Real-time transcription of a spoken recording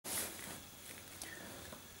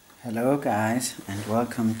Hello guys, and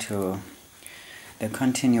welcome to the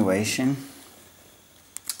continuation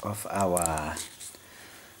of our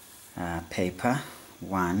paper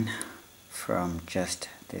 1 from just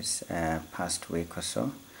this past week or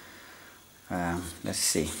so. Let's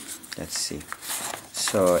see.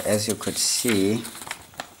 So as you could see,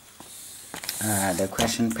 the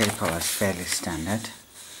question paper was fairly standard,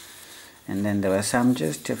 and then there were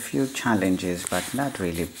just a few challenges, but not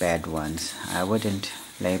really bad ones. I wouldn't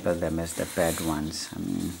label them as the bad ones. I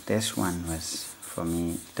mean, this one was for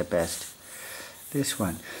me the best. This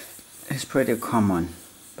one is pretty common,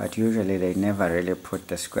 but usually they never really put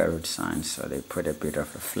the square root sign, so they put a bit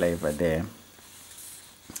of a flavor there.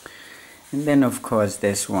 And then of course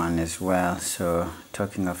this one as well. So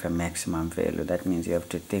talking of a maximum value, that means you have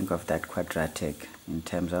to think of that quadratic in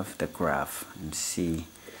terms of the graph and see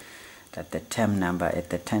that the term number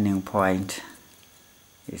at the turning point,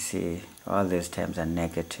 you see all these terms are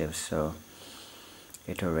negative, so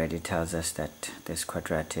it already tells us that this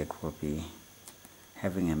quadratic will be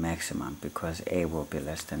having a maximum because a will be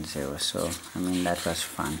less than 0. So I mean, that was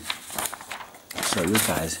fun. So you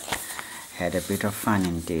guys had a bit of fun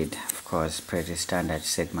indeed. Of course, pretty standard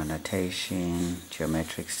sigma notation,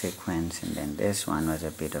 geometric sequence, and then this one was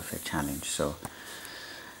a bit of a challenge. So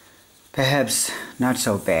perhaps not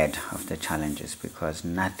so bad of the challenges, because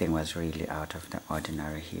nothing was really out of the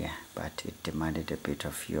ordinary here, but it demanded a bit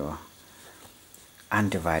of your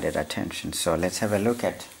undivided attention. So let's have a look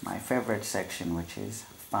at my favorite section, which is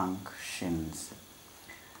functions.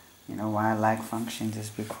 You know why I like functions is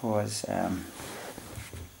because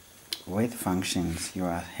with functions you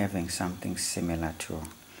are having something similar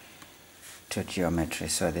to geometry.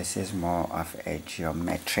 So this is more of a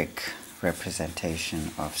geometric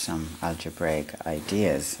representation of some algebraic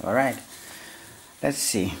ideas. All right, let's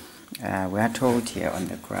see. We are told here on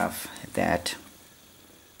the graph that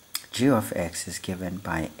g of x is given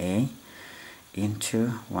by a into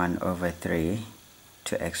 1 over 3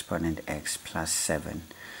 to exponent x plus 7.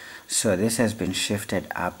 So this has been shifted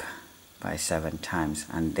up by 7 times.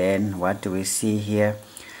 And then what do we see here?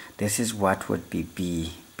 This is what would be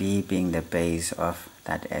b being the base of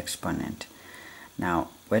that exponent. Now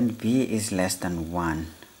when b is less than 1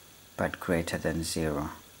 but greater than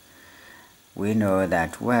 0, we know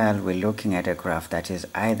that, well, we're looking at a graph that is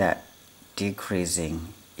either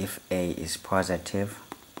decreasing if a is positive,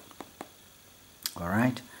 all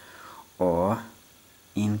right, or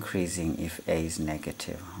increasing if a is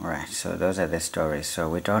negative. All right, so those are the stories. So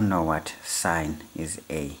we don't know what sign is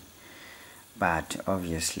a, but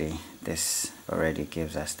obviously this already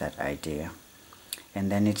gives us that idea. And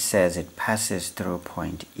then it says it passes through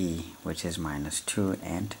point E, which is -2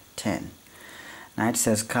 and 10. Now it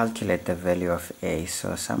says calculate the value of A.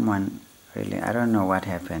 So someone really, I don't know what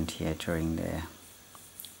happened here during the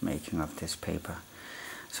making of this paper.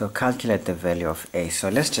 So calculate the value of A. So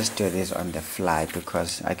let's just do this on the fly,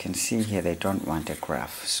 because I can see here they don't want a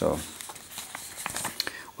graph. So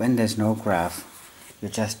when there's no graph, you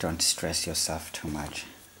just don't stress yourself too much.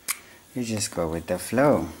 You just go with the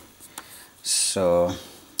flow. So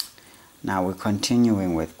now we're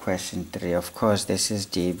continuing with question 3. Of course, this is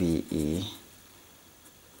DBE,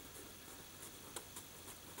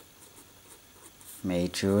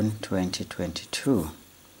 May-June 2022,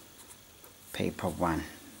 paper 1,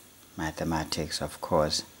 mathematics, of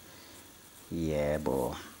course. Yeah,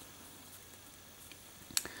 boy.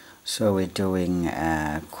 So we're doing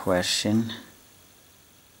question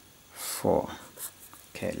 4.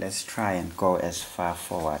 Okay, let's try and go as far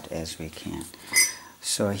forward as we can.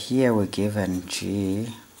 So here we're given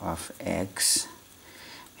g of x.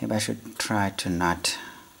 Maybe I should try to not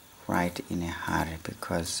write in a hurry,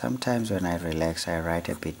 because sometimes when I relax I write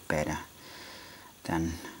a bit better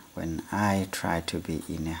than when I try to be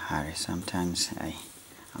in a hurry. Sometimes I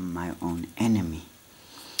am my own enemy.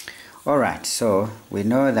 Alright, so we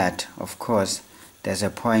know that, of course, there's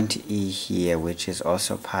a point E here, which is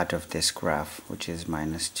also part of this graph, which is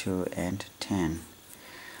 -2 and 10.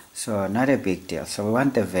 So not a big deal. So we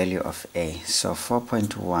want the value of A. So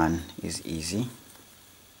 4.1 is easy.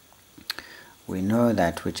 We know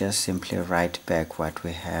that we just simply write back what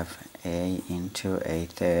we have, A into a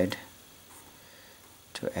third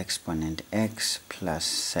to exponent x plus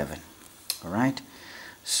 7. Alright,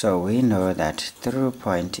 so we know that through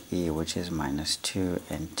point E, which is -2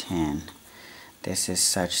 and 10, this is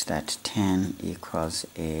such that 10 equals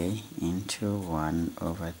a into 1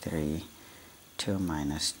 over 3 to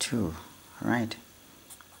 -2, right,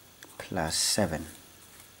 plus 7.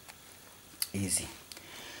 Easy.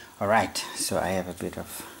 Alright, so I have a bit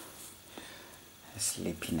of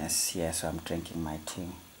sleepiness here, so I'm drinking my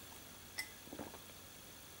tea.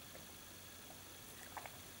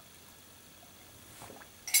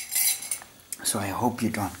 So I hope you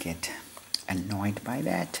don't get annoyed by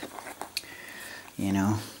that, you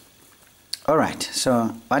know. Alright,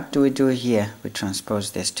 so what do we do here? We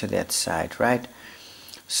transpose this to that side, right?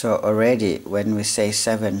 So already when we say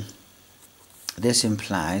 7, this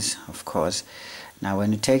implies, of course, now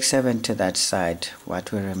when you take 7 to that side,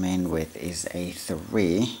 what we remain with is a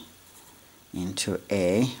 3 into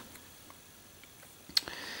a.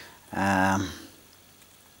 Now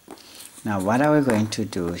what are we going to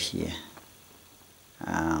do here?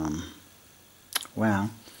 Well,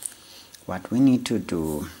 what we need to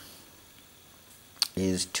do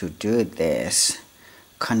is to do this,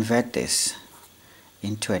 convert this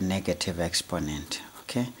into a negative exponent.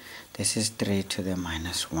 Okay, this is 3 to the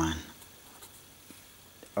minus 1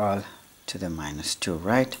 all to the minus 2,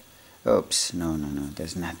 right? Oops, no,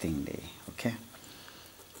 there's nothing there. Okay,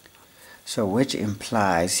 so which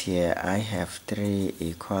implies here I have 3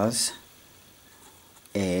 equals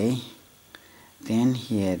a, then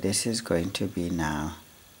here this is going to be now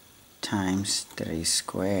times 3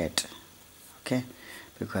 squared. Okay,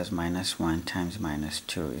 because minus 1 times minus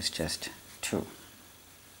 2 is just 2.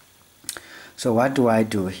 So what do I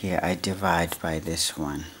do here? I divide by this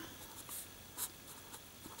one.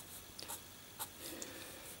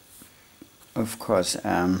 Of course,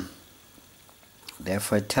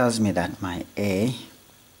 therefore it tells me that my a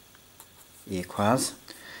equals,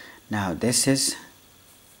 now this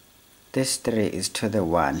 3 is to the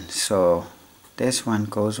 1, so this one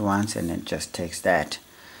goes once and it just takes that.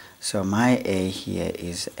 So my a here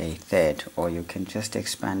is a third, or you can just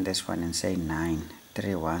expand this one and say 9.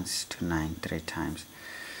 3 ones to 9 3 times.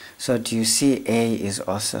 So do you see a is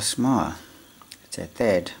also small? It's a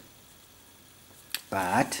third,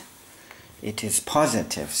 but it is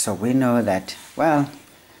positive. So we know that, well,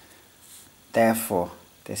 therefore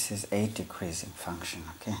this is a decreasing function.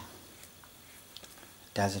 Okay,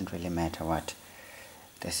 it doesn't really matter what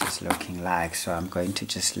this is looking like, so I'm going to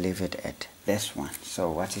just leave it at this one. So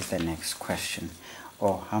what is the next question?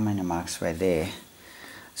 Oh, how many marks were there?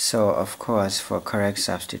 So of course, for correct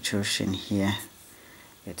substitution here,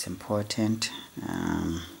 it's important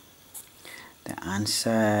the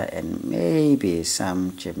answer and maybe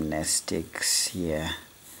some gymnastics here.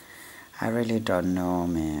 I really don't know,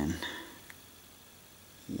 man.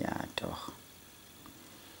 Yeah, doch.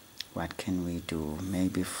 What can we do?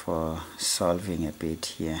 Maybe for solving a bit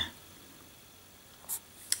here.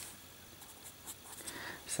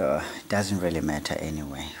 So it doesn't really matter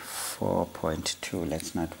anyway. 4.2,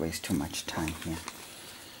 let's not waste too much time here.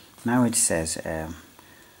 Now it says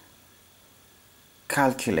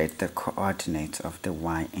calculate the coordinates of the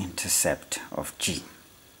y-intercept of G.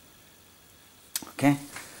 Okay,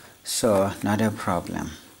 so not a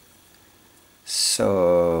problem.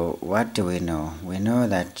 So what do we know? We know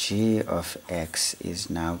that G of x is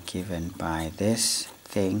now given by this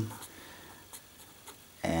thing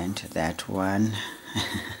and that one.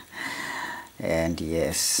 And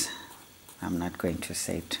yes, I'm not going to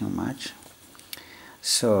say too much.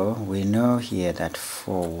 So we know here that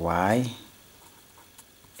for y-intercept,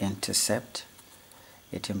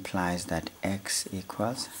 it implies that x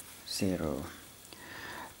equals 0.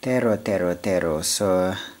 0, 0, 0.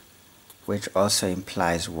 So which also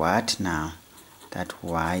implies what now? That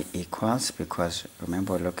y equals, because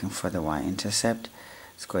remember we're looking for the y-intercept,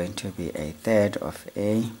 it's going to be a third of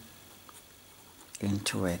a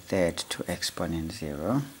into a third to exponent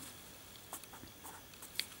 0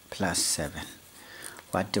 plus 7.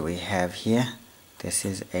 What do we have here? This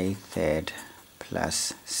is a third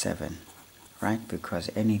plus 7, right?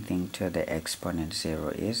 Because anything to the exponent 0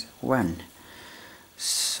 is 1.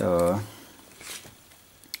 So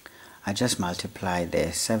I just multiply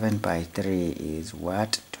there. 7 by 3 is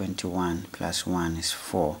what? 21 plus 1 is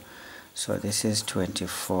 4. So this is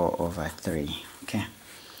 24 over 3. Okay.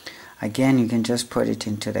 Again, you can just put it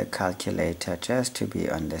into the calculator just to be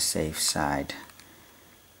on the safe side.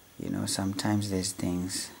 You know, sometimes these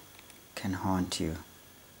things can haunt you.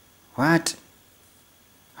 What?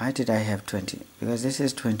 Why did I have 20? Because this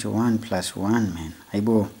is 21 plus 1, man.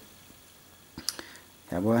 Aibo.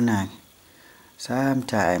 Yabona.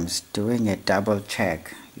 Sometimes doing a double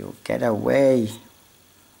check, you get away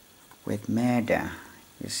with murder.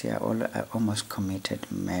 You see, I almost committed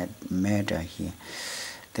murder here.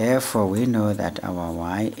 Therefore, we know that our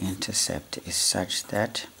y-intercept is such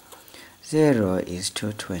that 0 is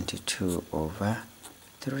 222 over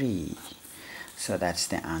 3. So that's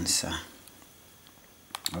the answer.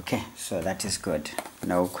 Okay, so that is good.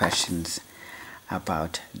 No questions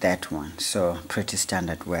about that one. So pretty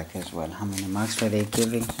standard work as well. How many marks were they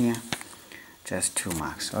giving here? Just 2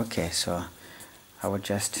 marks. Okay, so I will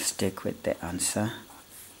just stick with the answer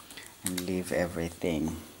and leave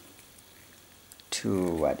everything to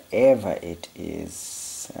whatever it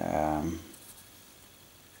is.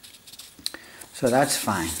 So that's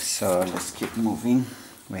fine. So let's keep moving.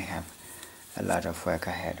 We have a lot of work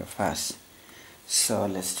ahead of us. So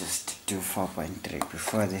let's just do 4.3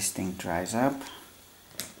 before this thing dries up.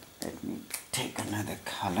 Let me take another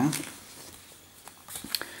color.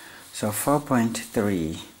 So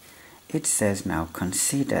 4.3, it says now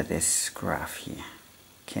consider this graph here.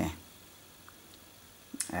 Okay.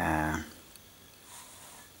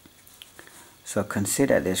 So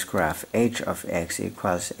consider this graph, h of x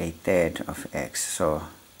equals 1/3 of x. So,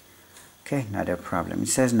 okay, not a problem. It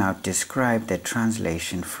says now describe the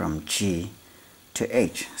translation from g to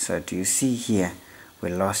h. So do you see here, we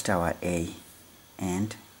lost our a,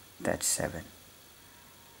 and that's 7.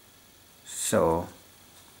 So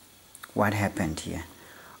what happened here?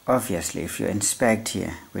 Obviously, if you inspect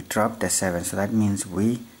here, we dropped the 7, so that means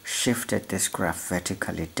we shifted this graph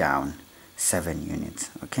vertically down 7 units,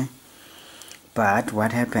 okay? But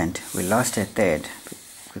what happened? We lost 1/3,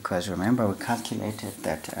 because remember we calculated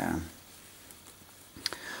that,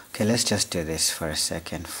 okay, let's just do this for a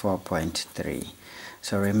second, 4.3.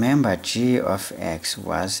 So remember, g of x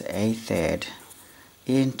was 1/3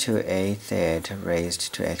 into 1/3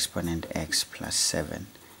 raised to exponent x plus 7.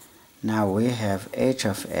 Now we have h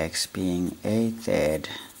of x being 1/3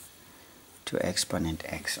 to exponent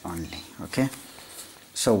x only, okay?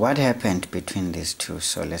 So what happened between these two?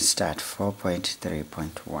 So let's start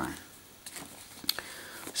 4.3.1.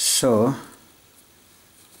 So,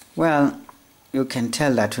 well, you can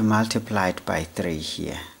tell that we multiplied by 3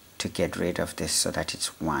 here to get rid of this so that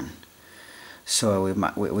it's 1. So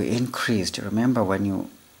we increased. Remember, when you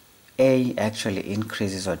a actually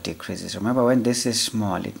increases or decreases. Remember, when this is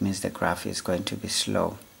small, it means the graph is going to be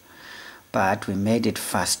slow. But we made it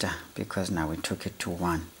faster because now we took it to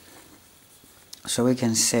 1. So we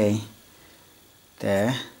can say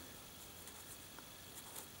the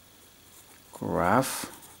graph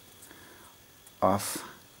of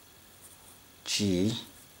g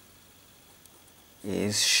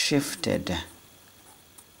is shifted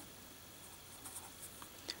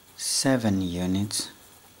 7 units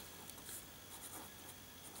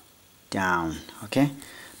down, okay,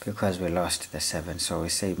 because we lost the 7, so we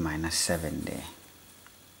say minus 7 there.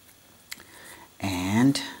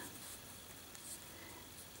 And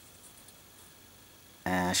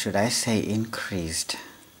should I say increased?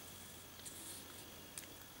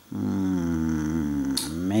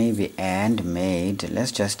 Maybe and made.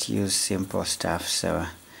 Let's just use simple stuff. So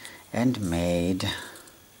and made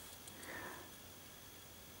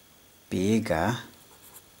bigger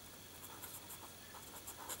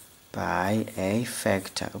by a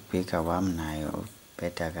factor, bigger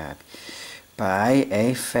by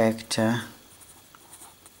a factor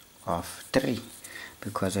of 3,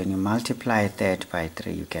 because when you multiply that by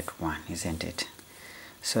 3 you get 1, isn't it?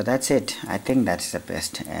 So that's it. I think that's the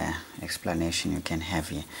best explanation you can have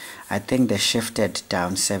here. I think they shifted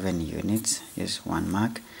down 7 units is 1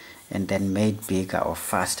 mark, and then made bigger or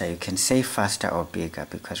faster. You can say faster or bigger,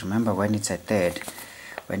 because remember, when it's 1/3,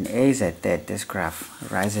 when a is 1/3, this graph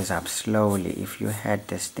rises up slowly. If you had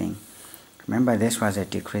this thing, remember this was a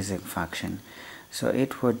decreasing function, so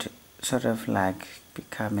it would sort of like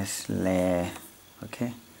become a slare,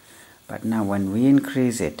 okay? But now when we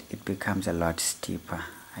increase it, it becomes a lot steeper.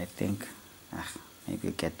 I think, maybe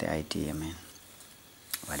you get the idea, man.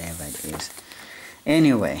 Whatever it is.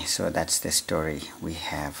 Anyway, so that's the story we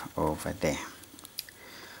have over there.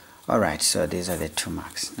 Alright, so these are the 2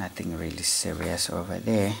 marks. Nothing really serious over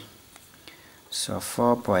there. So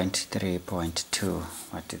 4.3.2,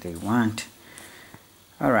 what do they want?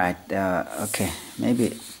 Alright, okay,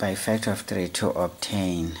 maybe by factor of 3 to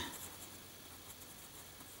obtain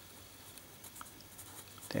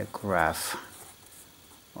the graph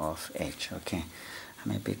of h. Okay,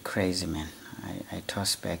 I'm a bit crazy, man. I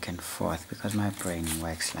toss back and forth because my brain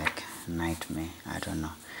works like a nightmare. I don't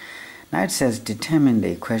know. Now it says determine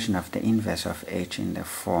the equation of the inverse of h in the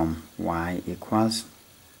form y equals.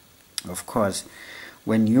 Of course,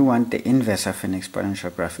 when you want the inverse of an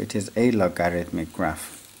exponential graph, it is a logarithmic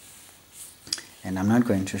graph. And I'm not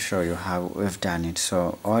going to show you how we've done it.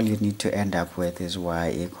 So all you need to end up with is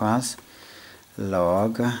y equals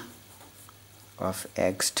log of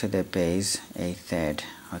x to the base 1/3.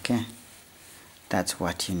 Okay, that's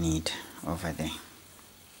what you need over there.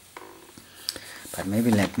 But maybe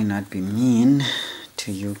let me not be mean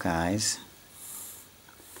to you guys.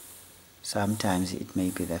 Sometimes it may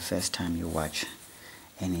be the first time you watch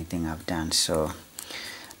anything I've done. So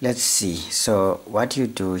let's see. So what you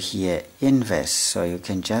do here, inverse. So you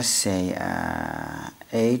can just say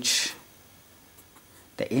h,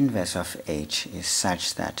 the inverse of h is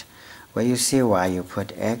such that where you see y you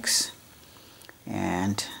put x,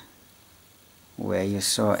 and where you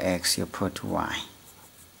saw x you put y,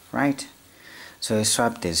 right? So you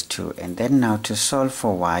swap these two, and then now to solve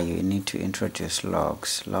for y you need to introduce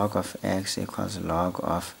logs. Log of x equals log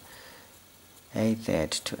of a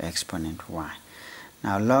third to exponent y.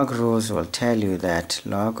 Now log rules will tell you that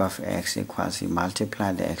log of x equals, you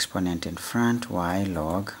multiply the exponent in front, y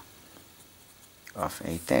log of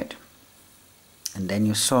a third. And then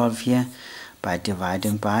you solve here by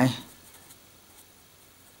dividing by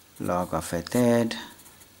log of a third,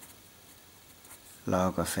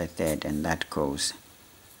 log of a third, and that goes.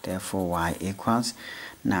 Therefore y equals,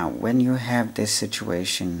 now when you have this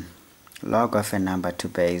situation, log of a number to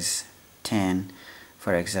base 10,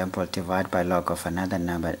 for example, divide by log of another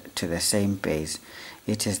number to the same base,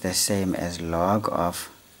 it is the same as log of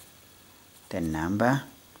the number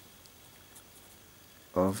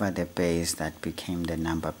over the base that became the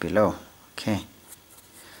number below. Okay,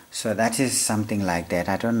 so that is something like that.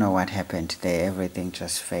 I don't know what happened there, everything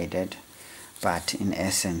just faded, but in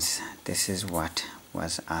essence this is what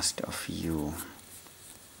was asked of you.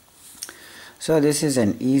 So this is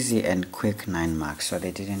an easy and quick 9 marks, so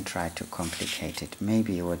they didn't try to complicate it.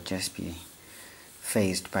 Maybe you would just be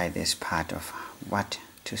fazed by this part of what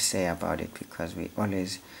to say about it, because we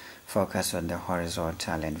always focus on the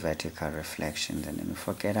horizontal and vertical reflections, and then we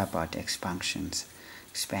forget about expansions,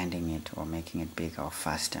 expanding it or making it bigger or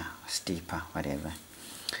faster, or steeper, whatever.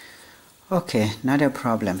 Okay, not a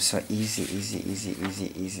problem. So easy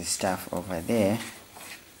stuff over there.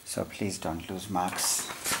 So please don't lose marks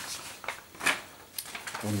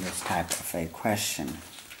in this type of a question.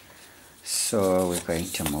 So we're going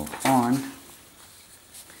to move on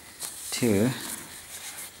to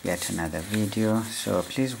yet another video. So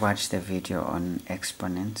please watch the video on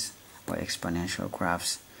exponents or exponential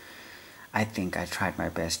graphs. I think I tried my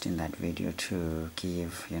best in that video to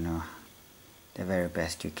give, the very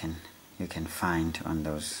best you can find on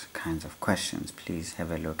those kinds of questions. Please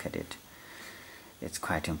have a look at it. It's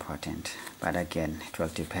quite important, but again it will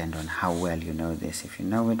depend on how well you know this. If you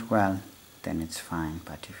know it well, then it's fine,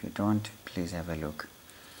 but if you don't, please have a look.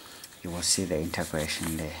 You will see the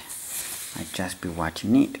integration there. Might just be what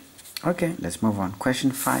you need. Okay, let's move on.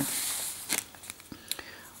 Question 5.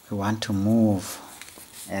 We want to move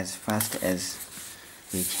as fast as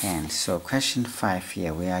we can. So question 5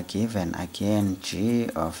 here, we are given again g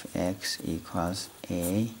of x equals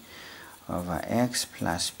a over x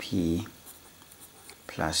plus p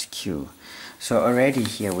plus q. So already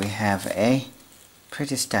here we have a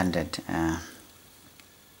pretty standard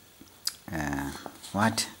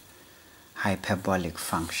hyperbolic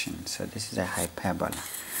function. So this is a hyperbola.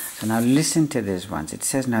 So now listen to these ones. It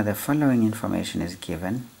says, now the following information is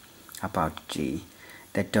given about g.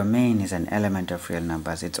 The domain is an element of real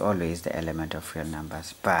numbers. It's always the element of real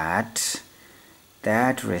numbers, but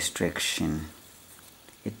that restriction,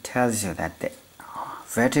 it tells you that the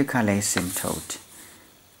vertical asymptote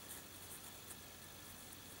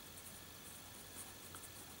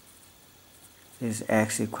is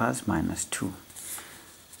x equals minus 2,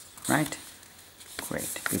 right?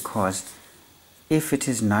 Great, because if it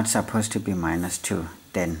is not supposed to be minus 2,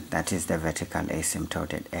 then that is the vertical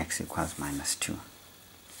asymptote at x equals minus 2.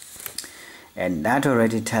 And that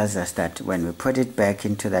already tells us that when we put it back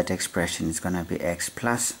into that expression, it's going to be x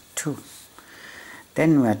plus 2.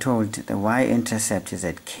 Then we are told the y-intercept is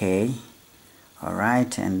at k,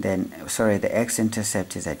 alright, and then, sorry, the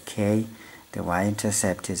x-intercept is at k, the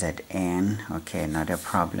y-intercept is at n, okay, not a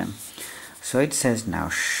problem. So it says now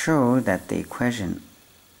show that the equation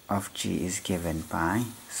of g is given by,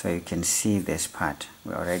 so you can see this part,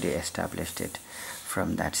 we already established it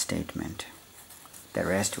from that statement. The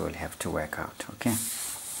rest we'll have to work out, okay?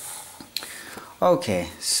 Okay,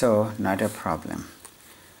 so not a problem.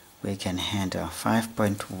 We can handle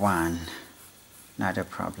 5.1, not a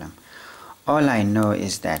problem. All I know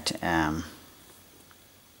is that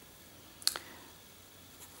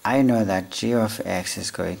I know that g of x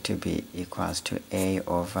is going to be equals to a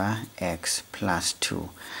over x plus 2.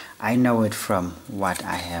 I know it from what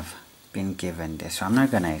I have been given this, so I'm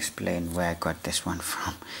not going to explain where I got this one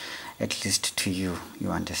from. At least to you, you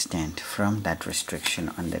understand, from that restriction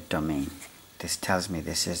on the domain. This tells me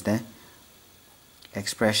this is the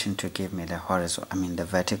expression to give me the horizontal, the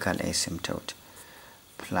vertical asymptote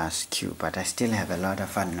plus q, but I still have a lot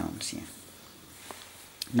of unknowns here.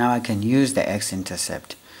 Now I can use the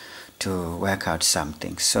x-intercept to work out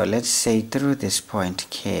something. So let's say through this point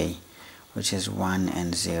k, which is 1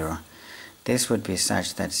 and 0. This would be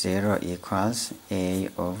such that 0 equals a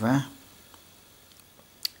over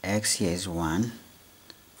x, here is 1,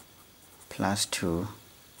 plus 2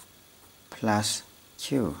 plus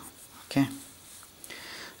q. Okay,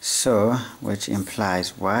 so which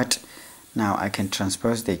implies what? Now I can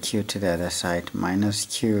transpose the q to the other side. Minus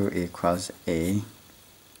q equals a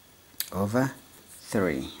over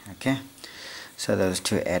 3. Okay, so those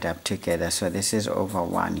two add up together, so this is over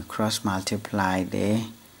 1. You cross multiply there,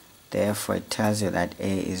 therefore it tells you that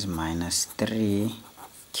a is minus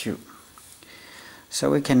 3q. So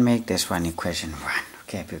we can make this one equation 1,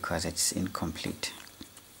 okay, because it's incomplete.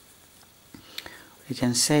 We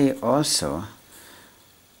can say also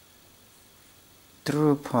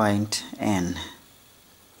through point n,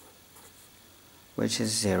 which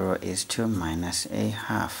is 0, is 2 minus a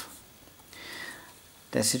half.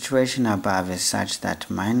 The situation above is such that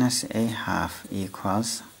minus a half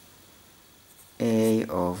equals a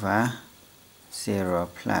over 0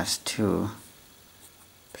 plus 2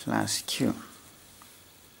 plus q,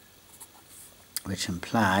 which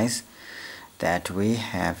implies that we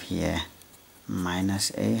have here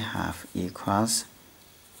minus a half equals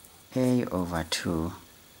a over 2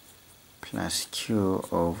 plus q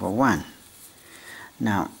over 1.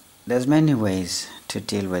 Now, there's many ways to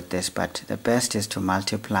deal with this, but the best is to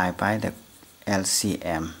multiply by the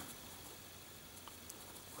LCM,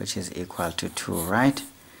 which is equal to 2, right?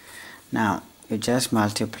 Now, you just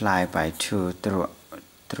multiply by 2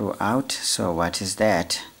 throughout, so what is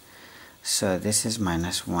that? So this is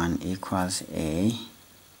minus 1 equals a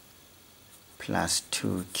plus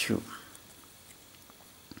 2q.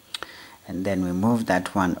 And then we move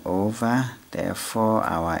that one over, therefore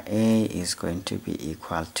our a is going to be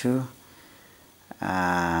equal to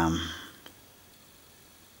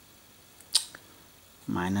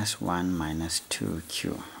minus 1 minus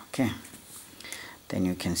 2q. Okay, then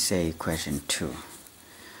you can say equation 2.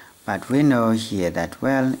 But we know here that,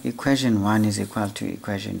 well, equation 1 is equal to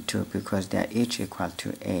equation 2 because they are each equal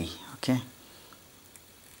to a. Okay,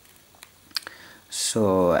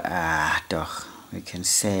 so we can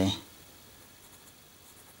say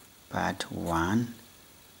part 1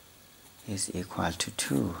 is equal to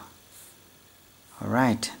 2.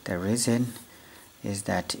 Alright, the reason is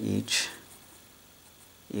that each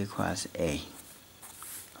equals a.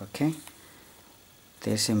 Okay,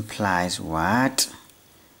 this implies what?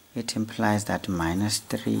 It implies that minus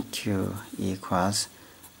 3q equals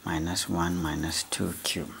minus 1 minus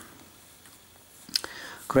 2q.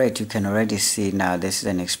 Great, you can already see now this is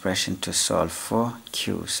an expression to solve for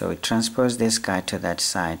q. So we transpose this guy to that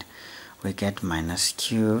side. We get minus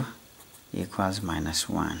q equals minus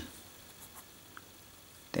 1.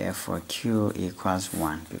 Therefore q equals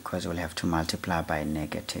 1, because we'll have to multiply by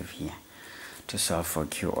negative here to solve for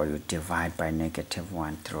q, or you divide by negative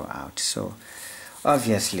 1 throughout. So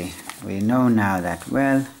obviously we know now that,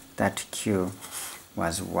 well, that q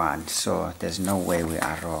was 1, so there's no way we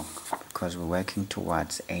are wrong, because we're working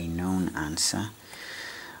towards a known answer,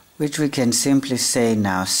 which we can simply say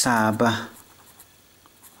now sub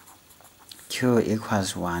q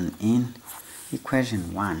equals 1 in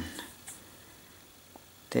equation 1.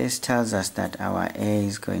 This tells us that our a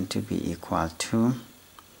is going to be equal to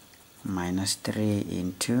minus 3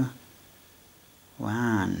 into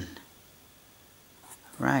 1,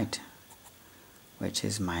 right, which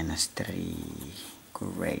is minus 3.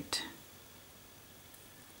 Great.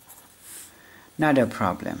 Not a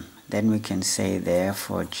problem. Then we can say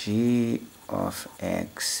therefore g of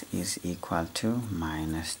x is equal to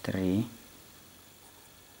minus 3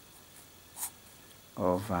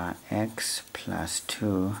 over x plus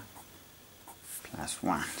 2 plus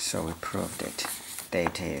 1. So we proved it. There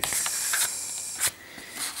it is.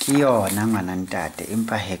 Kiyo nangwana ntate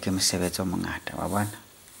impa heke msebetso mongata wa bona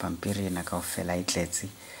pampiri na kaofela itletse.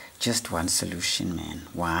 Just one solution, man.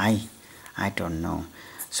 Why? I don't know.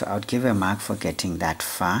 So I would give a mark for getting that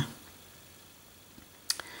far,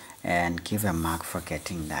 and give a mark for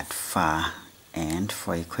getting that far, and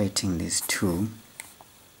for equating these two,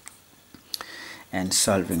 and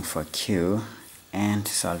solving for q, and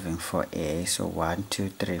solving for a. So 1, 2,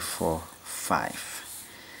 3, 4, 5.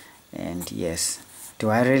 And yes,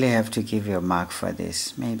 do I really have to give you a mark for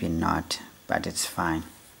this? Maybe not, but it's fine.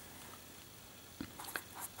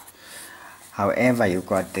 However you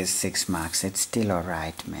got this 6 marks, it's still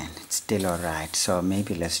alright, man. It's still alright. So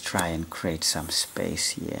maybe let's try and create some space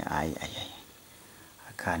here. I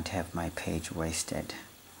can't have my page wasted.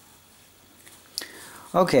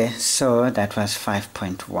 Okay, so that was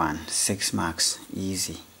 5.1, 6 marks,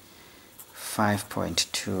 easy.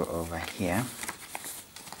 5.2 over here.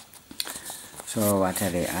 So what are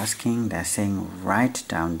they asking? They're saying write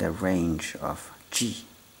down the range of G.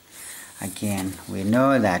 Again, we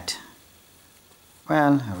know that,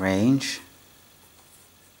 well, range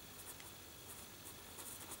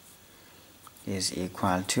is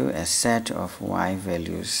equal to a set of y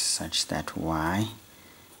values such that y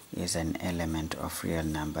is an element of real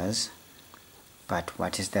numbers. But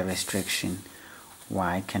what is the restriction?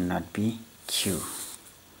 Y cannot be q.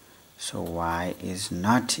 So y is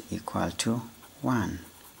not equal to 1.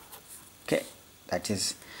 Okay, that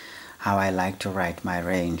is how I like to write my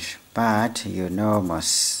range. But you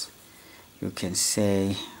can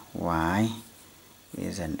say y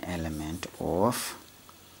is an element of,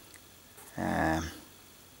 now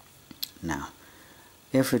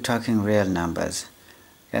if we're talking real numbers,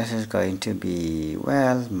 this is going to be,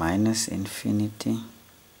 well, minus infinity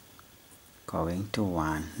going to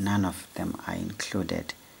 1. None of them are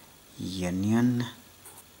included. Union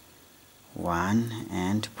 1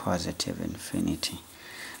 and positive infinity.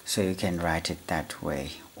 So you can write it that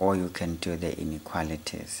way, or you can do the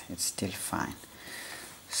inequalities. It's still fine.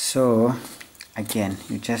 So again,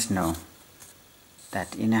 you just know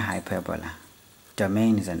that in a hyperbola,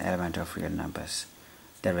 domain is an element of real numbers.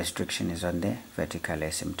 The restriction is on the vertical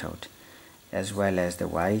asymptote, as well as the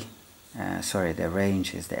the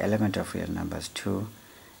range is the element of real numbers 2,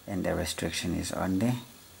 and the restriction is on the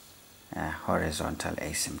horizontal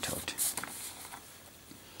asymptote.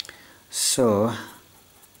 So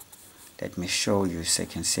let me show you. So you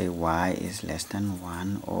can say y is less than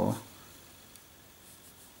 1 or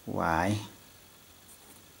y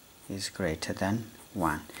is greater than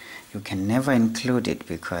 1. You can never include it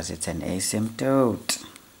because it's an asymptote.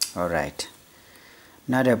 Alright,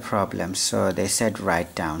 not a problem. So they said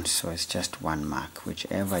write down, so it's just 1 mark,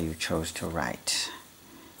 whichever you chose to write.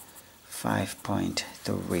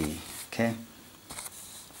 5.3, okay,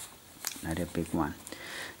 not a big one.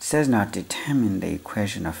 It says now determine the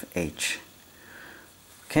equation of H,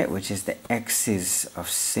 okay, which is the axis of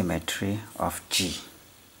symmetry of G,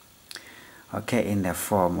 okay, in the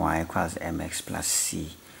form y equals mx plus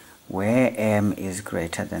c, where m is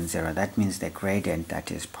greater than 0. That means the gradient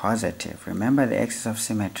that is positive. Remember, the axis of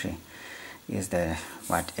symmetry is the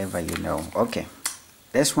whatever you know. Okay,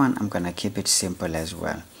 this one I'm gonna keep it simple as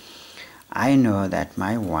well. I know that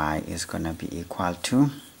my y is gonna be equal to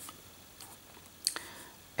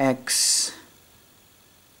x,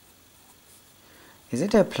 is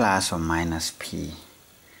it a plus or minus p?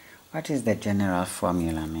 What is the general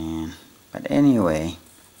formula, man? But anyway,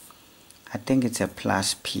 I think it's a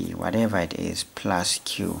plus p, whatever it is, plus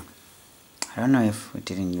q. I don't know if we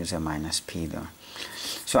didn't use a minus p though.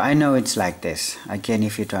 So I know it's like this. Again,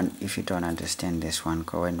 if you don't understand this one,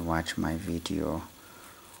 go and watch my video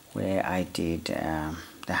where I did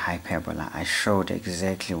the hyperbola. I showed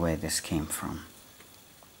exactly where this came from.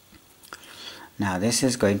 Now this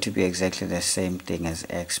is going to be exactly the same thing as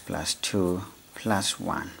x plus 2 plus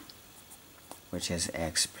 1, which is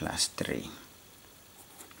x plus 3.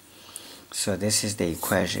 So this is the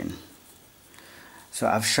equation. So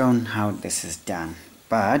I've shown how this is done.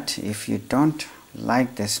 But if you don't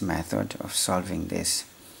like this method of solving this,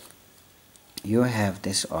 you have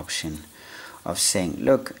this option of saying,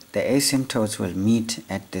 look, the asymptotes will meet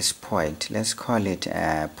at this point. Let's call it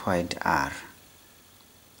point R.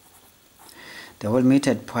 They will meet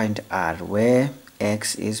at point R where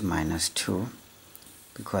x is minus 2,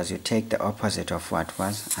 because you take the opposite of what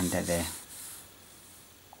was under the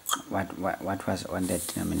what was on the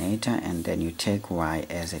denominator, and then you take y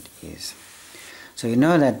as it is. So you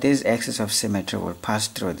know that this axis of symmetry will pass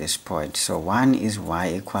through this point. So 1 is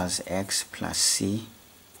y equals x plus c,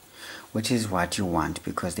 which is what you want,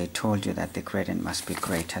 because they told you that the gradient must be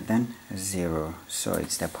greater than 0. So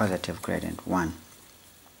it's the positive gradient 1.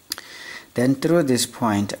 Then through this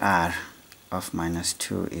point R of minus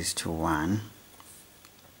 2 is to 1.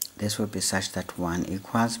 This will be such that 1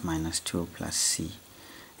 equals minus 2 plus c.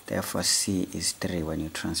 Therefore c is 3 when you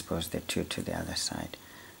transpose the 2 to the other side.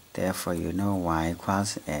 Therefore you know y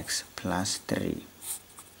equals x plus 3.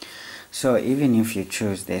 So even if you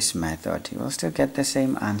choose this method, you will still get the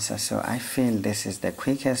same answer. So I feel this is the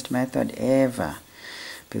quickest method ever,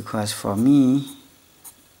 because for me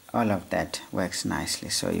all of that works nicely.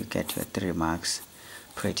 So you get your 3 marks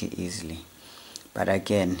pretty easily. But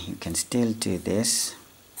again, you can still do this.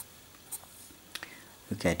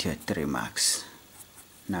 You get your 3 marks.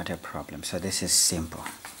 Not a problem. So this is simple.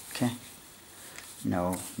 Okay?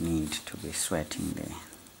 No need to be sweating there.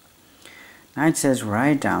 Now it says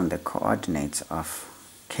write down the coordinates of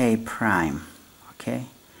k prime. Okay?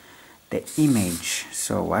 The image.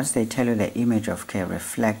 So once they tell you the image of k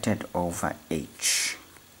reflected over h.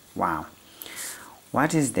 Wow.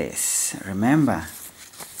 What is this? Remember,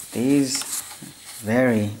 these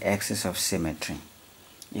very axis of symmetry.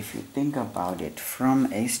 If you think about it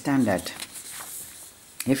from a standard,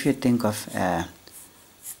 if you think of a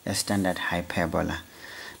standard hyperbola,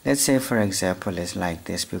 let's say for example is like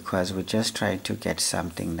this, because we just try to get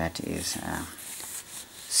something that is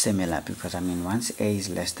similar, because once a is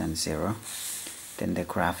less than 0, then the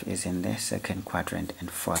graph is in the second quadrant and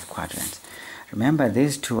fourth quadrant. Remember,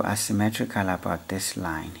 these two are symmetrical about this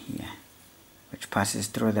line here, which passes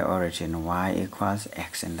through the origin y equals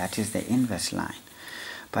x, and that is the inverse line.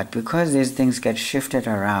 But because these things get shifted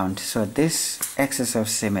around, so this axis of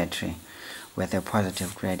symmetry with a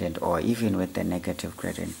positive gradient or even with the negative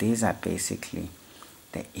gradient, these are basically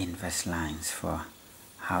the inverse lines for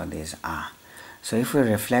how these are. So if we're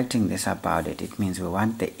reflecting this about it, it means we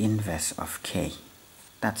want the inverse of k.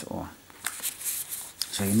 That's all.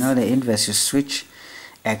 So you know the inverse, you switch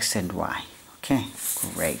x and y. Okay,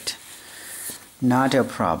 great. Not a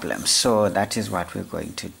problem. So that is what we're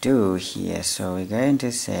going to do here. So we're going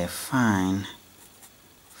to say find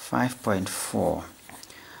 5.4.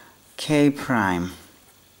 K prime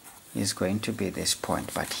is going to be this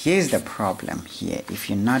point. But here's the problem here. If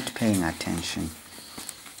you're not paying attention,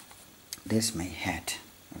 this may hurt.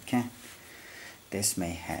 Okay? This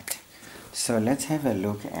may hurt. So let's have a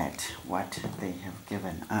look at what they have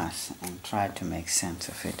given us and try to make sense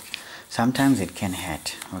of it. Sometimes it can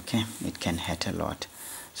hurt, okay? It can hurt a lot.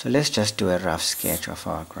 So let's just do a rough sketch of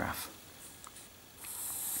our graph.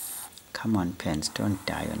 Come on, pens, don't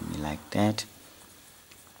die on me like that.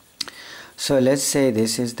 So let's say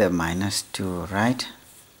this is the -2, right?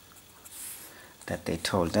 That they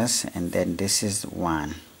told us, and then this is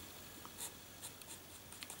 1.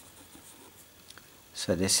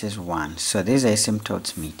 So this is 1. So these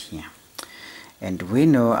asymptotes meet here. And we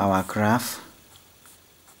know our graph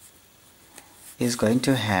is going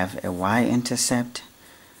to have a y-intercept.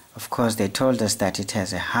 Of course, they told us that it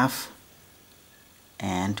has a half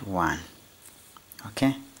and 1.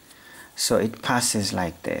 Okay? So it passes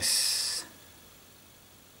like this.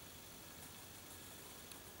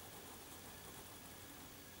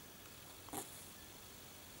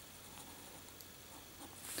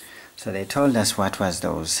 So they told us what was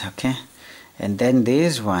those, okay? And then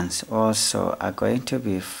these ones also are going to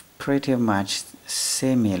be pretty much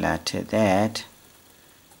similar to that,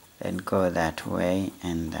 and go that way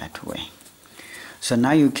and that way. So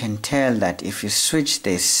now you can tell that if you switch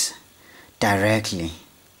this directly,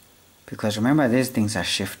 because remember these things are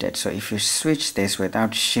shifted, so if you switch this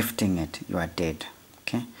without shifting it, you are dead,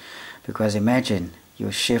 okay? Because imagine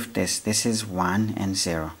you shift this is 1 and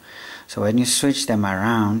 0. So when you switch them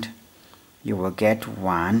around, you will get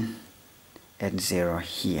 1 and 0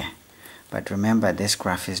 here. But remember, this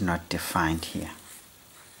graph is not defined here.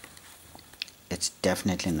 It's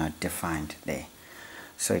definitely not defined there.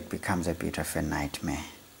 So it becomes a bit of a nightmare.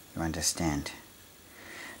 You understand?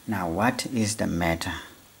 Now, what is the matter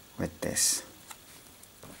with this?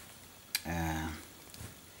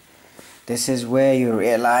 This is where you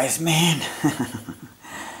realize, man,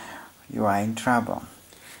 you are in trouble.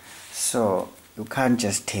 So you can't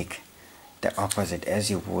just take the opposite as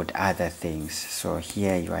you would other things. So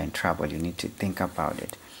here you are in trouble. You need to think about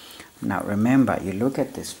it. Now remember, you look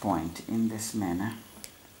at this point in this manner.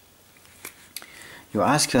 You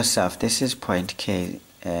ask yourself, this is point K,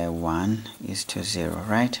 1 is to 0,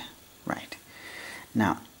 right? Right.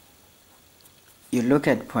 Now, you look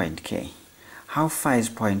at point K. How far is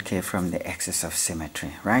point K from the axis of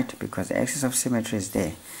symmetry, right? Because the axis of symmetry is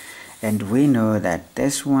there. And we know that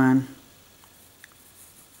this one,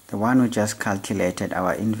 the one we just calculated,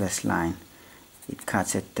 our inverse line, it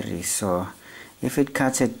cuts at 3. So if it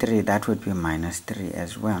cuts at 3, that would be -3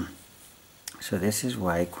 as well. So this is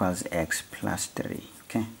y equals x plus 3,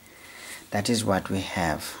 okay? That is what we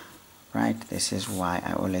have, right? This is why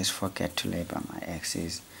I always forget to label my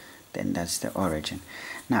x's. Then that's the origin.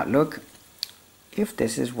 Now look, if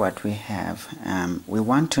this is what we have, we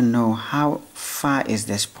want to know how far is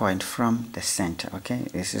this point from the center, okay?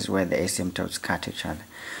 This is where the asymptotes cut each other.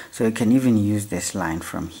 So you can even use this line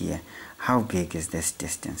from here. How big is this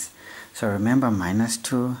distance? So remember,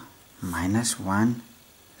 -2, -1,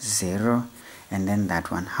 0, and then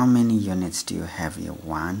that one. How many units do you have here?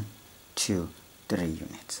 1, 2, 3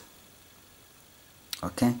 units.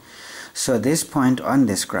 Okay? So this point on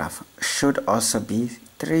this graph should also be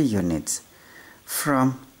 3 units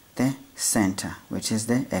from the center, which is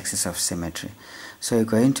the axis of symmetry. So you're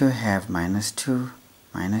going to have -2,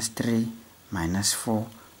 -3, -4,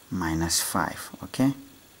 -5, okay?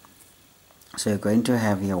 So you're going to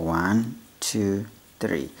have here 1, 2,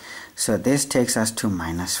 3. So this takes us to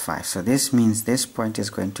minus 5. So this means this point is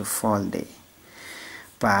going to fall there.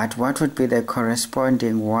 But what would be the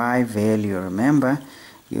corresponding y value? Remember,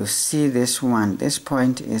 you see this one. This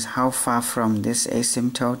point is how far from this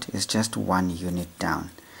asymptote? Is just 1 unit down.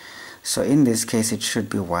 So in this case, it should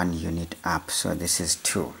be 1 unit up. So this is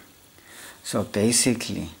 2. So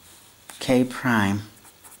basically, k prime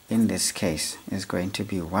in this case is going to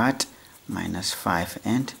be what? Minus 5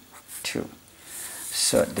 and 2.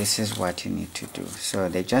 So this is what you need to do. So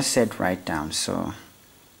they just said write down. So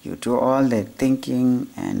you do all the thinking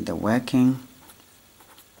and the working,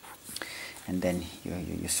 and then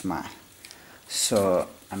you smile. So,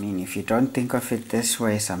 I mean, if you don't think of it this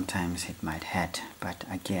way, sometimes it might hurt. But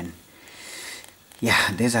again,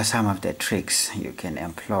 yeah, these are some of the tricks you can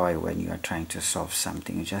employ when you are trying to solve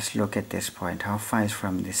something. You just look at this point. How far is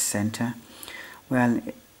from this center? Well,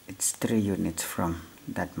 it's 3 units from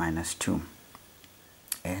that minus 2.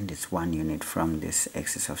 And it's 1 unit from this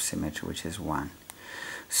axis of symmetry, which is 1.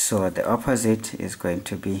 So the opposite is going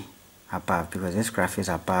to be above, because this graph is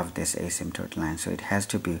above this asymptote line. So it has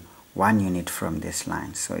to be 1 unit from this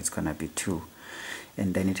line. So it's going to be 2.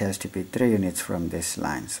 And then it has to be 3 units from this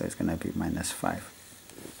line. So it's going to be minus 5.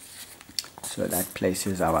 So that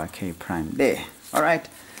places our k prime there. All right,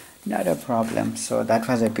 not a problem. So that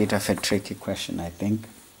was a bit of a tricky question, I think.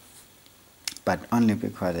 But only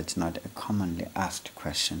because it's not a commonly asked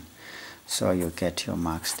question. So you get your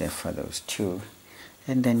marks there for those 2.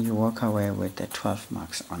 And then you walk away with the 12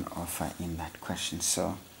 marks on offer in that question.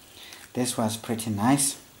 So this was pretty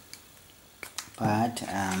nice, but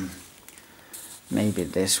maybe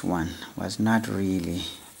this one was not really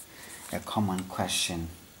a common question,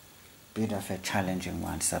 bit of a challenging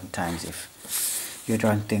one sometimes if you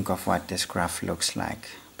don't think of what this graph looks like,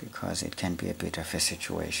 because it can be a bit of a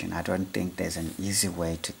situation. I don't think there's an easy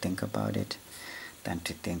way to think about it than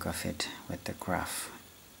to think of it with the graph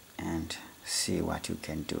and see what you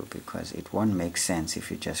can do, because it won't make sense if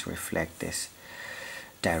you just reflect this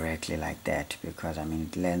directly like that, because I mean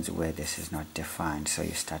it lands where this is not defined, so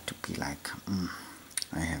you start to be like,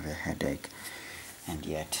 I have a headache, and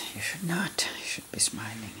yet you should not. You should be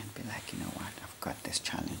smiling and be like, you know what, I've got this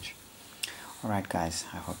challenge. Alright guys,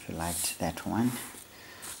 I hope you liked that one.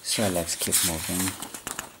 So let's keep moving.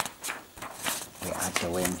 We are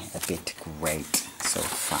doing a bit great so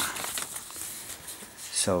far.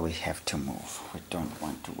 So we have to move. We don't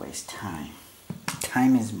want to waste time.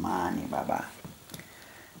 Time is money, baba.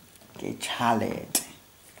 Get challenged.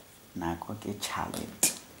 Nako get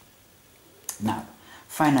challenged. Now,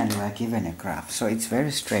 finally we are given a graph. So it's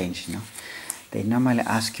very strange, you know. They normally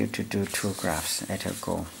ask you to do 2 graphs at a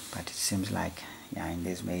go, but it seems like, yeah, in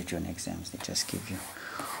these major exams they just give you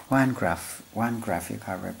one graph, one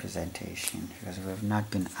graphical representation, because we've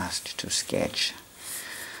not been asked to sketch.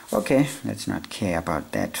 Okay, let's not care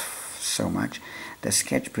about that so much. The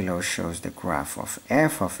sketch below shows the graph of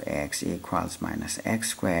f of x equals minus x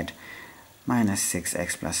squared minus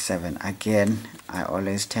 6x plus 7. Again, I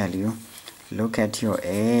always tell you, look at your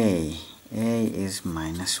a. A is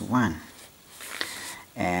minus 1.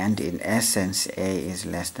 And in essence, a is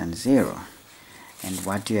less than 0. And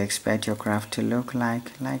what do you expect your graph to look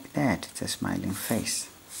like? Like that. It's a smiling face.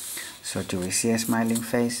 So do we see a smiling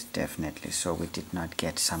face? Definitely. So we did not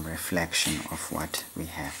get some reflection of what we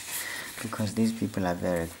have, because these people are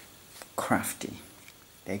very crafty.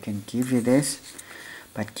 They can give you this,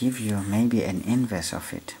 but give you maybe an inverse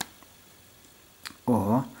of it,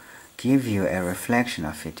 or give you a reflection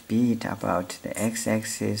of it, be it about the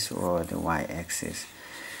x-axis or the y-axis.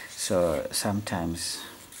 So sometimes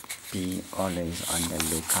be always on the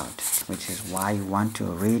lookout, which is why you want to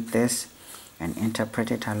read this and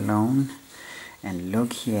interpret it alone, and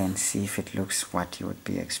look here and see if it looks what you would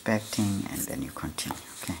be expecting, and then you continue,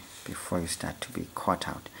 okay, before you start to be caught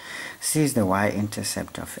out. C is the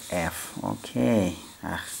y-intercept of f. Okay,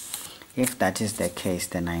 if that is the case,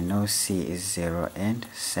 then I know C is 0 and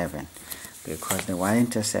 7, because the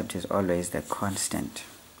y-intercept is always the constant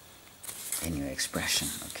in your expression,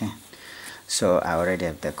 okay. So I already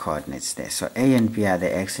have the coordinates there. So A and B are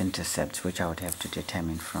the x-intercepts, which I would have to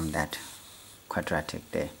determine from that quadratic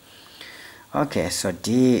there. Okay, so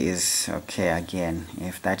D is okay. Again,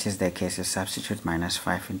 if that is the case, you substitute minus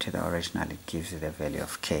 5 into the original, it gives you the value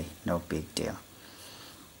of k. No big deal.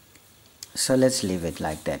 So let's leave it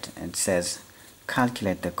like that. It says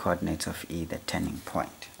calculate the coordinates of E, the turning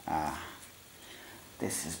point.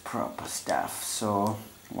 This is proper stuff. So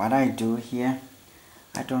what I do here,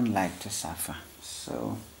 I don't like to suffer.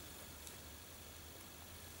 So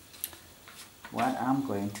what I'm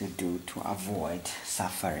going to do to avoid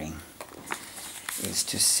suffering is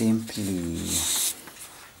to simply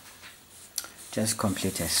just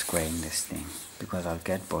complete a square in this thing, because I'll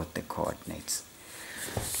get both the coordinates.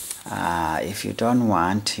 If you don't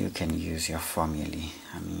want, you can use your formulae.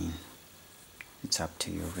 I mean, it's up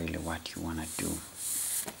to you really what you want to do.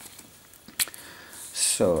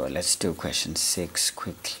 So let's do question 6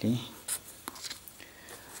 quickly.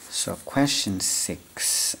 So question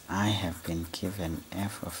 6, I have been given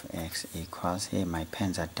f of x equals, hey, my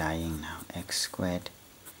pens are dying now, x squared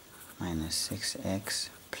minus 6x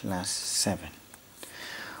plus 7.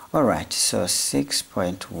 Alright, so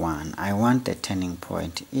 6.1, I want the turning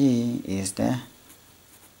point. E is the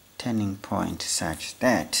turning point such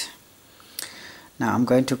that, now I'm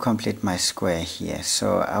going to complete my square here,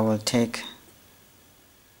 so I will take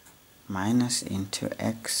minus into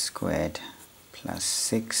x squared plus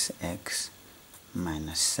 6x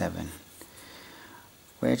minus 7,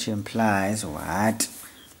 which implies what?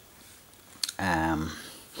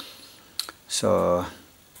 So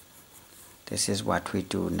this is what we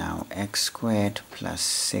do now, x squared plus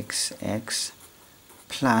 6x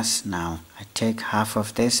plus, now I take half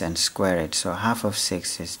of this and square it, so half of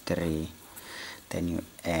 6 is 3, then you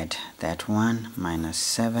add that one minus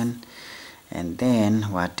 7, and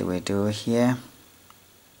then what do we do here?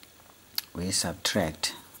 We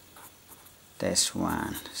subtract this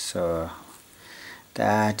one. So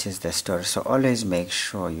that is the story. So always make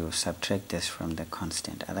sure you subtract this from the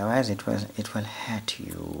constant, otherwise it will hurt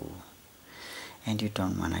you, and you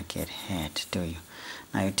don't want to get hurt, do you?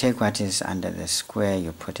 Now you take what is under the square,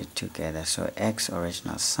 you put it together, so x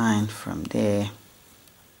original sign from there,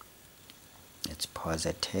 it's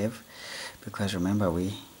positive, because remember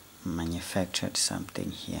we manufactured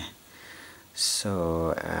something here.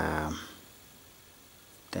 So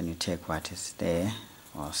then you take what is there,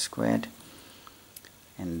 all squared,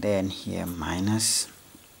 and then here minus.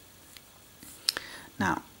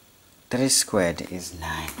 Now 3 squared is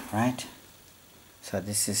 9, right? So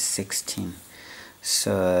this is 16,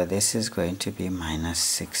 so this is going to be minus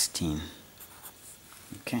 16.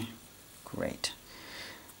 Okay, great.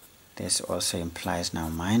 This also implies now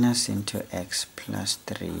minus into x plus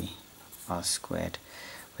 3 all squared.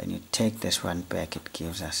 When you take this one back, it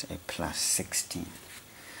gives us a plus 16.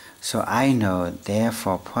 So I know,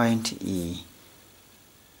 therefore, point E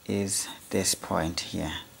is this point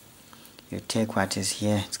here. You take what is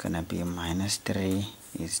here, it's going to be minus 3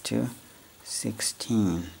 is to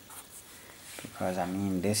 16. Because, I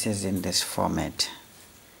mean, this is in this format.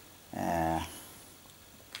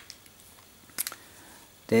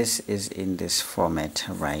 This is in this format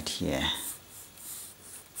right here.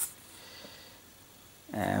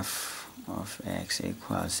 F of x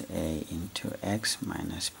equals a into x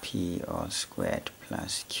minus p all squared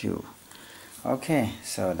plus q. Okay,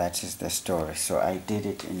 so that is the story. So I did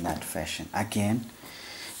it in that fashion. Again,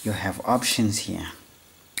 you have options here.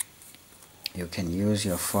 You can use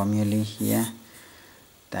your formulae here,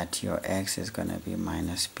 that your x is going to be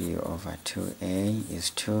minus b over 2a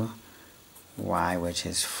is 2 y, which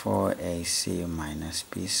is 4ac minus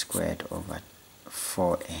b squared over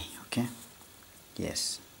 4a. Okay,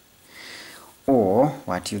 yes. Or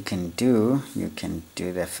what you can do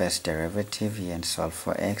the first derivative here and solve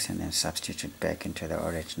for x, and then substitute back into the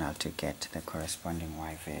original to get the corresponding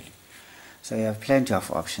y value. So you have plenty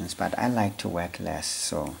of options, but I like to work less.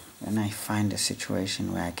 So when I find a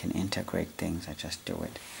situation where I can integrate things, I just do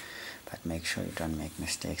it. But make sure you don't make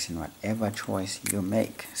mistakes in whatever choice you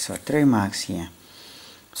make. So 3 marks here.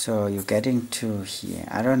 So you're getting 2 here.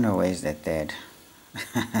 I don't know where is the third.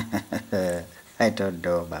 I don't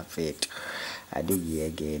know my fate. I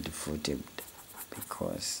did get footed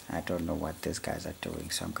because I don't know what these guys are doing.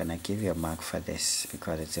 So I'm gonna give you a mark for this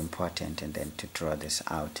because it's important, and then to draw this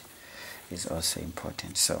out is also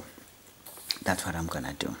important. So that's what I'm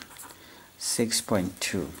gonna do.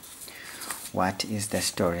 6.2. What is the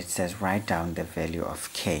story? It says write down the value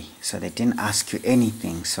of k. So they didn't ask you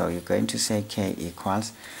anything, so you're going to say k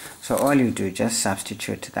equals, so all you do, just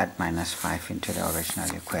substitute that minus 5 into the original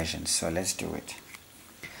equation. So let's do it.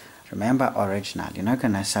 Remember original, you're not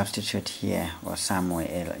going to substitute here or somewhere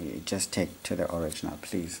else. You just take to the original,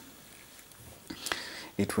 please.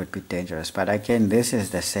 It would be dangerous, but again, this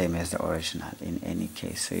is the same as the original in any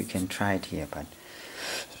case, so you can try it here, but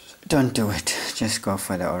don't do it. Just go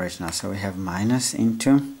for the original. So we have minus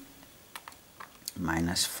into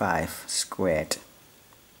minus 5 squared,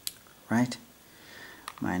 right?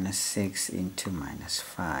 Minus 6 into minus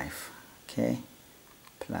 5, okay,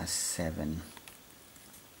 plus 7.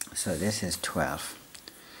 So this is 12.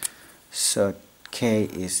 So k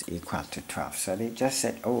is equal to 12. So they just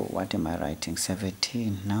said, oh, what am I writing?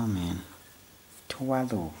 17. No, man.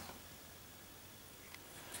 12.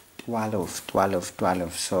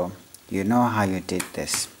 12. So You know how you did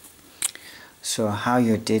this. So how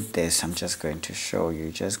you did this, I'm just going to show you.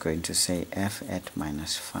 You're just going to say f at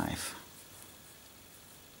minus 5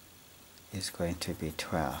 is going to be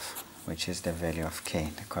 12, which is the value of k,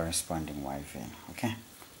 the corresponding y value, okay?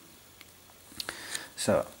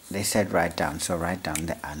 So they said write down, so write down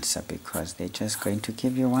the answer because they're just going to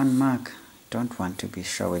give you 1 mark. Don't want to be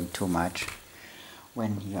showing too much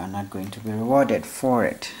when you are not going to be rewarded for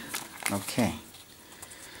it. Okay.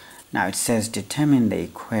 Now it says determine the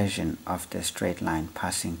equation of the straight line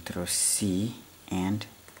passing through C and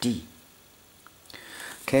D.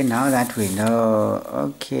 Okay, now that we know,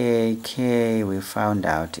 okay, K we found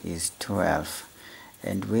out is 12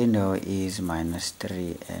 and we know is minus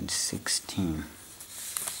 3 and 16.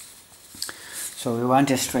 So we want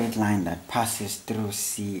a straight line that passes through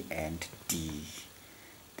C and D.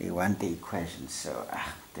 They want the equation, so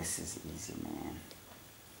this is easy, man.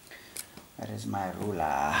 That is my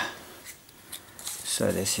ruler.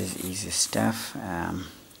 So this is easy stuff.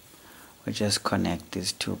 We just connect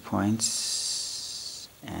these 2 points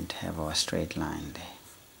and have our straight line there.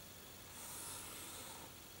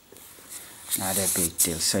 Not a big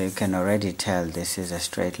deal. So you can already tell this is a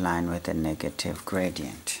straight line with a negative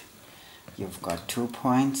gradient. You've got 2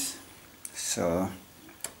 points, so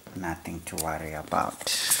nothing to worry about.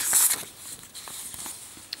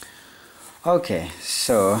 Okay,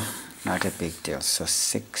 so not a big deal. So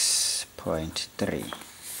 6.3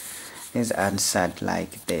 is answered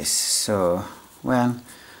like this. So, well,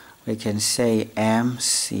 we can say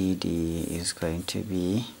MCD is going to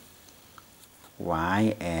be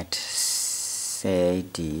y at say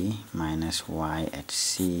D minus y at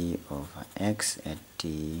C over x at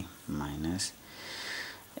D minus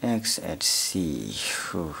x at C,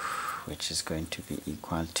 which is going to be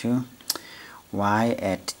equal to y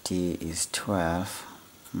at D is 12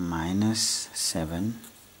 minus 7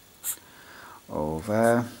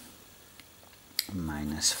 over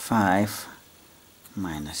minus 5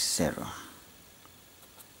 minus 0.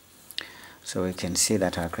 So we can see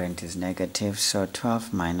that our gradient is negative, so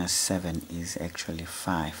 12 minus 7 is actually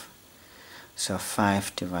 5. So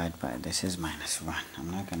 5 divided by this is minus 1.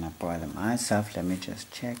 I'm not going to bother myself. Let me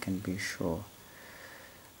just check and be sure.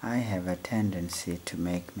 I have a tendency to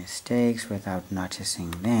make mistakes without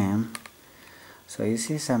noticing them. So you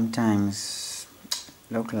see sometimes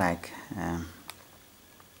look like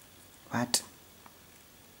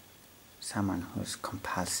someone who's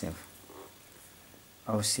compulsive.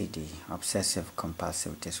 OCD, obsessive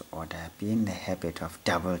compulsive disorder, be in the habit of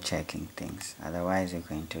double checking things, otherwise you're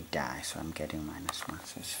going to die. So I'm getting minus 1,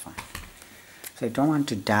 so it's fine. So you don't want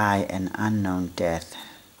to die an unknown death,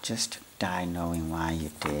 just die knowing why you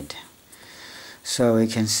did. So we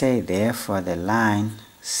can say therefore the line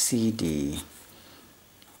CD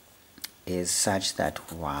is such that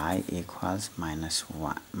y equals minus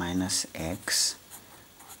x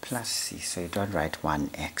plus c. So you don't write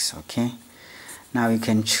 1x, okay? Now you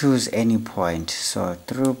can choose any point. So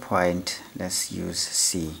through point, let's use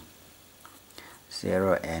C.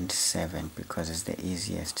 0 and 7 because it's the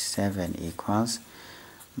easiest. 7 equals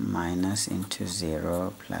minus into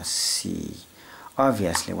 0 plus C.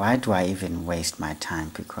 Obviously, why do I even waste my time?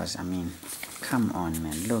 Because, I mean, come on,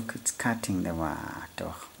 man. Look, it's cutting the wire.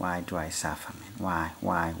 Why do I suffer, man?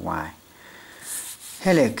 Why?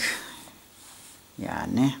 Helik. Yeah,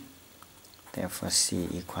 ne? Therefore, C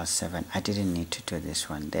equals 7. I didn't need to do this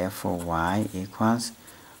one. Therefore, y equals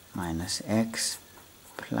minus x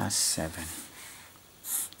plus 7.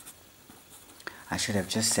 I should have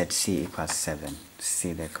just said C equals 7.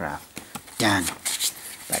 See the graph. Done.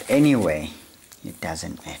 But anyway, it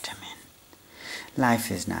doesn't matter, man.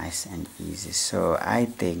 Life is nice and easy. So I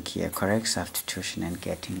think here correct substitution and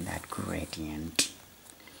getting that gradient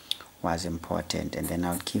was important. And then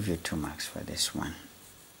I'll give you 2 marks for this one.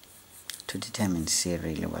 To determine C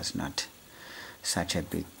really was not such a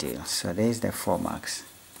big deal. So there's the 4 marks.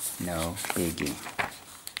 No biggie.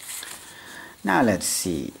 Now let's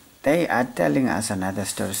see. They are telling us another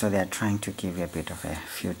story, so they are trying to give you a bit of a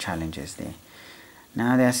few challenges there.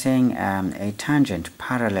 Now they are saying a tangent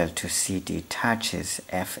parallel to CD touches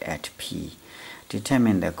F at P.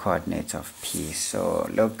 Determine the coordinates of P. So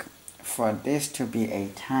look, for this to be a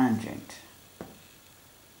tangent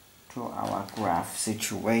to our graph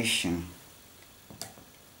situation,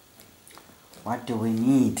 what do we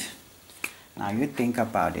need? Now you think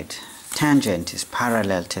about it. Tangent is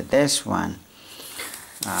parallel to this one.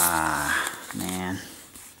 Man.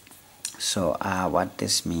 So what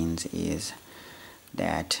this means is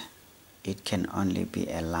that it can only be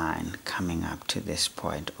a line coming up to this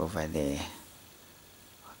point over there.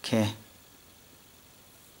 Okay?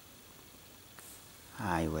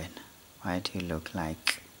 I win. Why do you look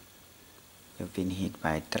like you've been hit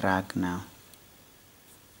by a truck now?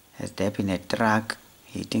 Has there been a truck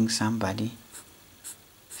hitting somebody?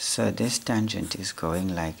 So this tangent is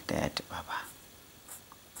going like that, Baba.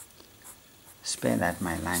 Spare that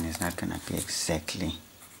my line is not going to be exactly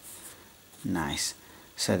nice.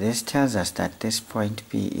 So this tells us that this point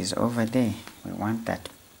P is over there. We want that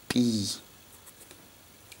P.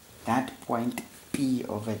 That point P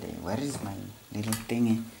over there. Where is my little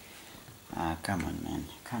thingy? Come on, man.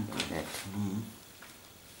 You can't do that to me.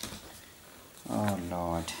 Oh,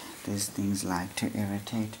 Lord. These things like to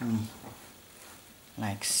irritate me.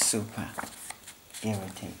 Like super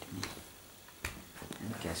irritate me.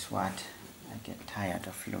 And guess what? I get tired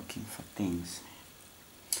of looking for things.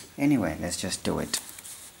 Anyway, let's just do it.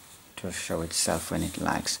 It will show itself when it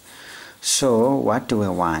likes. So what do we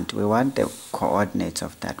want? We want the coordinates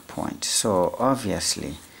of that point. So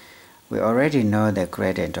obviously we already know the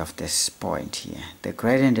gradient of this point here. The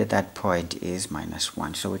gradient at that point is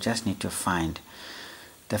 -1. So we just need to find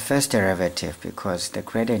the first derivative, because the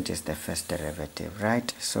gradient is the first derivative,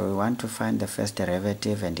 right? So we want to find the first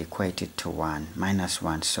derivative and equate it to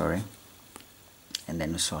 -1, sorry. And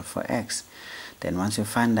then we solve for x. Then once we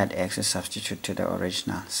find that x, we substitute to the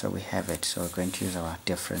original, so we have it. So we're going to use our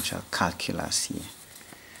differential calculus here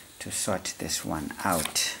to sort this one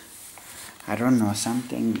out. I don't know,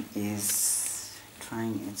 something is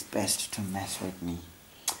trying its best to mess with me,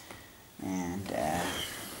 and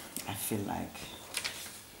I feel like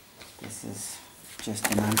this is just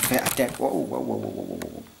an unfair attack. Whoa, whoa, whoa, whoa, whoa, whoa,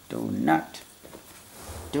 whoa. Do not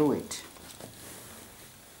do it.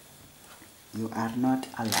 You are not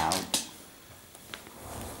allowed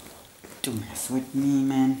to mess with me,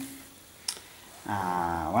 man.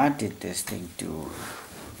 What did this thing do?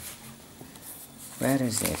 Where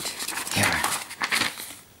is it? Here.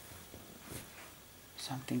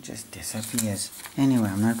 Something just disappears. Anyway,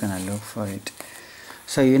 I'm not gonna look for it.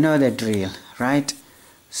 So you know the drill, right?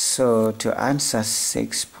 So to answer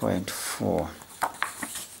 6.4,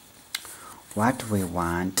 what we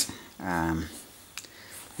want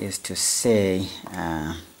is to say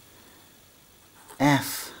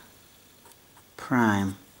f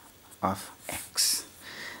prime of x.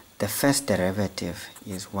 The first derivative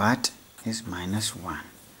is what? Is -1,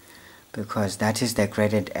 because that is the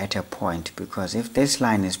gradient at a point, because if this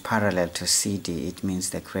line is parallel to CD, it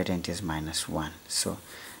means the gradient is -1. So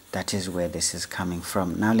that is where this is coming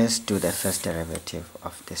from. Now let's do the first derivative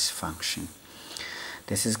of this function.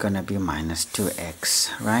 This is going to be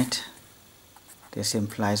 -2x, right? This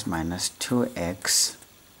implies -2x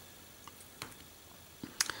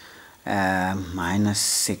minus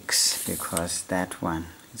 6, because that one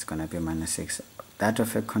is going to be -6. That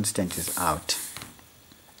of a constant is out,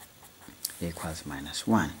 equals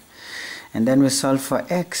 -1. And then we solve for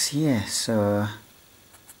x here. So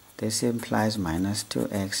this implies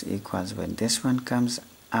 -2x equals, when this one comes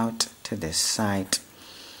out to this side.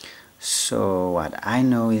 So what I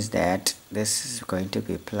know is that this is going to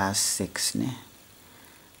be +6, ne?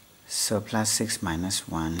 So +6 minus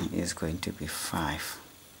 1 is going to be 5.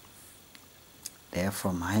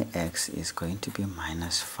 Therefore my x is going to be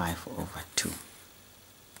 -5/2.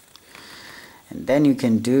 And then you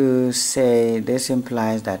can do, say, this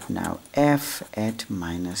implies that now f at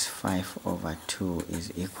 -5/2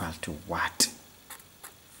 is equal to what?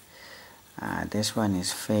 This one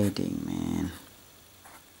is fading, man.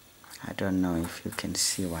 I don't know if you can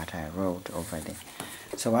see what I wrote over there.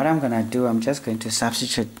 So what I'm going to do, I'm just going to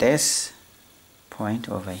substitute this point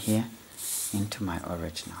over here into my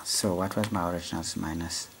original. So what was my original? It's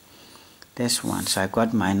minus this one. So I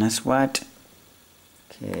got minus what?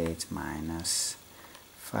 Okay, it's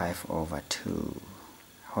 -5/2.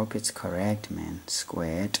 I hope it's correct, man.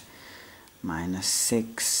 Squared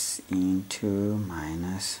 -6 into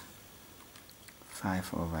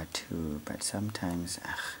 -5/2. But sometimes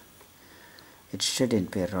it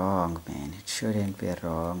shouldn't be wrong, man. It shouldn't be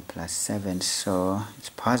wrong. +7, so it's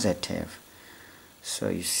positive. So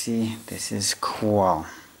you see, this is cool.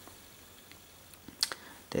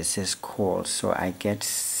 This is cool. So I get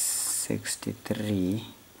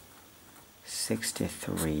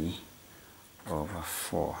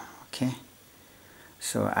 63/4. Okay.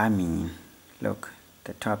 So I mean, look,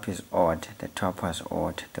 the top is odd. The top was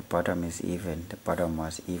odd. The bottom is even. The bottom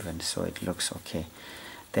was even. So it looks okay.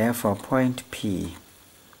 Therefore, point P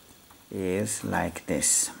is like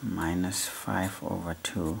this.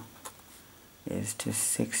 -5/2 is to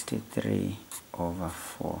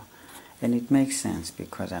 63/4. And it makes sense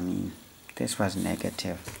because, I mean, this was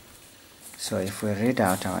negative. So if we read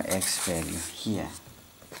out our x value here,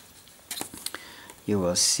 you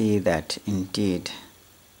will see that indeed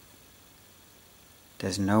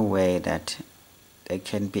There's no way that there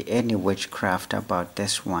can be any witchcraft about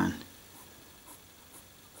this one.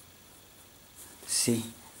 See,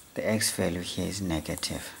 the x value here is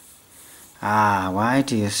negative. Why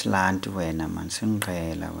do you slant wena man?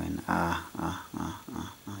 Sungqela wena.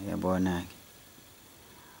 Uyabona ke.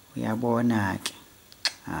 Uyabona ke.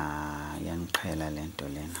 Yangiqhela lento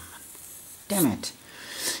lena man. Damn it.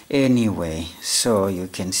 Anyway, so you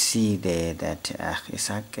can see there that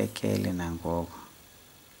isakekele nangoku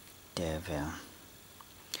devil.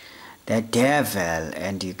 The devil,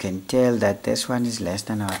 and you can tell that this one is less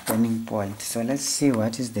than our turning point. So let's see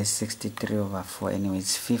what is this 63/4. Anyway,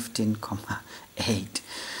 it's 15,8.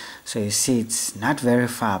 So you see it's not very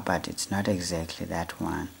far, but it's not exactly that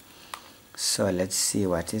one. So let's see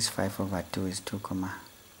what is 5/2 is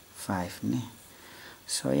 2,5.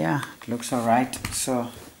 So yeah, it looks alright. So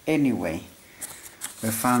anyway, we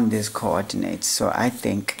found these coordinates. So I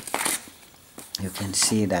think you can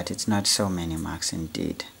see that it's not so many marks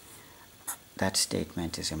indeed. That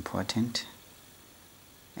statement is important,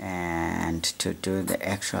 and to do the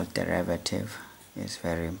actual derivative is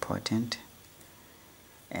very important,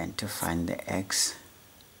 and to find the x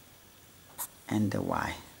and the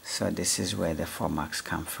y. So this is where the 4 marks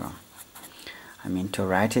come from. I mean, to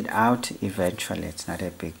write it out eventually, it's not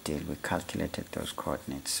a big deal. We calculated those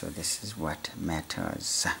coordinates, so this is what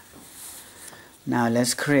matters. Now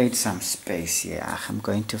let's create some space here. I'm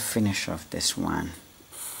going to finish off this one.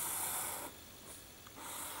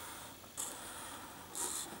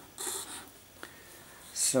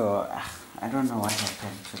 So I don't know what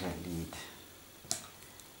happened to the lead.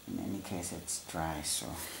 In any case, it's dry,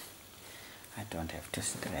 so I don't have to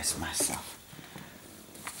stress myself.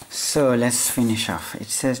 So let's finish off. It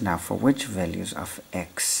says now, for which values of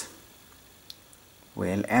x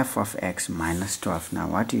will f of x minus 12. Now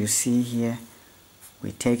what do you see here?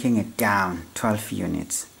 We're taking it down 12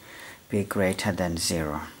 units, be greater than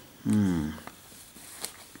 0.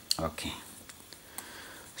 Okay.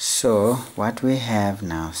 So what we have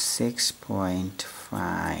now,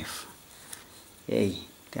 6.5. Hey,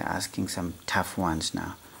 they're asking some tough ones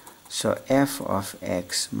now. So f of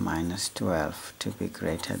x minus 12 to be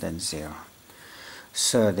greater than 0.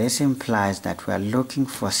 So this implies that we are looking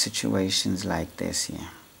for situations like this here.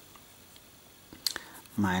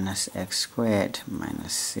 Minus x squared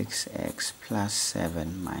minus 6x plus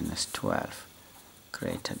 7 minus 12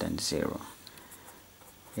 greater than 0.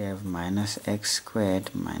 We have minus x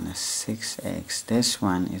squared minus 6x. This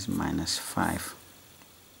one is minus 5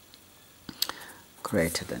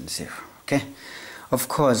 greater than 0. Okay. Of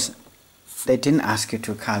course, they didn't ask you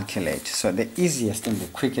to calculate. So the easiest and the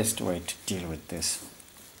quickest way to deal with this.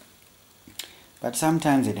 But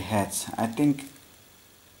sometimes it hurts. I think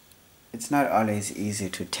it's not always easy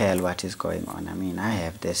to tell what is going on. I mean, I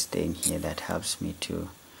have this thing here that helps me to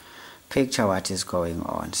picture what is going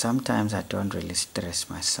on. Sometimes I don't really stress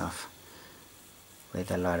myself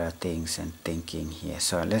with a lot of things and thinking here.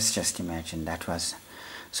 So let's just imagine that was,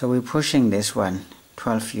 so we're pushing this one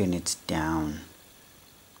 12 units down.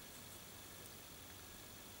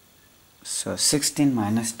 So 16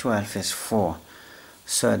 minus 12 is 4.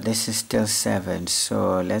 So this is still 7.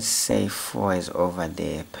 So let's say 4 is over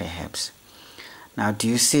there perhaps. Now do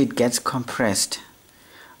you see it gets compressed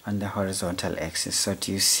on the horizontal axis? So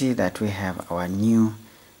do you see that we have our new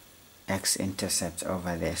x-intercepts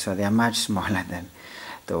over there? So they are much smaller than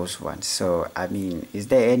those ones. So I mean, is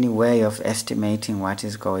there any way of estimating what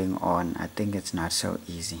is going on? I think it's not so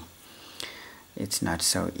easy. It's not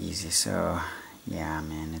so easy. So yeah,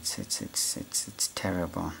 man, it's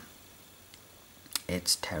terrible.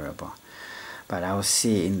 It's terrible. But I will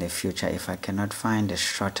see in the future if I cannot find a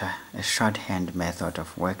shorthand method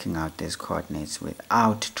of working out these coordinates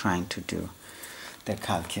without trying to do the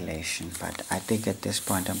calculation. But I think at this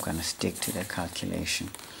point I'm going to stick to the calculation.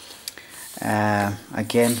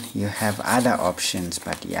 Again, you have other options,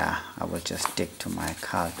 but yeah, I will just stick to my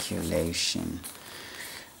calculation.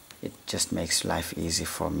 It just makes life easy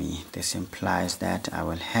for me. This implies that I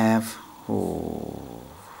will have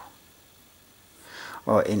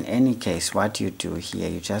or in any case, what you do here,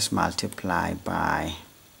 you just multiply by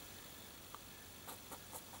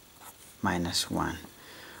minus 1.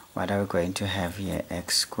 What are we going to have here?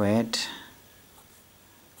 X squared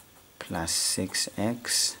plus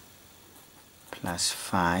 6x plus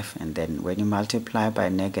 5, and then when you multiply by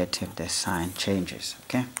negative, the sign changes.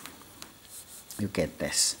 Okay, you get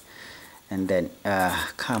this. And then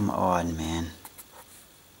come on, man,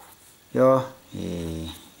 yo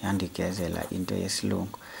yandigezela into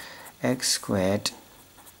yesilungu, x squared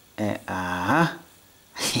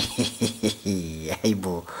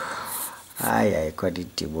hayibo, I got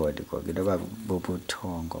it board because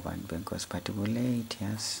late,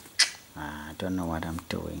 yes. I don't know what I'm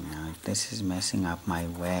doing now. This is messing up my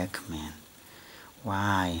work, man.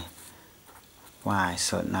 Why?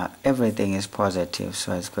 So now everything is positive,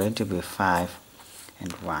 so it's going to be 5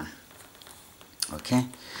 and 1. Okay,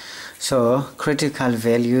 so critical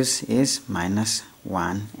values is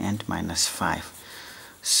 -1 and -5.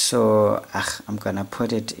 So I'm gonna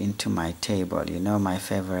put it into my table. You know, my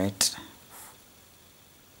favorite.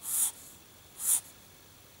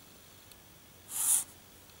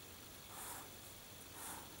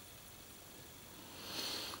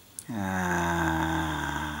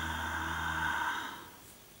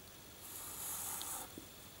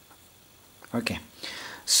 Okay,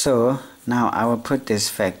 so now I will put these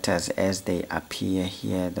factors as they appear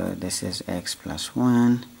here. Though this is x plus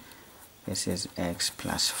 1, this is x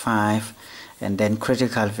plus 5, and then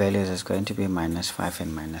critical values is going to be -5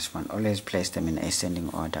 and -1. Always place them in ascending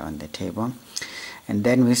order on the table. And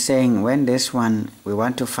then we're saying when this one, we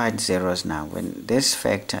want to find zeros now. When this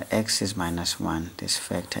factor x is -1, this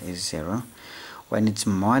factor is 0. When it's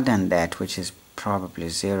more than that, which is probably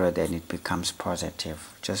 0, then it becomes positive.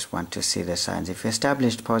 Just want to see the signs. If you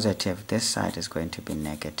established positive, this side is going to be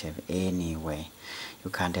negative anyway.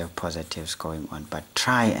 You can't have positives going on, but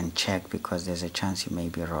try and check, because there's a chance you may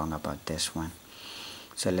be wrong about this one.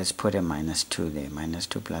 So let's put a -2 there.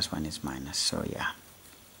 -2 plus 1 is minus, so yeah.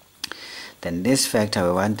 Then this factor,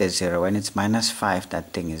 we want the 0. When it's -5,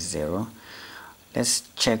 that thing is 0. Let's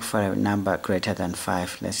check for a number greater than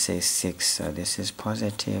 5. Let's say 6. So this is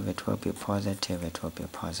positive. It will be positive. It will be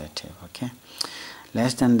positive. Okay.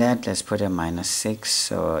 Less than that, let's put a -6.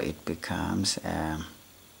 So it becomes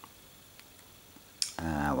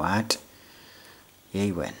what?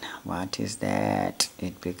 What is that?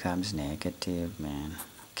 It becomes negative, man.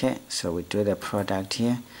 Okay. So we do the product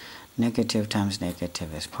here. Negative times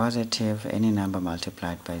negative is positive. Any number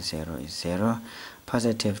multiplied by 0 is 0.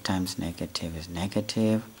 Positive times negative is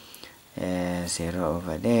negative. 0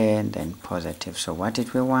 over there, and then positive. So what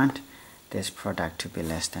did we want? This product to be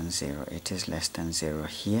less than 0. It is less than 0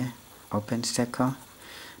 here, open circle,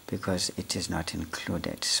 because it is not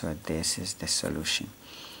included. So this is the solution.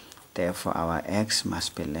 Therefore, our x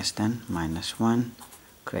must be less than -1,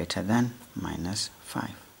 greater than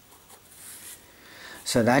 -5.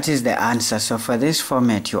 So that is the answer. So for this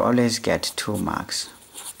format, you always get 2 marks.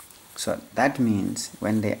 So that means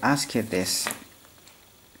when they ask you this,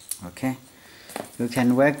 okay, you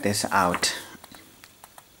can work this out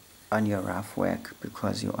on your rough work,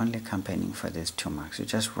 because you're only campaigning for these 2 marks. You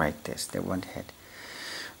just write this, they won't hit.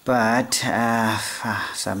 But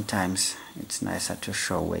sometimes it's nicer to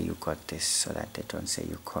show where you got this, so that they don't say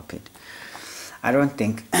you copied. I don't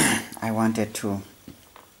think I wanted to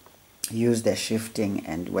use the shifting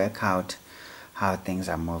and work out how things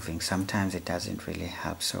are moving. Sometimes it doesn't really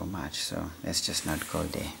help so much, so let's just not go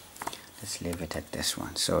there. Let's leave it at this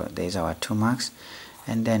one. So there's our 2 marks,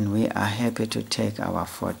 and then we are happy to take our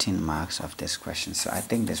 14 marks of this question. So I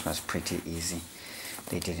think this was pretty easy.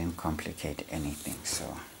 They didn't complicate anything,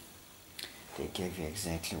 so they gave you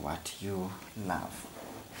exactly what you love.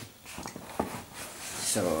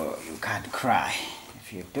 So you can't cry.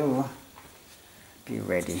 If you do, be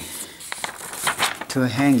ready to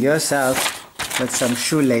hang yourself with some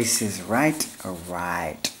shoelaces, right?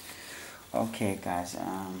 Alright. Okay, guys,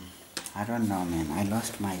 I don't know, man. I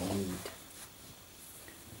lost my lead.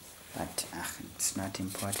 But it's not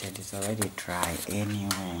important. It's already dry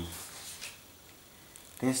anyway.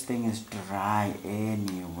 This thing is dry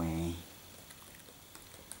anyway.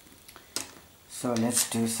 So let's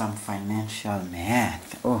do some financial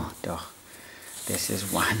math. Oh, this is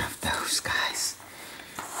one of those, guys.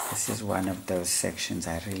 This is one of those sections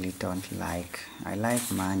I really don't like. I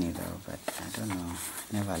like money though, but I don't know,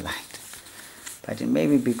 never liked. But it may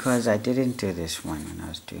be because I didn't do this one when I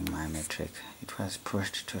was doing my metric. It was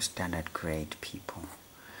pushed to standard grade people.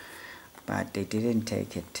 But they didn't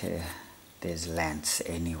take it to these lengths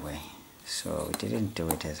anyway. So we didn't do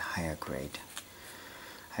it as higher grade.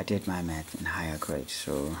 I did my math in higher grade,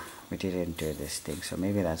 so we didn't do this thing. So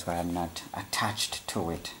maybe that's why I'm not attached to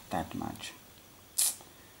it that much.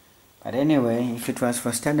 But anyway, if it was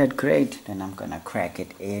for standard grade, then I'm gonna crack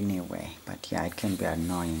it anyway. But yeah, it can be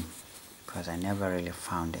annoying because I never really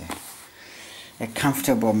found a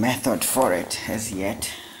comfortable method for it as yet.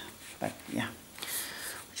 But yeah,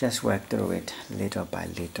 just work through it little by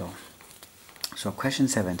little. So question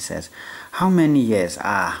 7 says, how many years?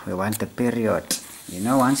 We want the period. You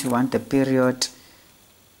know, once you want the period,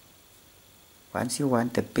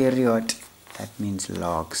 that means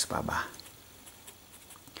logs, baba.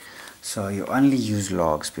 So you only use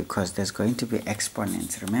logs because there's going to be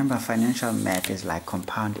exponents. Remember, financial math is like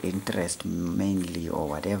compound interest mainly or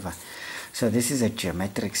whatever. So this is a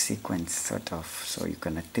geometric sequence sort of. So you're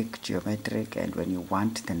going to take geometric, and when you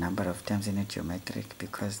want the number of terms in a geometric,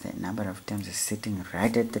 because the number of terms is sitting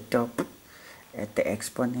right at the top at the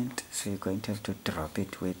exponent, so you're going to have to drop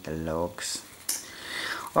it with the logs.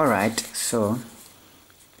 Alright, so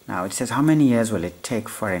now it says how many years will it take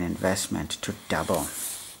for an investment to double?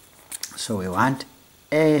 So we want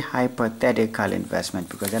a hypothetical investment,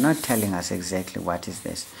 because they're not telling us exactly what is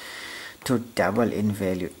this, to double in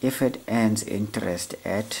value if it earns interest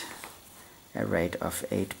at a rate of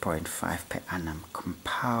 8.5 per annum,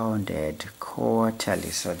 compounded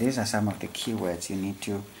quarterly. So these are some of the keywords you need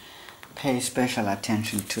to pay special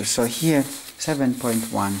attention to. So here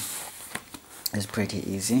 7.1 is pretty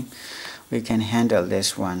easy. We can handle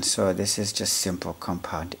this one. So this is just simple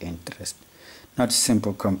compound interest. Not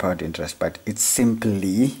simple compound interest, but it's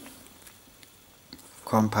simply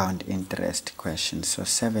compound interest question. So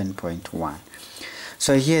 7.1.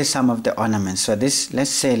 So here's some of the ornaments. So this, let's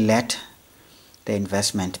say, let the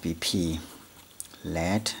investment be P.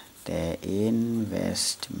 Let the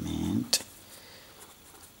investment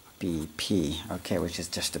be P. Okay, which is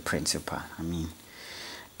just the principal.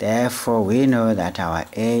 Therefore, we know that our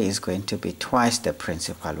A is going to be twice the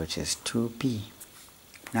principal, which is 2P.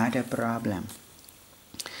 Not a problem.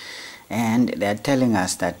 And they're telling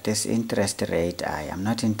us that this interest rate, I am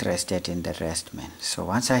not interested in the rest, man. So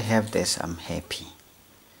once I have this, I'm happy.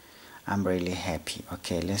 I'm really happy.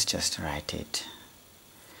 Okay, let's just write it.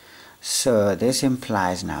 So this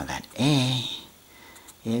implies now that A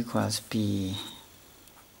equals P1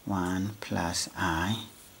 plus I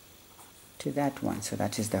to that one. So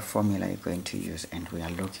that is the formula you're going to use, and we are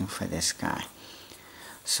looking for this guy.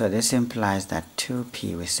 So this implies that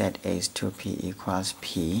 2P, we said A is 2P equals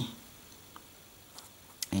P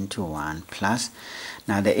into 1 plus,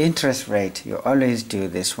 now the interest rate, you always do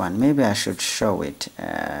this one. Maybe I should show it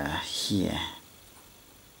here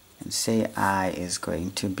and say I is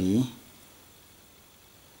going to be,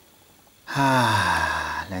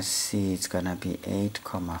 let's see, it's gonna be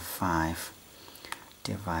 8,5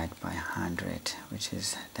 divided by 100, which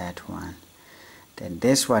is that one. Then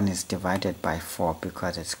this one is divided by 4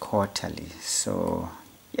 because it's quarterly. So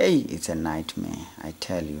yay, it's a nightmare, I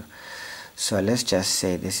tell you. So let's just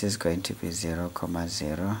say this is going to be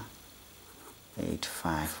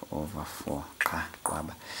 0,085 over 4,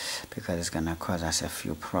 because it's going to cause us a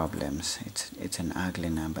few problems. It's an ugly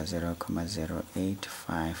number,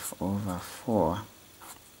 0,085 over 4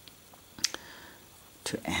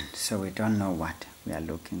 to n. So we don't know what we are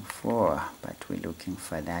looking for, but we're looking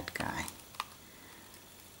for that guy.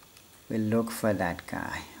 We'll look for that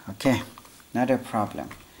guy. Okay, not a problem.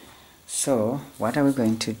 So what are we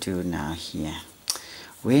going to do now here?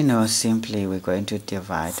 We know simply we're going to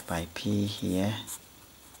divide by P here.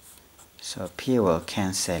 So P will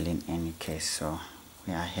cancel in any case, so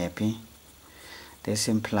we are happy. This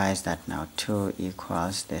implies that now 2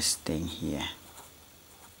 equals this thing here.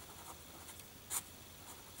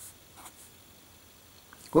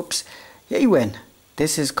 Whoops, yay when.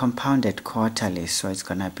 This is compounded quarterly, so it's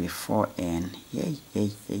gonna be 4n. Yay,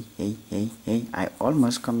 yay, yay, yay, yay, yay. I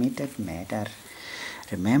almost committed murder.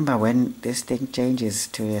 Remember, when this thing changes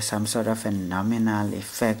to some sort of a nominal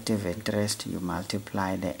effective interest, you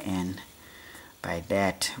multiply the n by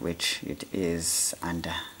that which it is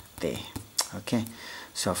under there. Okay,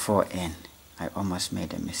 so 4n. I almost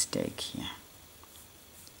made a mistake here.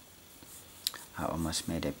 I almost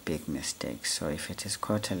made a big mistake. So if it is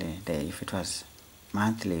quarterly there, if it was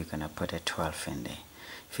monthly, you're gonna put a 12 in there.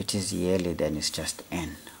 If it is yearly, then it's just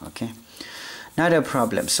n. Okay, not a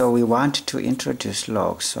problem. So we want to introduce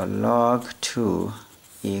logs. So log 2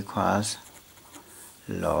 equals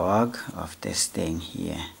log of this thing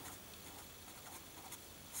here.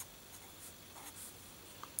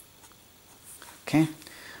 Okay,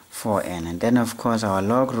 4n. And then of course our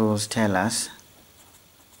log rules tell us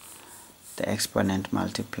the exponent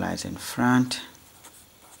multiplies in front.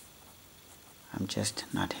 I'm just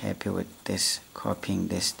not happy with this, copying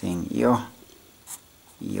this thing. Yo.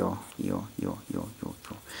 Now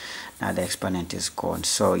the exponent is gone.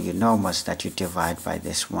 So you know most that you divide by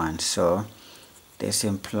this one. So this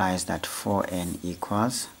implies that 4n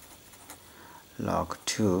equals log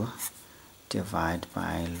 2 divided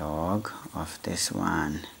by log of this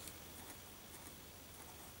one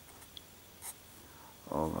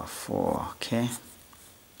over 4. Okay.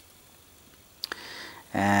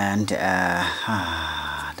 And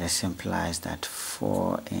this implies that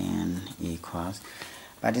 4n equals,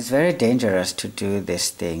 but it's very dangerous to do this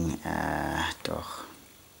thing.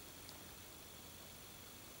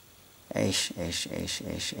 I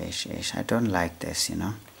don't like this, you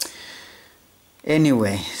know.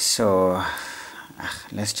 Anyway, so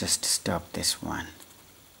let's just stop this one.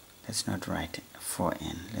 Let's not write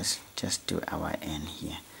 4n. Let's just do our n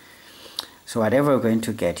here. So whatever we're going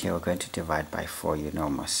to get here, we're going to divide by 4, you know,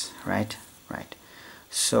 most, right? Right.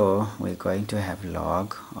 So we're going to have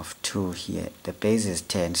log of 2 here. The base is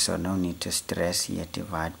 10, so no need to stress here.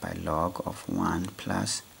 Divide by log of 1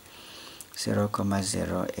 plus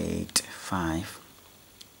 0,085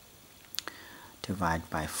 divide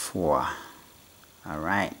by 4.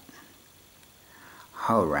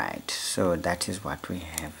 Alright, so that is what we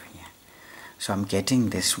have here. So I'm getting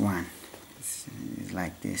this one, it's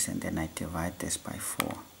like this, and then I divide this by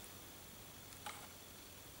 4,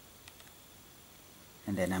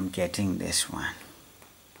 and then I'm getting this one.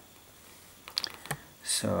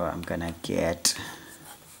 So I'm gonna get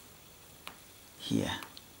here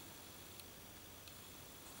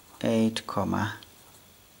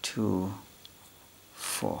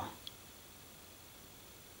 8,24,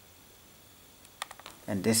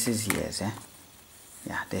 and this is years,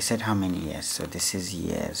 yeah, they said how many years, so this is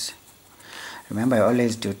years. Remember, I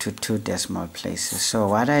always do to 2 decimal places. So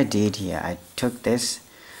what I did here, I took this,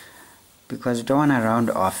 because you don't want to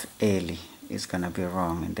round off early, it's gonna be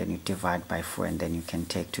wrong, and then you divide by 4, and then you can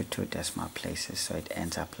take to 2 decimal places, so it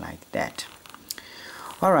ends up like that.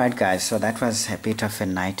 Alright guys, so that was a bit of a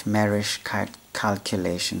nightmarish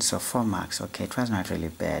calculation. So 4 marks, okay, it was not really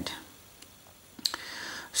bad.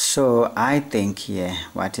 So I think here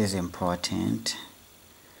what is important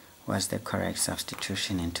was the correct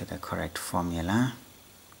substitution into the correct formula,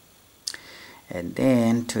 and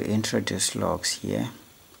then to introduce logs here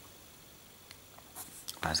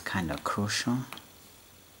was kind of crucial,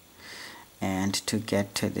 and to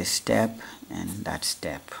get to this step and that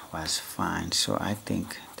step was fine. So I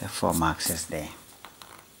think the 4 marks is there.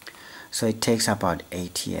 So it takes about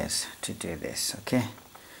 8 years to do this, okay,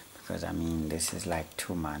 because I mean this is like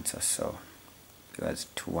 2 months or so, because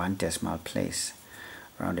to 1 decimal place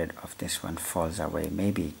rounded off, this one falls away,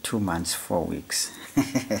 maybe 2 months 4 weeks.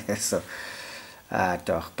 So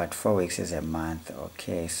but 4 weeks is a month,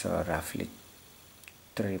 okay, so roughly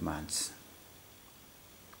 3 months.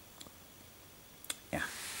 Yeah,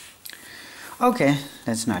 okay,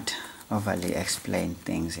 let's not overly explain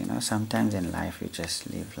things, you know. Sometimes in life you just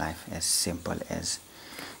live life as simple as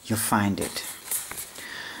you find it.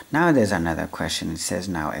 Now there's another question. It says,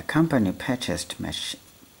 now a company purchased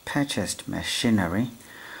machinery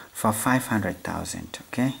for 500,000,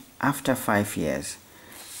 okay, after 5 years,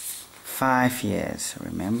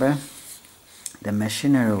 remember, the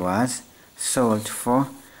machinery was sold for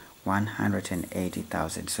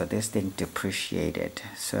 180,000. So this thing depreciated.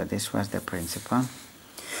 So this was the principal,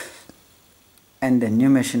 and the new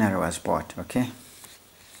machinery was bought, okay,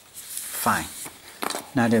 fine,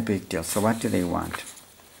 not a big deal. So what do they want?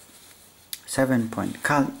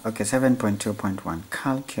 7.2.1,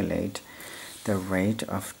 calculate the rate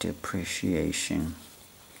of depreciation,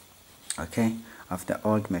 okay, of the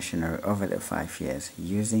old machinery over the 5 years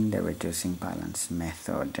using the reducing balance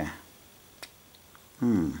method.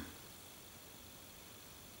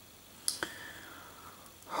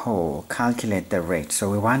 Oh, calculate the rate. So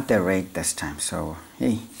we want the rate this time. So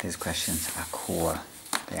hey, these questions are cool.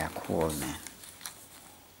 They are cool, man.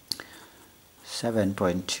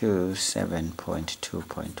 7.2,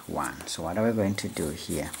 7.2.1. So what are we going to do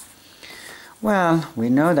here? Well, we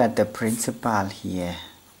know that the principal here,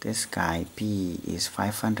 this guy B, is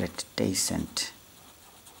 500 decent.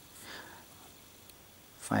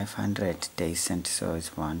 500 decent, so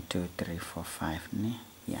it's 1, 2, 3, 4, 5,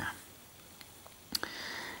 yeah.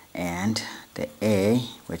 And the A,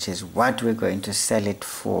 which is what we're going to sell it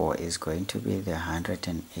for, is going to be the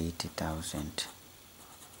 180,000.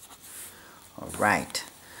 Alright,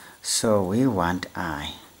 so we want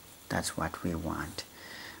I, that's what we want.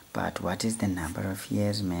 But what is the number of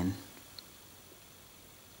years, man?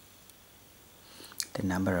 The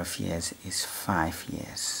number of years is 5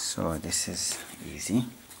 years, so this is easy.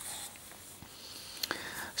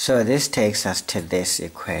 So this takes us to this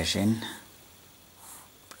equation,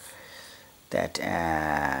 that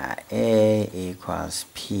A equals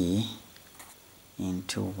P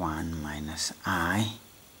into 1 minus I,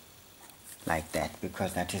 like that,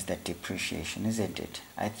 because that is the depreciation, isn't it?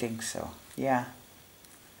 I think so, yeah.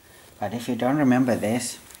 But if you don't remember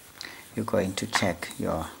this, you're going to check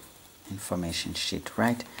your information sheet,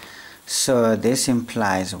 right? So this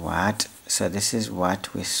implies what? So this is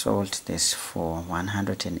what we sold this for,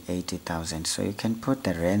 180,000. So you can put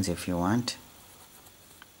the rands if you want.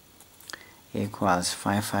 Equals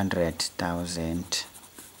 500,000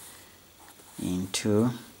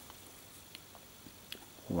 into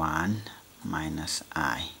 1 minus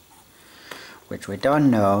I, which we don't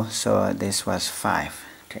know, so this was 5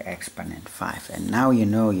 to exponent 5. And now you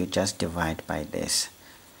know you just divide by this.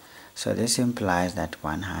 So this implies that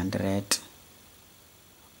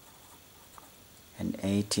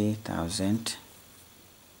 180,000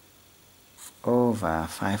 over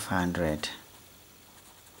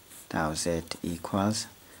 500,000 equals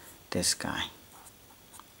this guy,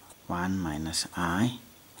 1 minus I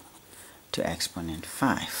to exponent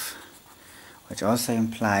 5, which also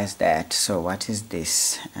implies that, so what is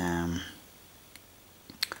this?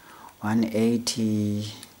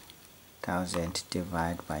 180,000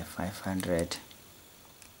 divided by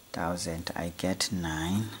 500,000, I get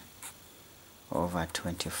 9 over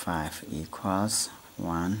 25 equals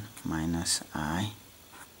 1 minus I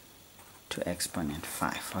to exponent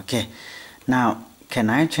 5. Okay, now can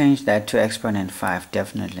I change that to exponent 5?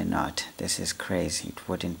 Definitely not. This is crazy. It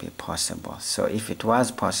wouldn't be possible. So if it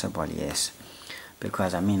was possible, yes.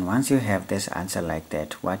 Because I mean, once you have this answer like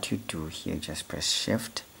that, what you do here, just press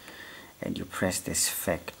shift and you press this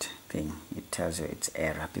fact thing. It tells you it's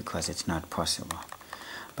error because it's not possible.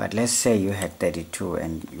 But let's say you had 32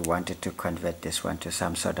 and you wanted to convert this one to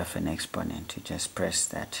some sort of an exponent. You just press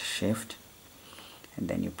that shift and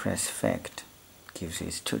then you press fact. It gives you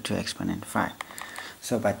it's 2 to exponent 5.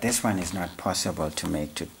 So, but this one is not possible to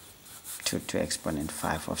make to exponent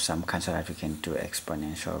 5 of some kind so that we can do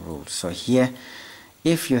exponential rules. So here,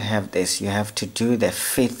 if you have this, you have to do the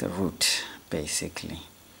 5th root, basically.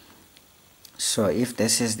 So if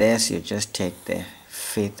this is this, you just take the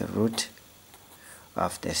 5th root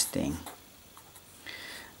of this thing.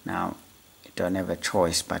 Now, you don't have a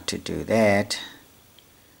choice but to do that.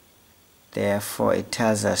 Therefore, it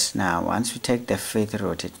tells us now, once we take the 5th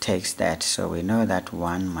root, it takes that. So we know that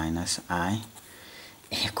 1 minus I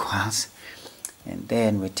equals, and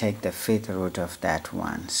then we take the 5th root of that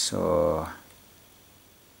one. So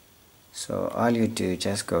all you do,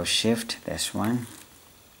 just go shift this one,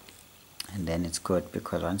 and then it's good,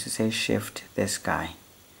 because once you say shift this guy,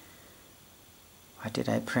 what did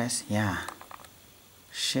I press? Yeah,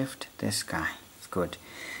 shift this guy. It's good.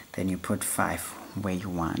 Then you put 5 where you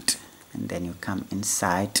want, and then you come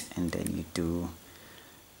inside and then you do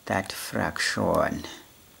that fraction.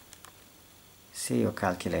 See, your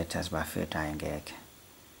calculators bafeta engek.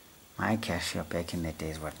 My cashier back in the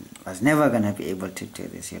days was never gonna be able to do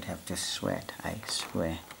this. You'd have to sweat, I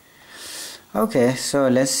swear. Okay, so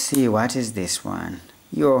let's see, what is this one?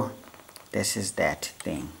 This is that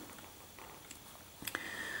thing.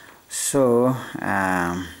 So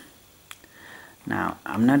now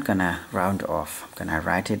I'm not gonna round off. I'm gonna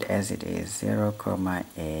write it as it is: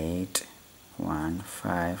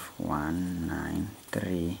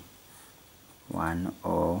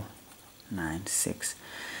 0.8159311096,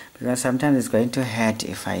 because sometimes it's going to hurt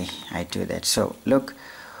if I do that. So look,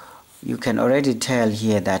 you can already tell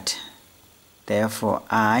here that therefore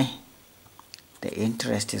the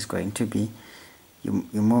interest is going to be, you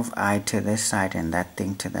move I to this side and that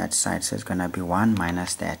thing to that side, so it's going to be 1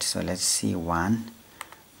 minus that. So let's see, 1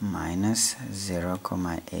 minus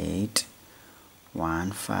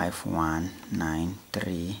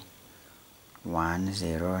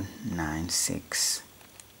 0.8159311096.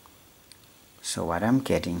 So what I'm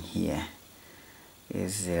getting here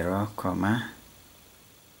is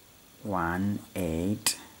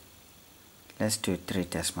 0.18, let's do 3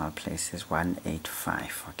 decimal places,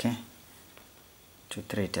 185, okay, to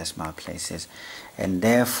 3 decimal places. And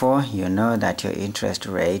therefore you know that your interest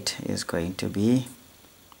rate is going to be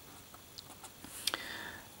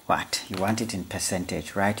what? You want it in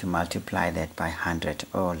percentage, right? You multiply that by 100.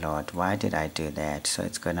 Oh Lord, why did I do that? So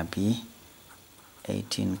it's going to be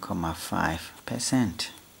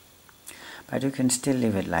 18.5%. But you can still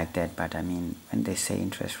leave it like that, but I mean, when they say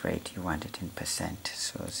interest rate, you want it in percent.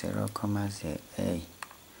 So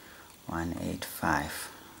 0.0185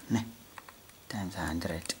 times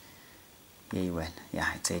 100.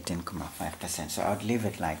 Yeah, it's 18.5%. So I'll leave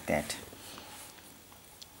it like that.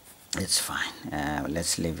 It's fine.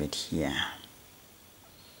 Let's leave it here.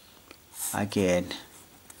 Again,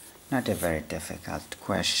 not a very difficult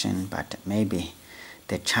question, but maybe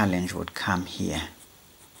the challenge would come here.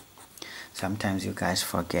 Sometimes you guys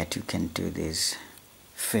forget you can do this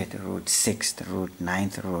 5th root, 6th root,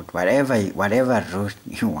 9th root, whatever root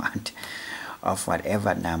you want of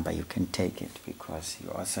whatever number, you can take it, because you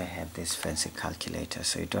also have this fancy calculator,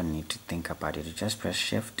 so you don't need to think about it. You just press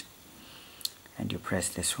shift and you press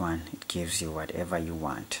this one, it gives you whatever you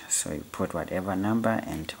want. So you put whatever number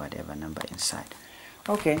and whatever number inside.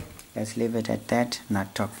 Okay, let's leave it at that,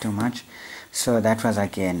 not talk too much. So that was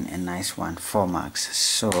again a nice one, 4 marks.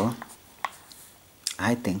 So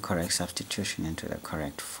I think, correct substitution into the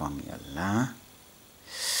correct formula.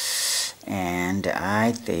 And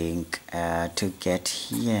I think to get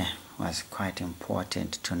here was quite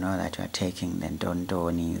important to know that you are taking the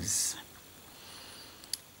dondonis.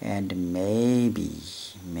 And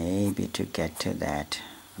maybe to get to that,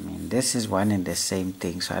 I mean, this is one and the same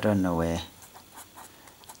thing, so I don't know where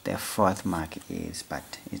the fourth mark is,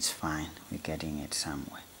 but it's fine, we're getting it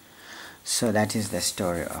somewhere. So that is the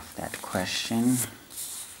story of that question.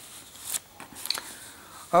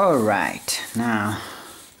 All right, now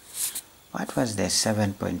what was the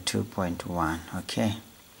 7.2.1? Okay,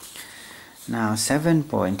 now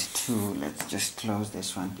 7.2, let's just close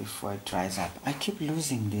this one before it dries up. I keep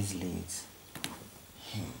losing these leads.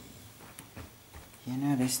 Hey, you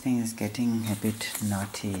know, this thing is getting a bit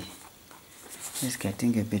naughty. It's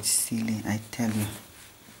getting a bit silly, I tell you.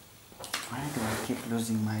 Why do I keep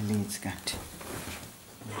losing my leads, cat?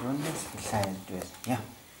 Don't let's decide with, yeah.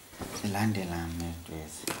 Silandelam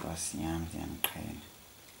with was yam and train.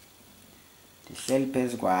 The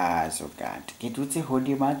shelpers was cat. Get with the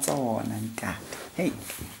hoodie mats on and cat. Hey,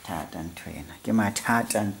 tat and train. Give my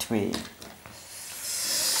tat and train.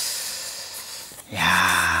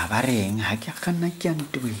 Yeah, baring, I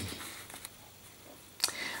can't do it.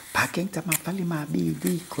 Packing to my palima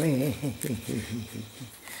baby.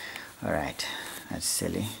 Alright, that's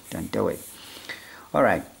silly. Don't do it.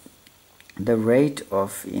 Alright, the rate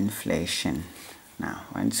of inflation. Now,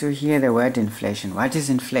 once you hear the word inflation, what is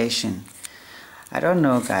inflation? I don't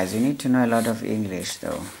know, guys. You need to know a lot of English,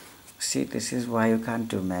 though. See, this is why you can't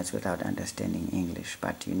do maths without understanding English.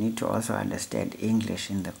 But you need to also understand English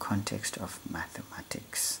in the context of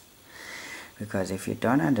mathematics. Because if you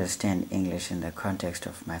don't understand English in the context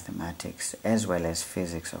of mathematics, as well as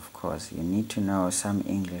physics, of course, you need to know some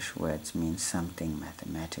English words mean something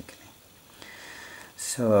mathematically.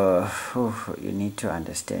 So you need to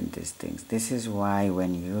understand these things. This is why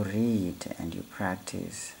when you read and you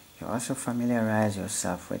practice, you also familiarize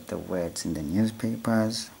yourself with the words in the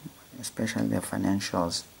newspapers, especially the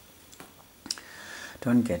financials.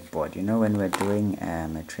 Don't get bored. You know, when we're doing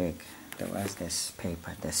matric, there was this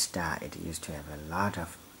paper, the Star. It used to have a lot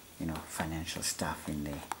of, financial stuff in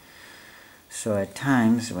there. So at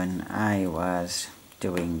times when I was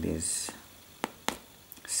doing this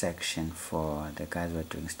section for the guys who were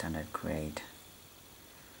doing standard grade,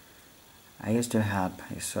 I used to help.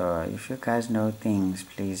 So if you guys know things,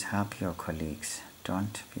 please help your colleagues.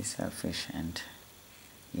 Don't be selfish and,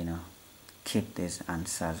 keep these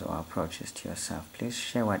answers or approaches to yourself. Please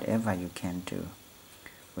share whatever you can do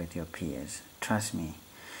with your peers. Trust me,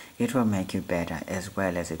 it will make you better as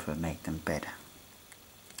well as it will make them better.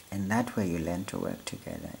 And that way you learn to work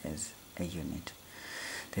together as a unit.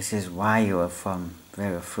 This is why you will form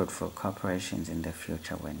very fruitful corporations in the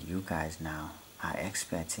future when you guys now are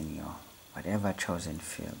experts in your whatever chosen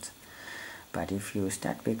field. But if you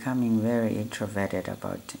start becoming very introverted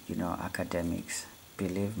about, academics,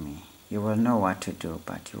 believe me, you will know what to do,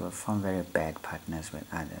 but you will form very bad partners with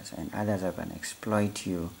others, and others are going to exploit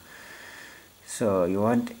you. So you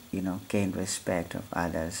won't, gain respect of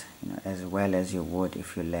others, as well as you would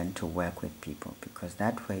if you learn to work with people, because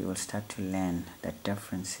that way you will start to learn the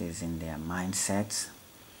differences in their mindsets.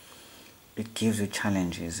 It gives you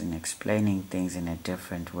challenges in explaining things in a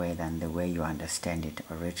different way than the way you understand it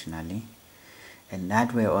originally. And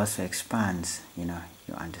that way also expands, your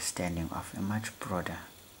understanding of a much broader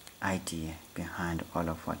idea behind all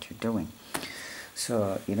of what you're doing.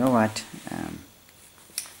 So, you know what?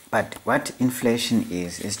 But what inflation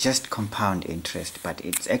is just compound interest. But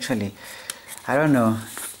it's actually, I don't know,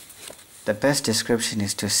 the best description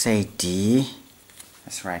is to say D.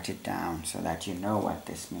 Let's write it down so that you know what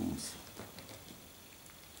this means.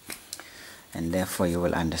 And therefore you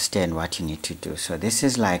will understand what you need to do. So this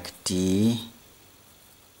is like D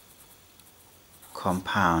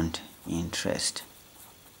compound interest.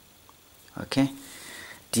 Okay,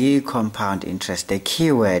 D compound interest. The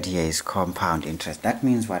key word here is compound interest. That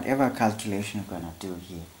means whatever calculation you're going to do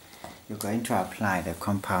here, you're going to apply the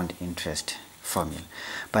compound interest formula.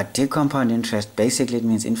 But D compound interest basically it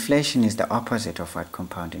means inflation is the opposite of what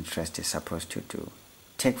compound interest is supposed to do.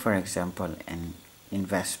 Take for example an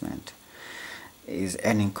investment is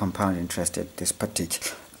earning compound interest at this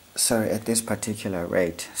particular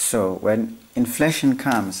rate. So when inflation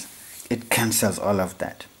comes, it cancels all of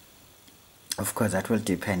that. Of course, that will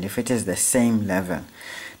depend. If it is the same level,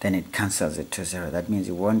 then it cancels it to zero. That means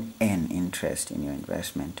you won't earn interest in your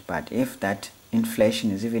investment. But if that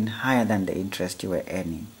inflation is even higher than the interest you were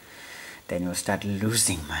earning, then you'll start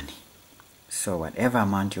losing money. So whatever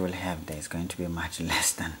amount you will have there is going to be much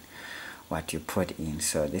less than what you put in.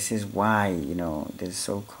 So this is why, you know, these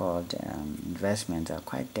so-called investments are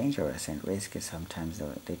quite dangerous and risky. Sometimes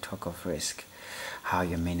they talk of risk, how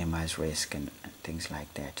you minimize risk and things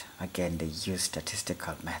like that. Again, they use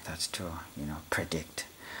statistical methods to, you know, predict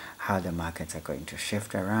how the markets are going to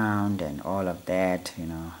shift around and all of that. You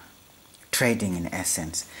know, trading in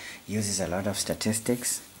essence uses a lot of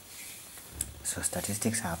statistics. So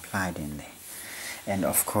statistics are applied in there. And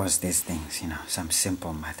of course, these things, you know, some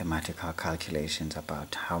simple mathematical calculations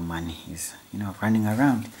about how money is, you know, running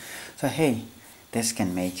around. So hey, this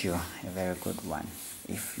can make you a very good one.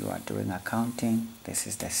 If you are doing accounting, this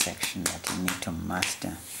is the section that you need to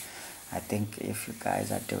master. I think if you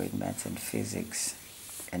guys are doing maths and physics,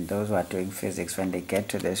 and those who are doing physics, when they get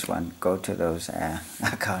to this one, go to those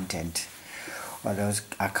accountant or those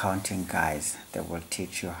accounting guys. They will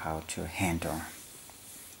teach you how to handle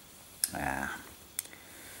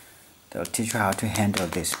they'll teach you how to handle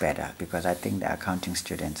this better, because I think the accounting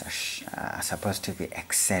students are supposed to be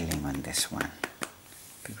excelling on this one,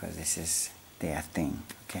 because this is their thing,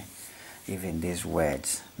 okay? Even these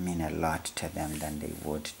words mean a lot to them than they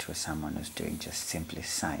would to someone who's doing just simply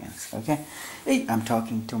science, okay? Hey, I'm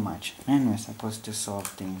talking too much. Man, we're supposed to solve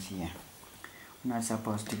things here. We're not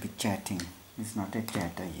supposed to be chatting. It's not a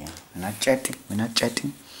chatter here. We're not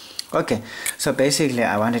chatting. Okay, so basically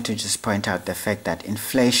I wanted to just point out the fact that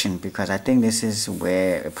inflation, because I think this is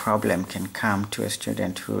where a problem can come to a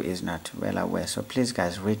student who is not well aware. So please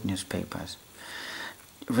guys, read newspapers.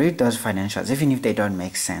 Read those financials, even if they don't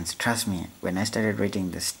make sense. Trust me, when I started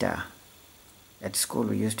reading the Star, at school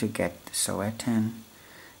we used to get the Sowetan,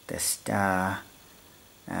 the Star,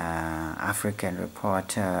 African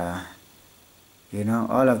Reporter, you know,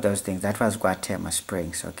 all of those things. That was Guatemala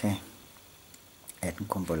Springs, okay? At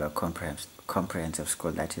Nkumbulo Comprehensive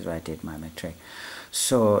School. That is where I did my matric.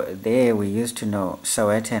 So there we used to know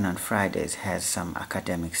Sowetan on Fridays has some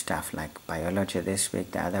academic stuff like biology this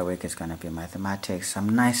week, the other week is going to be mathematics, some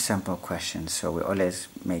nice simple questions. So we always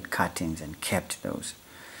made cuttings and kept those.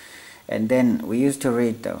 And then we used to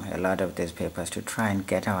read though a lot of these papers to try and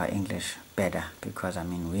get our English better, because I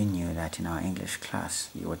mean we knew that in our English class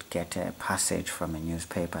you would get a passage from a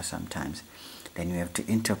newspaper sometimes, then you have to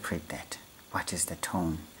interpret that. What is the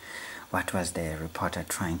tone? What was the reporter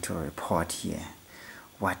trying to report here?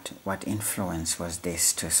 What influence was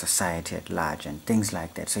this to society at large, and things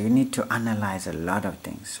like that. So you need to analyze a lot of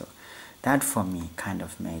things. So that for me kind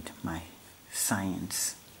of made my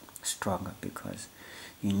science stronger, because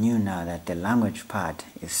you knew now that the language part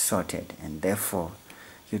is sorted, and therefore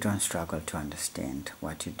you don't struggle to understand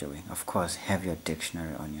what you're doing. Of course, have your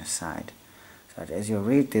dictionary on your side, so that as you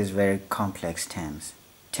read these very complex terms,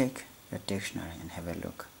 take your dictionary and have a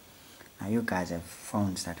look. Now you guys have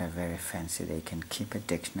phones that are very fancy. They can keep a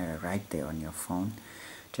dictionary right there on your phone.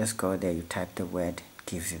 Just go there, you type the word, it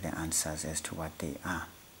gives you the answers as to what they are.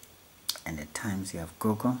 And at times you have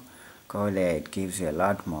Google, go there, it gives you a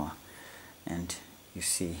lot more. And you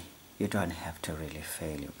see, you don't have to really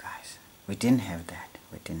fail, you guys. We didn't have that.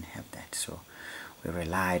 So we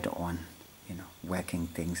relied on, you know, working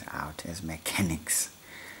things out as mechanics.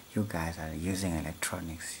 You guys are using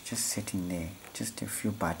electronics, just sitting there, just a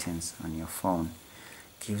few buttons on your phone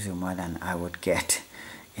gives you more than I would get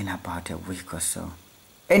in about a week or so.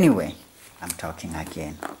 Anyway, I'm talking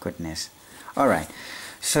again, goodness. All right,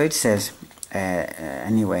 so it says,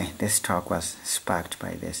 anyway, this talk was sparked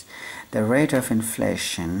by this. The rate of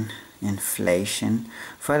inflation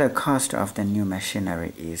for the cost of the new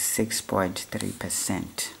machinery is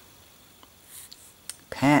 6.3%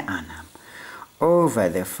 per annum over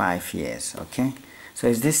the 5 years, okay? So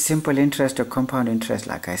is this simple interest or compound interest?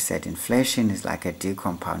 Like I said, inflation is like a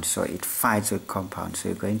decompound, so it fights with compound. So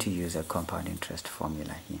you're going to use a compound interest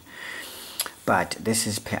formula here. But this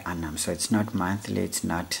is per annum, so it's not monthly, it's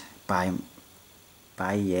not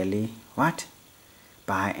bi-yearly, what?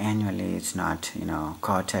 Biannually, it's not, you know,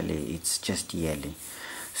 quarterly, it's just yearly.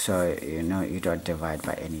 So, you know, you don't divide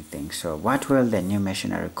by anything. So what will the new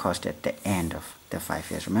machinery cost at the end of the 5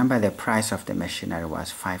 years? Remember, the price of the machinery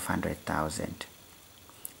was 500,000.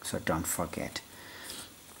 So don't forget.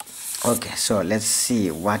 Okay, so let's see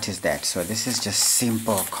what is that. So this is just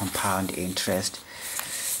simple compound interest.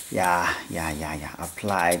 Yeah.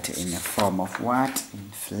 Applied in the form of what?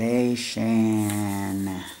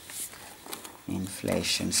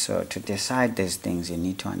 Inflation. So to decide these things, you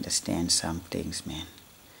need to understand some things, man.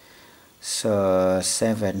 So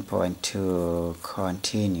 7.2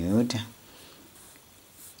 continued.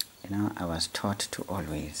 You know, I was taught to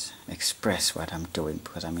always express what I'm doing,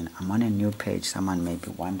 because I mean, I'm on a new page. Someone may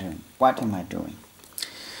be wondering, what am I doing?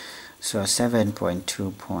 So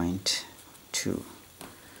 7.2.2.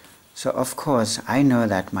 So of course I know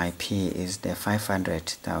that my P is the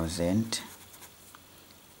 500,000,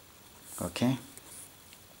 okay,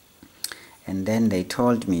 and then they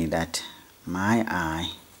told me that my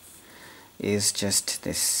I is just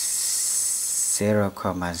the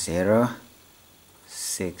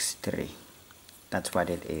 0,063. That's what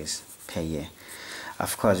it is per year.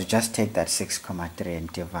 Of course, you just take that 6,3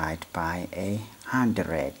 and divide by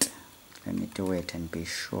 100. Let me do it and be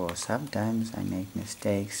sure. Sometimes I make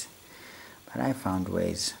mistakes, but I found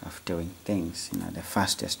ways of doing things, the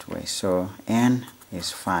fastest way. So N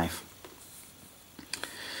is 5.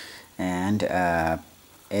 And A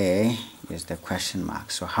is the question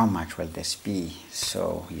mark. So how much will this be?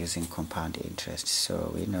 So using compound interest.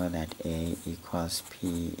 So we know that A equals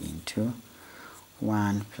P into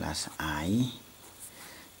 1 plus I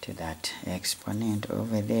to that exponent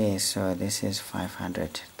over there. So this is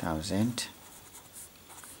 500,000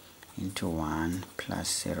 into 1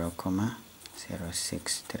 plus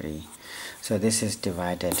 0,063. So this is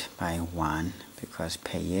divided by 1 because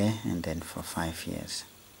per year, and then for 5 years.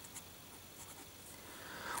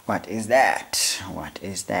 What is that? What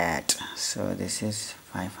is that? So this is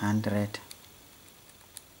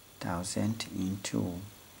 500,000 into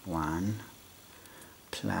 1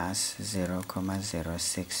 plus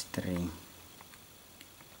 0,063.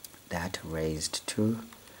 That raised to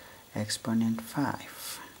exponent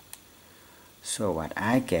 5. So what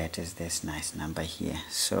I get is this nice number here.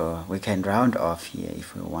 So we can round off here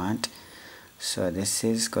if we want. So this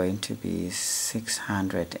is going to be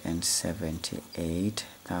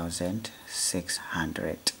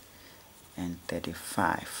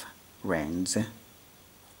 678,635 rands.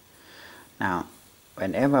 Now,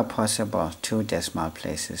 whenever possible, 2 decimal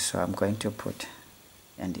places. So I'm going to put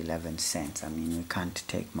and 11 cents. I mean, we can't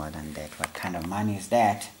take more than that. What kind of money is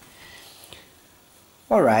that?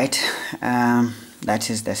 All right, that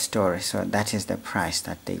is the story. So that is the price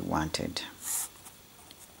that they wanted.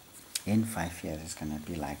 In 5 years, it's going to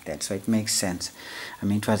be like that. So it makes sense. I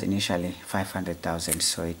mean, it was initially 500,000,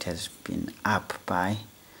 so it has been up by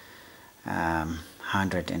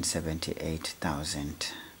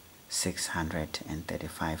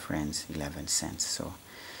 178,635 rands 11 cents. So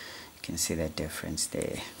you can see the difference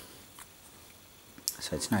there.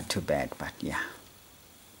 So it's not too bad, but yeah,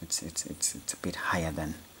 it's a bit higher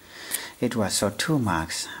than it was. So 2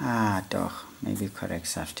 marks. Doch, maybe correct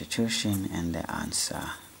substitution and the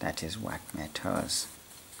answer. That is what matters.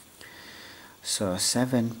 So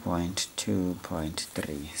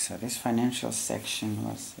 7.2.3. So this financial section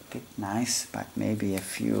was a bit nice, but maybe a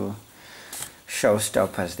few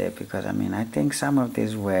showstoppers there, because I mean, I think some of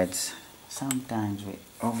these words sometimes we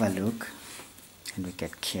overlook and we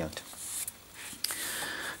get killed.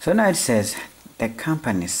 So now it says the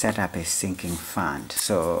company set up a sinking fund.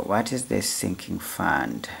 So what is this sinking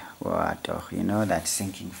fund? What? You know that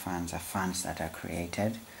sinking funds are funds that are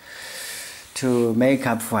created to make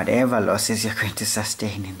up for whatever losses you're going to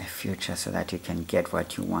sustain in the future, so that you can get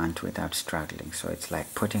what you want without struggling. So it's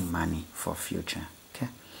like putting money for future. Okay,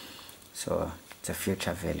 so it's a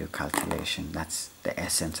future value calculation. That's the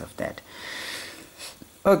essence of that.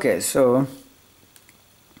 Okay, so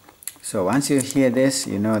once you hear this,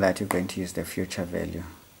 you know that you're going to use the future value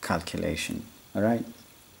calculation. All right.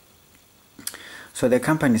 So the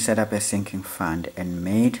company set up a sinking fund and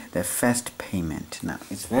made the first payment. Now,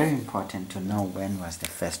 it's very important to know when was the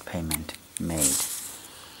first payment made.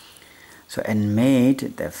 So, and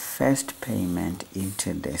made the first payment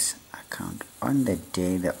into this account on the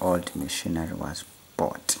day the old machinery was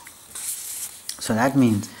bought. So that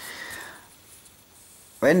means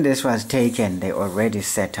when this was taken, they already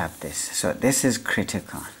set up this. So this is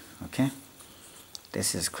critical, okay?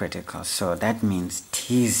 This is critical. So that means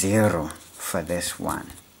T0 for this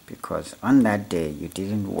one, because on that day you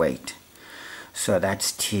didn't wait. So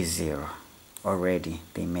that's T0. Already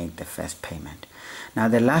they made the first payment. Now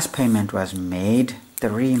the last payment was made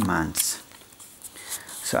 3 months.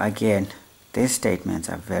 So again, these statements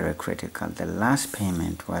are very critical. The last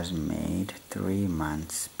payment was made 3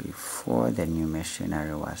 months before the new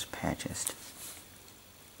machinery was purchased.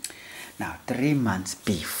 Now 3 months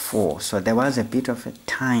before, so there was a bit of a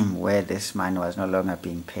time where this money was no longer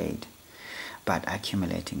being paid, but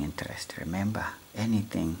accumulating interest. Remember,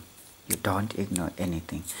 anything, you don't ignore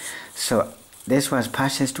anything. So this was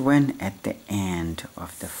purchased when? At the end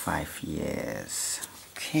of the 5 years.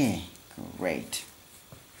 Okay, great.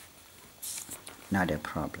 Not a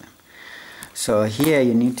problem. So here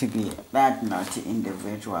you need to be that naughty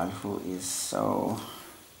individual who is so,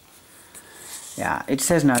 yeah, it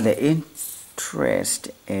says now the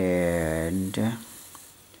interest earned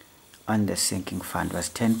on the sinking fund was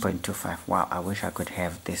 10.25. Wow, I wish I could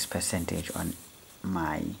have this percentage on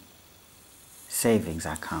my savings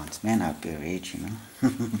accounts. Man, I'd be rich, you know.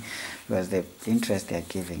 Because the interest they're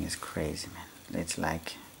giving is crazy, man. It's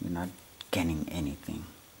like you're not gaining anything.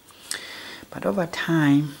 But over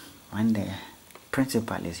time, when the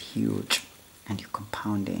principal is huge and you're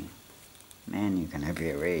compounding, man, you're gonna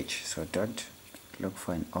be rich. So don't look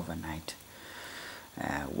for an overnight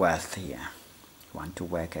wealth here. You want to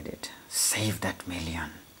work at it. Save that million.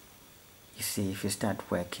 You see, if you start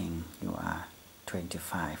working, you are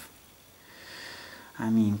 25. I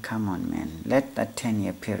mean, come on, man. Let that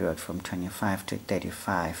 10-year period from 25 to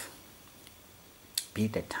 35 be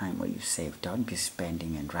the time where you save. Don't be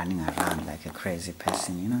spending and running around like a crazy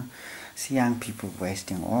person, you know. See young people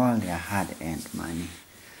wasting all their hard-earned money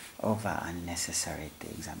over unnecessary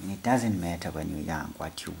things. I mean, it doesn't matter when you're young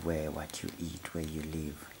what you wear, what you eat, where you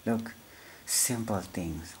live. Look, simple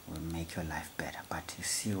things will make your life better. But you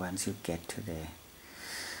see, once you get to the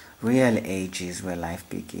real ages where life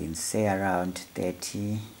begins, say around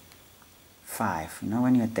 35, you know,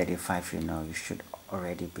 when you're 35, you know, you should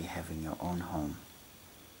already be having your own home,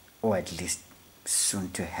 or at least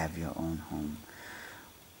soon to have your own home.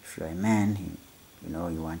 If you're a man, you know,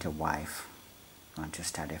 you want a wife, you want to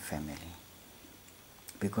start a family,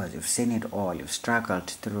 because you've seen it all, you've struggled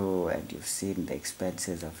through, and you've seen the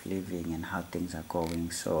expenses of living and how things are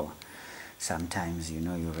going. So sometimes, you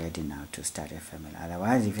know, you're ready now to start a family.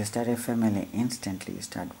 Otherwise, if you start a family instantly you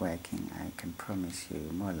start working, I can promise you,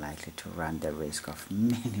 you're more likely to run the risk of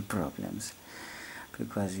many problems,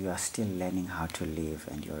 because you are still learning how to live,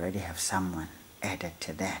 and you already have someone added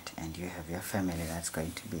to that, and you have your family that's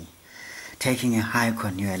going to be taking a hike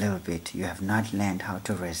on you a little bit. You have not learned how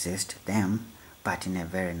to resist them, but in a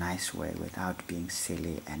very nice way, without being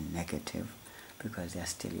silly and negative, because they're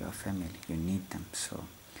still your family. You need them. So,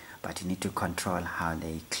 but you need to control how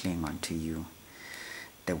they cling onto you,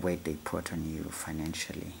 the weight they put on you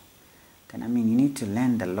financially. Then, I mean, you need to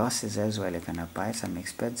learn the losses as well. You're gonna buy some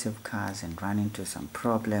expensive cars and run into some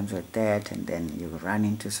problems with that, and then you run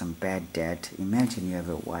into some bad debt. Imagine you have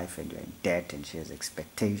a wife and you're in debt and she has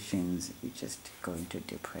expectations. You just go into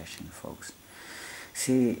depression, folks.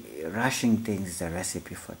 See, rushing things is a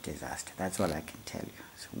recipe for disaster. That's all I can tell you.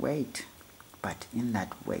 So wait, but in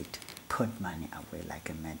that wait, put money away like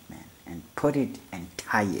a madman, and put it and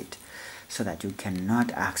tie it, so that you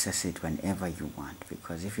cannot access it whenever you want.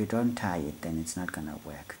 Because if you don't tie it, then it's not gonna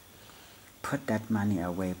work. Put that money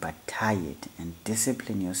away, but tie it, and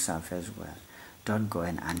discipline yourself as well. Don't go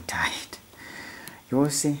and untie it. You will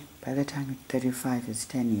see, by the time you're 35, it's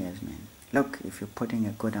 10 years, man. Look, if you're putting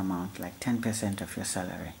a good amount, like 10% of your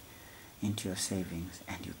salary into your savings,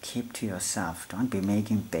 and you keep to yourself, don't be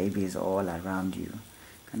making babies all around you.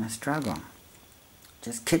 You're gonna struggle.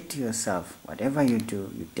 Just keep to yourself. Whatever you do,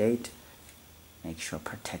 you date, make sure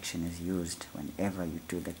protection is used whenever you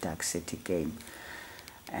do the Dark City game,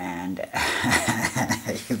 and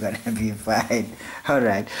you're gonna be fine.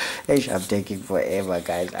 Alright, I'm taking forever,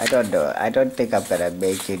 guys. I don't know. I don't think I'm gonna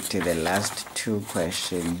make it to the last two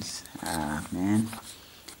questions. Man,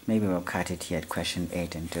 maybe we'll cut it here at question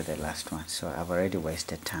 8 and do the last one. So I've already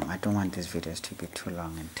wasted time. I don't want these videos to be too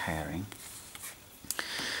long and tiring.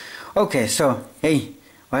 Okay, so hey,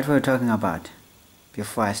 what were we talking about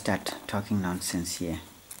before I start talking nonsense here?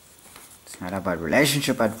 It's not about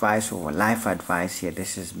relationship advice or life advice here.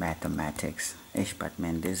 This is mathematics. But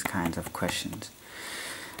man, these kinds of questions,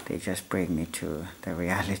 they just bring me to the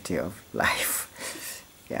reality of life.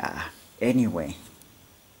 Yeah. Anyway,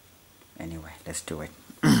 let's do it.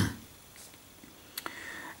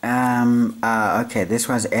 Okay, this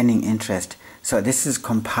was earning interest. So this is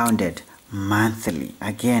compounded monthly.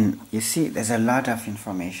 Again, you see, there's a lot of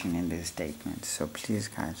information in this statement. So please,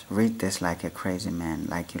 guys, read this like a crazy man,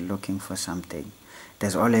 like you're looking for something.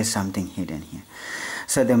 There's always something hidden here.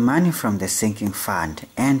 So the money from the sinking fund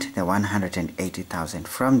and the 180,000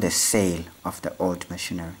 from the sale of the old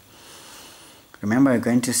machinery. Remember, you're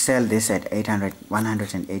going to sell this at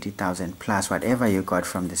 180,000 plus whatever you got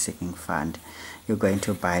from the sinking fund. You're going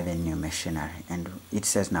to buy the new machinery, and it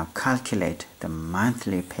says now calculate the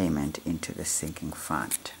monthly payment into the sinking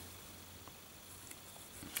fund.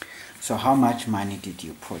 So how much money did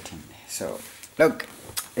you put in there? So look,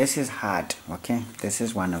 this is hard, okay? This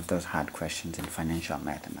is one of those hard questions in financial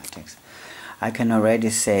mathematics. I can already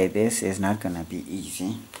say this is not going to be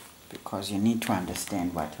easy, because you need to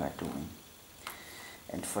understand what you are doing.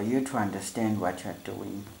 And for you to understand what you're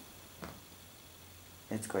doing,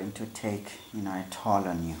 it's going to take, a toll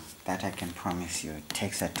on you. That I can promise you. It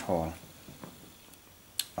takes a toll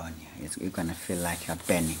on you. You're going to feel like you're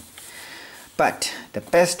burning. But the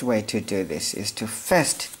best way to do this is to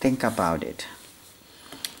first think about it.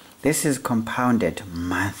 This is compounded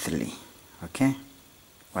monthly, okay?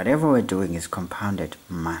 Whatever we're doing is compounded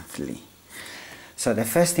monthly. So the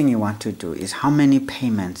first thing you want to do is how many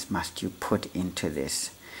payments must you put into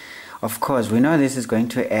this? Of course, we know this is going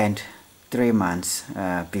to end 3 months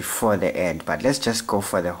before the end, but let's just go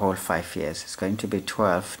for the whole 5 years. It's going to be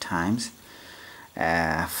 12 times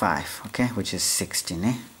 5, okay, which is 16,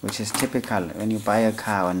 which is typical when you buy a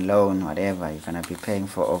car on loan, whatever, you're going to be paying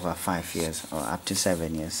for over 5 years or up to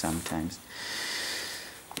 7 years sometimes.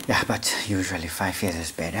 Yeah, but usually 5 years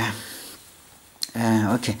is better.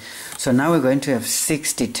 Okay, so now we're going to have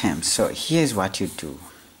 60 terms. So here's what you do.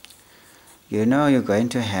 You know you're going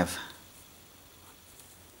to have,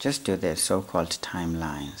 just do the so-called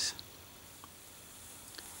timelines.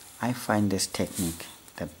 I find this technique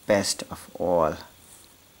the best of all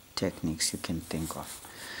techniques you can think of.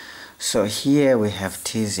 So here we have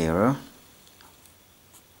T0,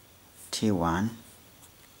 T1,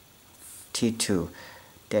 T2,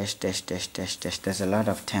 dash, dash, dash, dash, dash. There's a lot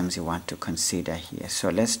of terms you want to consider here. So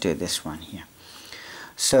let's do this one here.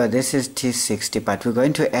 So this is T60, but we're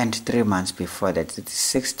going to end 3 months before that. It's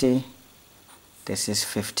 60, this is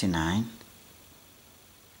 59,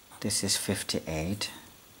 this is 58,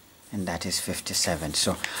 and that is 57.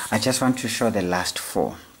 So I just want to show the last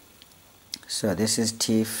 4. So this is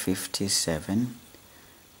T57,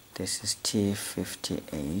 this is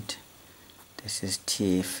T58, this is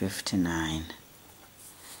T59.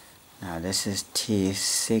 Now this is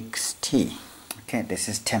T60. Okay, this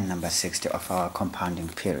is term number 60 of our compounding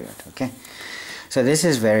period. Okay, so this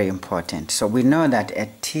is very important. So we know that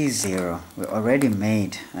at T0 we already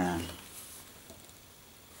made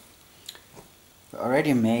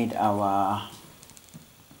our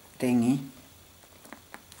thingy.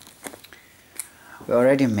 We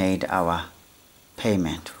already made our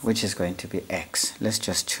payment, which is going to be X. Let's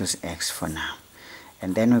just choose X for now,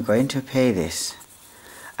 and then we're going to pay this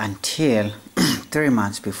until 3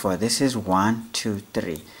 months before. This is 1, 2,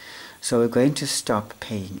 3. So we're going to stop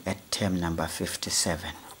paying at term number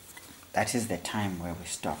 57. That is the time where we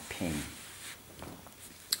stop paying.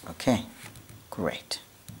 Okay, great.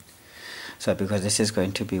 So because this is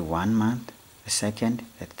going to be 1 month, the second,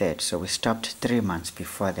 the third. So we stopped 3 months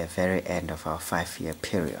before the very end of our 5-year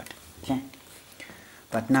period. Okay.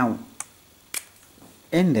 But now,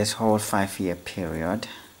 in this whole 5-year period,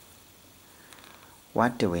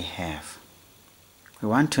 what do we have? We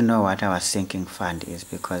want to know what our sinking fund is,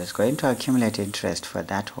 because it's going to accumulate interest for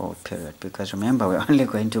that whole period. Because remember, we're only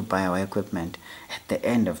going to buy our equipment at the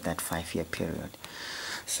end of that 5-year period.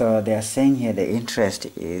 So they are saying here the interest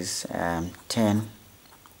is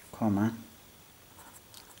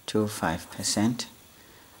 10.25%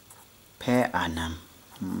 per annum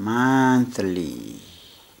monthly.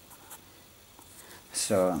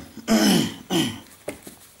 So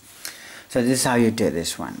so this is how you do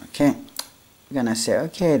this one, okay? You're gonna say,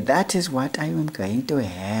 okay, that is what I am going to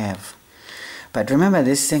have. But remember,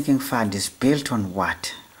 this sinking fund is built on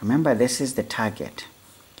what? Remember, this is the target.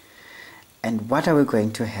 And what are we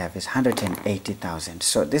going to have is 180,000.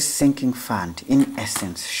 So this sinking fund, in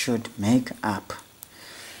essence, should make up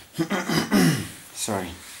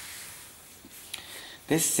sorry.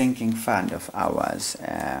 This sinking fund of ours,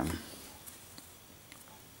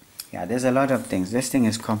 yeah, there's a lot of things. This thing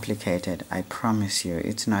is complicated. I promise you,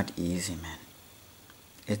 it's not easy, man.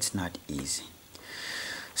 It's not easy.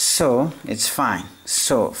 So, it's fine.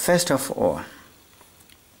 So, first of all,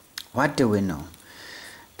 what do we know?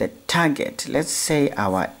 The target, let's say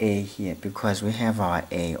our A here, because we have our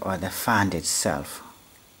A, or the fund itself.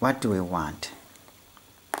 What do we want?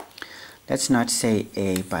 Let's not say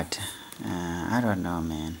A, but I don't know,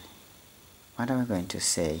 man. What are we going to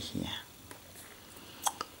say here?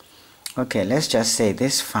 Okay, let's just say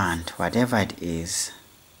this fund, whatever it is,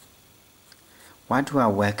 what we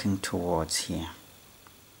are working towards here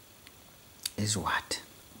is what?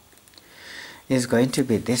 Is going to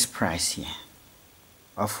be this price here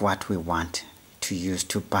of what we want to use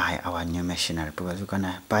to buy our new machinery, because we're going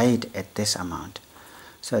to buy it at this amount.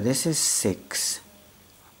 So this is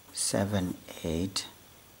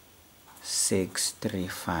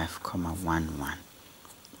 678,635,11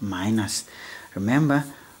 minus, remember,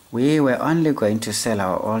 we were only going to sell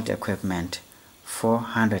our old equipment for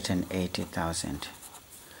 180,000.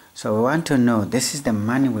 So we want to know, this is the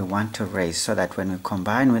money we want to raise, so that when we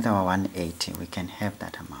combine with our 180, we can have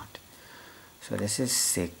that amount. So this is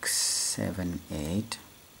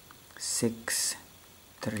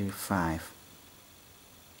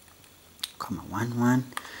 678,635,11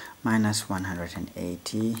 minus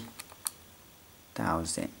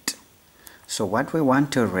 180,000. So what we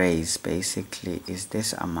want to raise basically is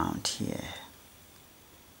this amount here.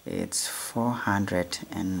 It's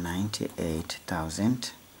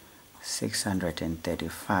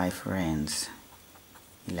 498,635 rands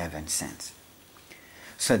 11 cents.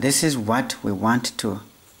 So this is what we want to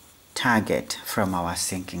target from our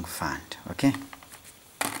sinking fund. Okay,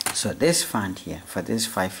 so this fund here for these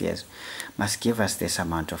 5 years must give us this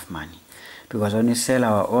amount of money, because when we sell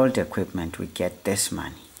our old equipment we get this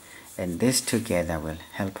money, and this together will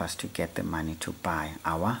help us to get the money to buy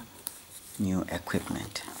our new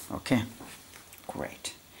equipment. Okay,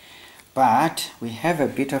 great. But we have a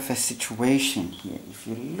bit of a situation here. If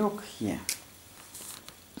you look here,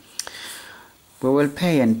 we will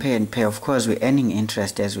pay and pay and pay. Of course we're earning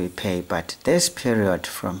interest as we pay, but this period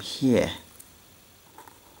from here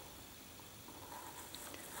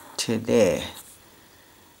to there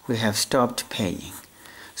we have stopped paying.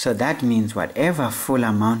 So that means whatever full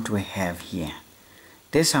amount we have here,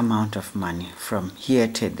 this amount of money from here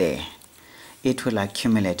to there, it will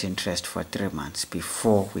accumulate interest for 3 months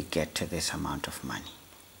before we get to this amount of money.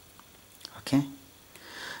 Okay,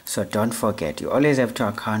 so don't forget, you always have to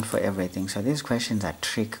account for everything. So these questions are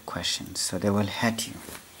trick questions, so they will hurt you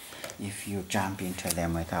if you jump into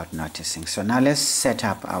them without noticing. So now let's set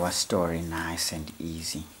up our story nice and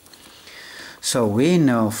easy. So we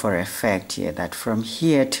know for a fact here that from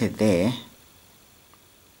here to there,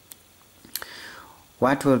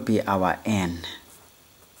 what will be our N?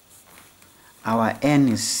 Our N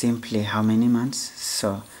is simply how many months?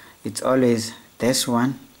 So it's always this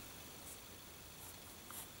one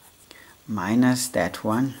minus that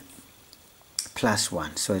one plus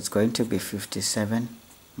 1. So it's going to be 57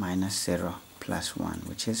 minus 0 plus 1,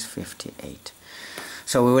 which is 58.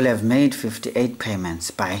 So we will have made 58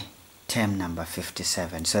 payments by term number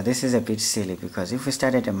 57. So this is a bit silly, because if we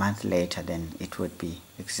started a month later, then it would be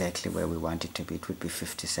exactly where we want it to be. It would be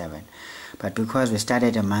 57. But because we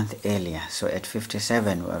started a month earlier, so at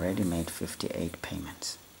 57 we already made 58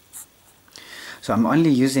 payments. So I'm only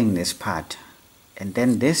using this part, and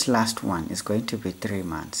then this last one is going to be 3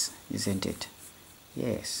 months, isn't it?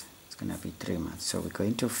 Yes, it's going to be 3 months. So we're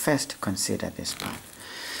going to first consider this part.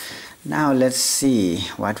 Now let's see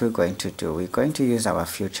what we're going to do. We're going to use our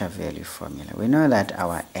future value formula. We know that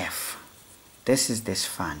our F, this is this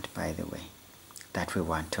fund, by the way, that we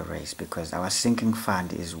want to raise, because our sinking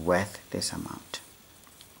fund is worth this amount.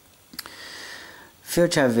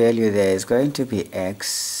 Future value there is going to be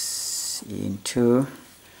X into,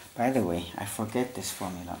 by the way, I forget this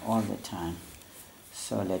formula all the time.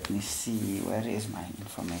 So let me see, where is my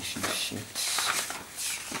information sheet?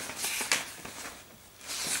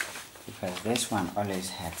 Because this one always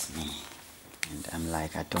hurts me, and I'm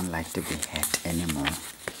like, I don't like to be hurt anymore.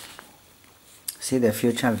 See the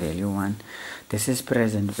future value one, this is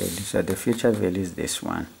present value, so the future value is this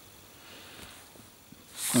one.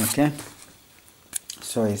 Okay,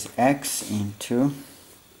 so it's X into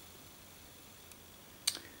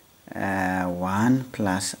 1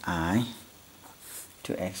 plus I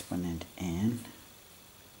to exponent n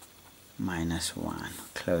minus 1,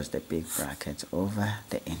 close the big brackets, over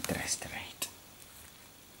the interest rate.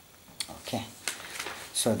 Okay,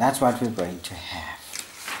 so that's what we're going to have.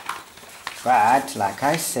 But like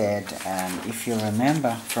I said, if you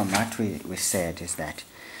remember from what we said, is that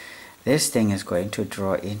this thing is going to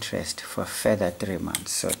draw interest for further 3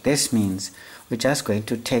 months. So this means we're just going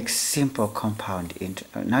to take simple compound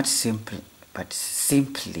interest, not simple, but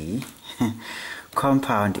simply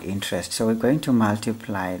compound interest. So we're going to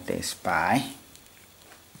multiply this by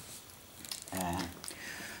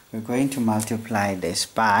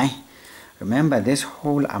remember this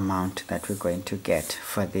whole amount that we're going to get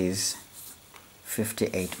for these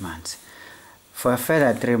 58 months. For a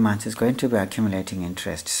further 3 months it's going to be accumulating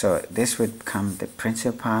interest. So this would become the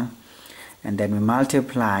principal, and then we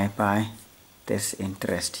multiply by this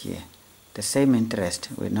interest here, the same interest.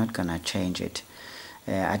 We're not gonna change it.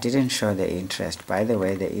 I didn't show the interest. By the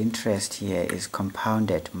way, the interest here is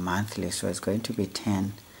compounded monthly, so it's going to be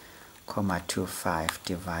 10,25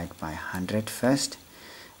 divided by 100 first,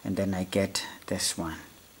 and then I get this one.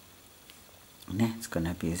 It's going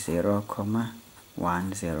to be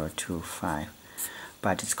 0,1025,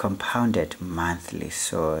 but it's compounded monthly,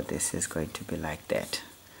 so this is going to be like that.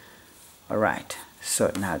 Alright, so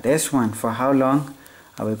now this one, for how long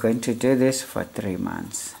are we going to do this? For 3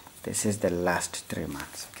 months. This is the last 3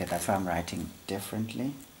 months. Okay, that's why I'm writing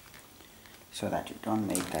differently, so that you don't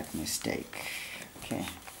make that mistake. Okay.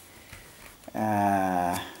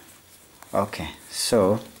 Okay,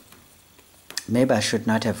 so maybe I should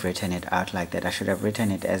not have written it out like that. I should have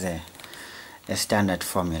written it as a standard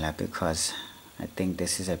formula, because I think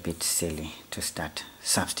this is a bit silly to start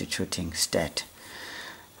substituting stat.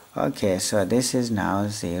 Okay, so this is now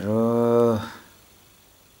 0.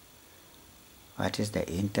 What is the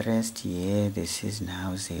interest here? This is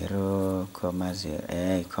now 0,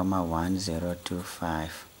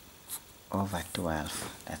 1025 over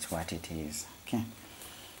 12. That's what it is. Okay,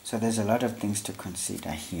 so there's a lot of things to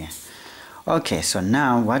consider here. Okay, so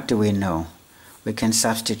now what do we know? We can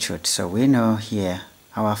substitute. So we know here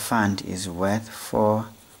our fund is worth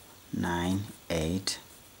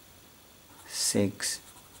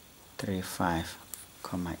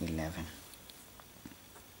 498,635,11.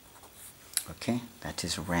 Okay, that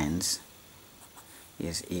is rands,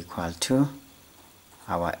 is equal to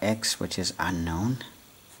our x, which is unknown,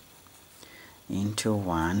 into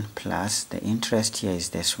 1 plus the interest here is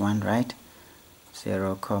this one, right?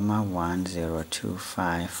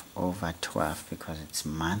 0,1025 over 12 because it's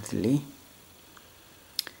monthly.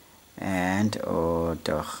 And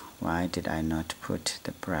why did I not put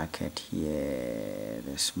the bracket here,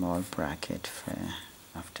 the small bracket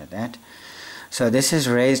after that? So this is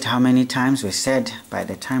raised how many times? We said by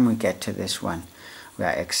the time we get to this one, we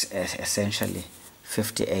are essentially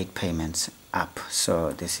 58 payments up.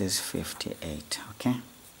 So this is 58, okay?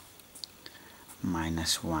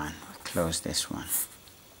 Minus 1. Close this one.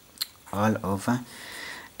 All over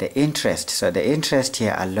the interest. So the interest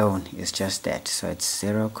here alone is just that. So it's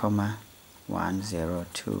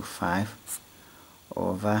 0,1025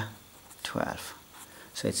 over 12.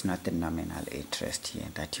 So it's not the nominal interest here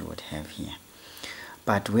that you would have here.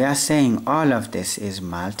 But we are saying all of this is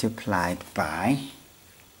multiplied by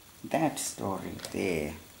that story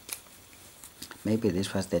there. Maybe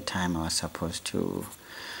this was the time I was supposed to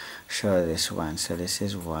show this one. So this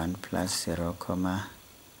is 1 plus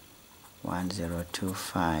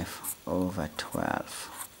 0,1025 over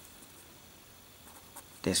 12.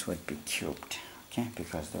 This would be cubed, okay,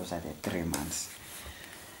 because those are the 3 months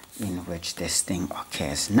in which this thing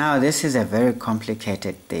occurs. Now this is a very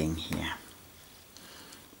complicated thing here.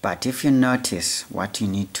 But if you notice what you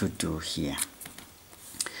need to do here,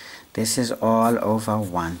 this is all over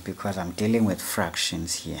 1 because I'm dealing with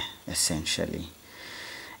fractions here essentially.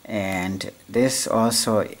 And this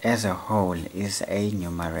also as a whole is a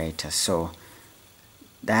numerator, so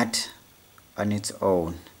that on its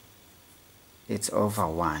own it's over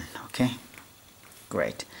 1. Okay,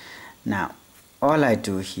 great. Now all I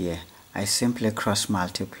do here, I simply cross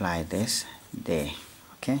multiply this there.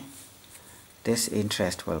 Okay, this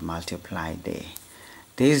interest will multiply there,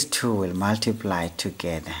 these two will multiply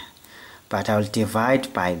together, but I'll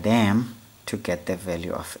divide by them to get the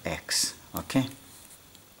value of x. Okay,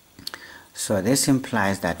 so this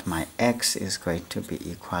implies that my x is going to be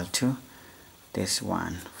equal to this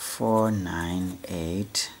one,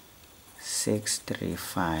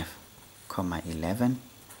 498,635,11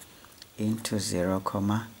 into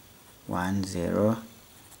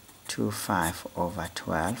 0,1025 over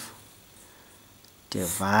 12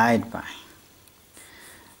 divide by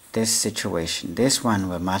this situation. This one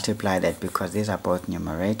will multiply that because these are both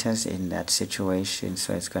numerators in that situation,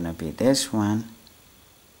 so it's going to be this one,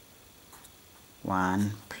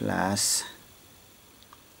 1 plus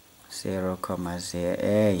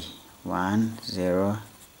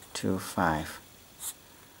 0,1025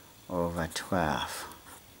 over 12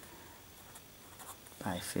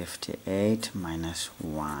 by 58 minus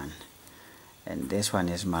 1, and this one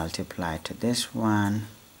is multiplied to this one.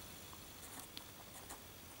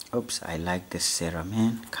 Oops, I like this 0,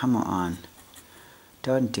 man. Come on,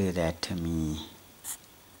 don't do that to me.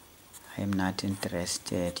 I'm not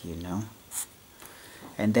interested, you know.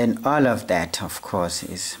 And then all of that, of course,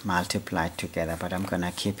 is multiplied together, but I'm going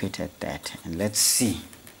to keep it at that. And let's see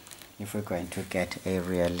if we're going to get a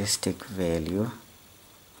realistic value.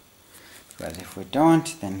 Because if we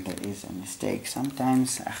don't, then there is a mistake.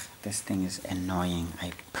 Sometimes, this thing is annoying,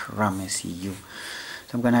 I promise you.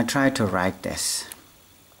 So I'm going to try to write this.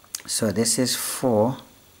 So this is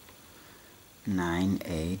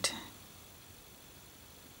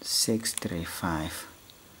 498,635,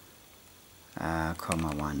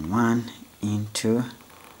 11 into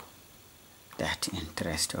that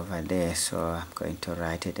interest over there. So I'm going to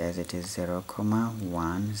write it as it is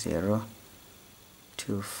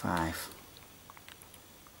 0,1025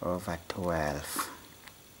 over 12.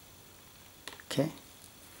 Okay.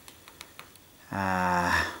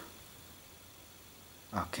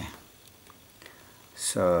 Okay,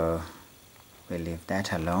 so we leave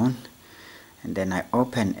that alone, and then I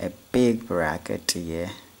open a big bracket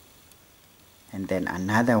here and then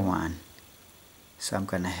another one, so I'm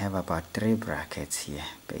gonna have about 3 brackets here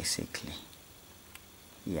basically.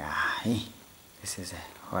 Yeah, hey, this is a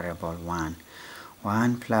horrible one.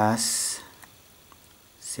 1 plus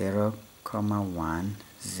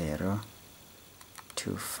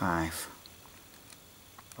 0,1025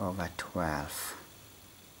 over 12.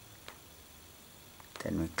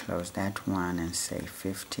 Then we close that one and say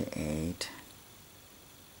 58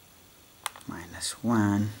 minus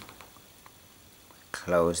 1.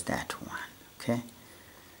 Close that one, okay?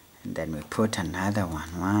 And then we put another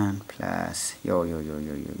one. 1 plus 0.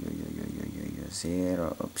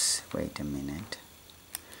 Oops, wait a minute.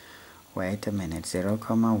 0,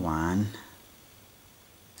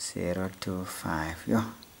 1,025. Yo,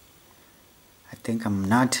 I think I'm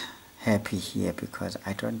not happy here because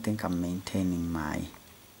I don't think I'm maintaining my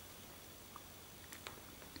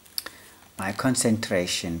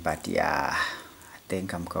concentration, but yeah, I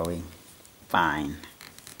think I'm going fine.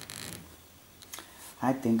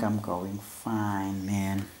 I think I'm going fine,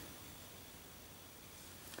 man.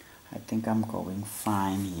 I think I'm going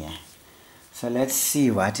fine here. So let's see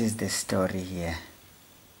what is the story here.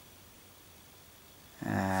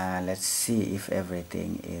 Let's see if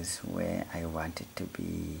everything is where I want it to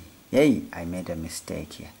be. Yay, I made a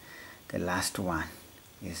mistake here. The last one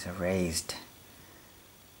is raised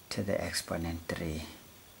to the exponent 3.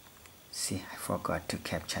 See, I forgot to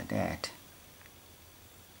capture that.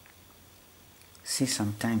 See,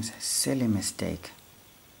 sometimes a silly mistake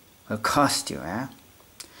will cost you, eh?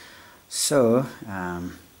 So,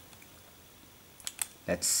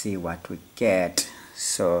 let's see what we get.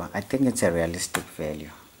 So, I think it's a realistic value.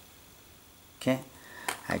 Okay?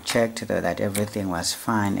 I checked though that everything was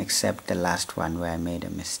fine except the last one where I made a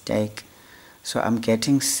mistake. So, I'm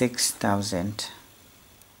getting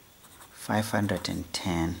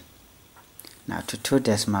 6,510. Now, to 2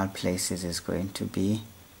 decimal places is going to be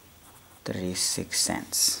 36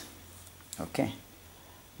 cents. Okay,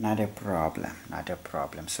 not a problem, not a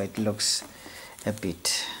problem. So it looks a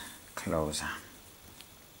bit closer.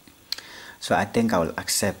 So I think I will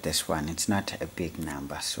accept this one. It's not a big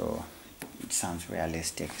number, so it sounds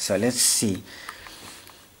realistic. So let's see.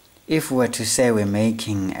 If we were to say we're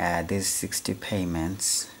making these 60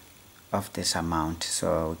 payments of this amount,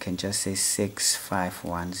 so we can just say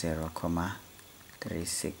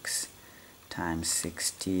 6510,36 times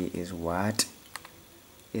 60 is what?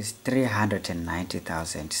 Is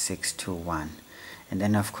 390,621. And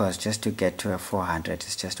then of course, just to get to a 400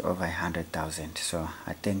 is just over 100,000. So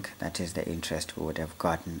I think that is the interest we would have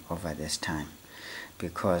gotten over this time,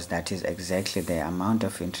 because that is exactly the amount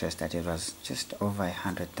of interest that it was just over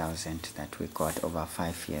 100,000 that we got over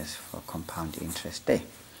 5 years for compound interest there.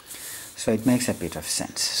 So it makes a bit of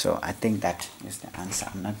sense. So I think that is the answer.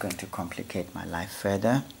 I'm not going to complicate my life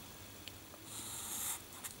further.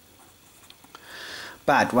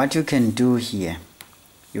 But what you can do here,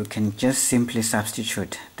 you can just simply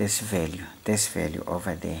substitute this value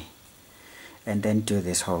over there, and then do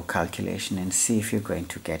this whole calculation and see if you're going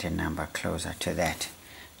to get a number closer to that,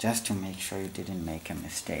 just to make sure you didn't make a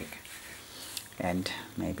mistake, and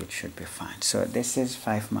maybe it should be fine. So this is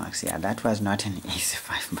 5 marks. Yeah, that was not an easy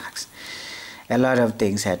 5 marks. A lot of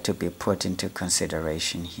things had to be put into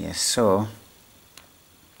consideration here. So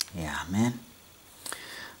yeah, man.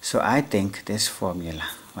 So I think this formula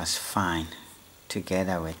was fine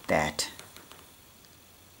together with that.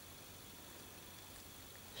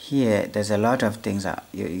 Here, there's a lot of things that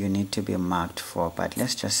you need to be marked for, but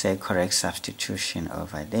let's just say correct substitution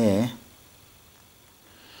over there.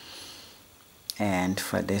 And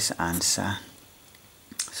for this answer,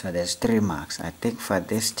 so there's 3 marks. I think for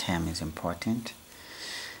this term is important.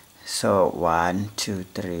 So 1, 2,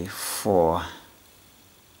 3, 4.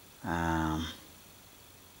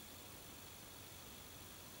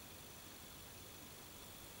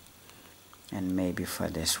 And maybe for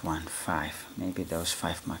this one, 5. Maybe those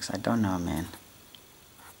 5 marks. I don't know, man.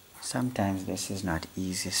 Sometimes this is not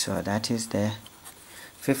easy. So that is the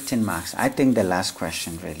 15 marks. I think the last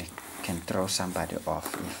question really can throw somebody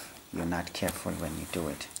off if you're not careful when you do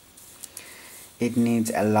it. It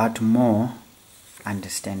needs a lot more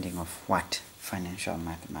understanding of what financial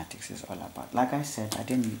mathematics is all about. Like I said, I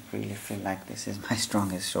didn't really feel like this is my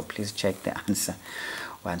strongest, so please check the answer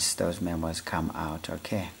once those memos come out,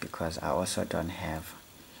 okay? Because I also don't have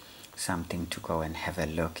something to go and have a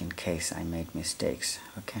look in case I made mistakes,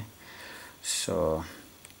 okay? So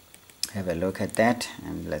have a look at that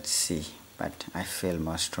and let's see. But I feel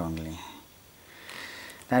more strongly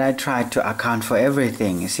that I tried to account for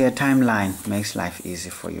everything. You see, a timeline makes life easy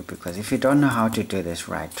for you, because if you don't know how to do this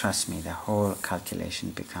right, trust me, the whole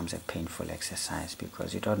calculation becomes a painful exercise,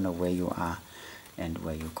 because you don't know where you are and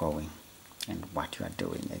where you're going and what you are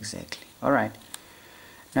doing exactly. All right,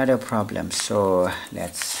 not a problem. So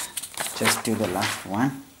let's just do the last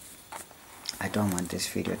one. I don't want this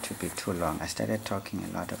video to be too long. I started talking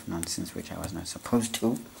a lot of nonsense which I was not supposed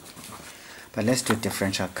to. But let's do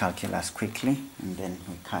differential calculus quickly, and then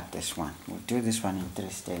we cut this one. We'll do this one in 3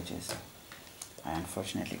 stages. I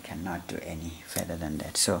unfortunately cannot do any further than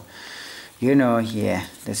that. So, you know here,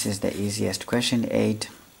 this is the easiest. Question 8,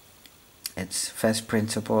 it's first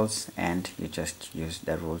principles, and you just use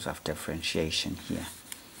the rules of differentiation here.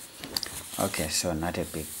 Okay, so not a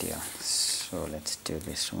big deal. So let's do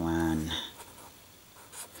this one.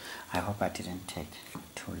 I hope I didn't take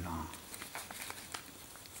too long.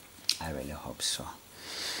 I really hope so.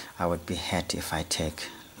 I would be hurt if I take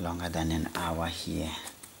longer than an hour here,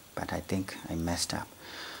 but I think I messed up.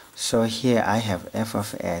 So here I have f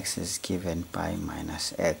of x is given by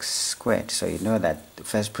minus x squared. So you know that the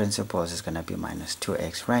first principles is going to be minus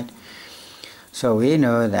 2x, right? So we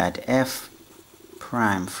know that f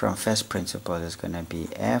prime from first principle is going to be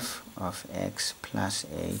f of x plus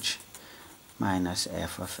h minus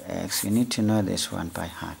f of x. You need to know this one by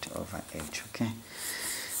heart over h, okay?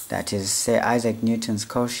 That is, say, Isaac Newton's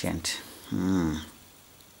quotient. Now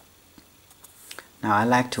I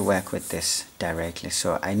like to work with this directly.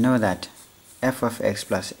 So I know that f of x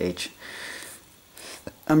plus h,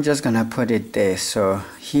 I'm just going to put it there. So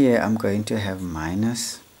here I'm going to have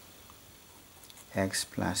minus x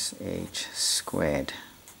plus h squared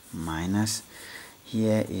minus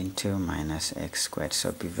here into minus x squared.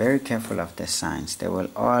 So be very careful of the signs. They will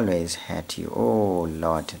always hurt you. Oh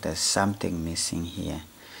Lord, there's something missing here.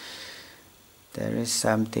 There is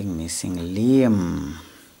something missing. Lim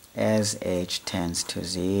as h tends to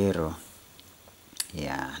 0.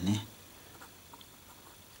 Yeah, ne?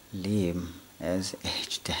 Lim as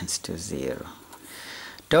h tends to 0.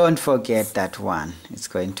 Don't forget that one. It's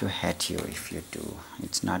going to hurt you if you do.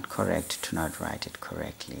 It's not correct to not write it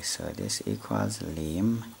correctly. So this equals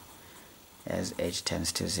lim as h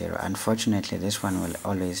tends to 0. Unfortunately, this one will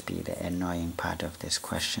always be the annoying part of this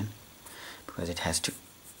question because it has to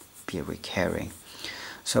be recurring.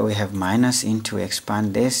 So we have minus into,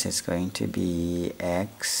 expand this, it's going to be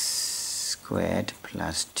x squared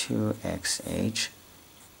plus 2xh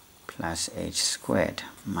plus h squared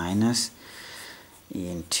minus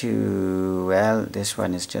into, well, this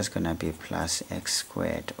one is just going to be plus x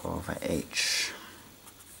squared over h.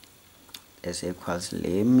 This equals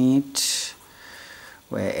limit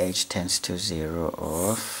where h tends to 0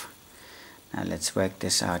 of, now let's work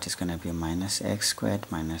this out, it's going to be minus x squared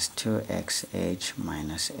minus 2xh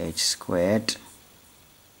minus h squared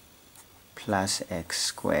plus x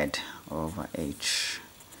squared over h.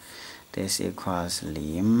 This equals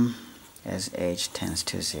lim as h tends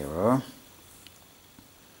to 0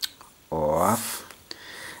 of,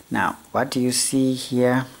 now what do you see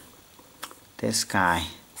here? This guy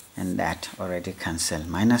and that already cancel.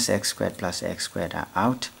 Minus x squared plus x squared are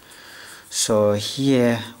out. So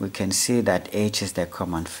here we can see that h is the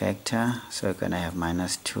common factor. So we're going to have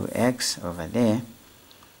minus 2x over there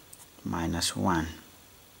minus 1.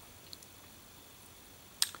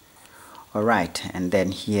 Alright, and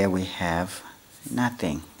then here we have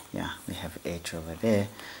nothing. Yeah, we have h over there.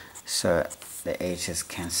 So the h's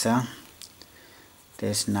cancel.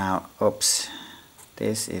 This now, oops,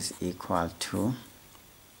 this is equal to,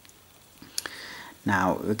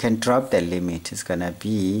 now we can drop the limit. It's gonna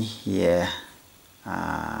be here,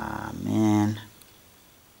 man,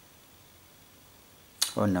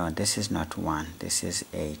 oh no, this is not 1, this is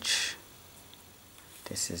h.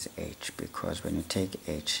 This is h, because when you take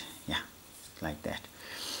h, yeah, like that.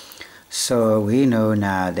 So we know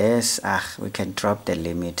now this, we can drop the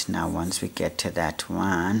limit now. Once we get to that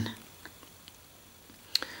one,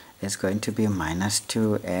 it's going to be minus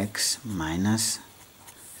 2x minus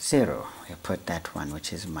 0. We put that one,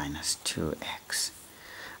 which is minus 2x.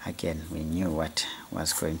 Again, we knew what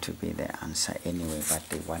was going to be the answer anyway, but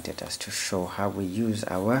they wanted us to show how we use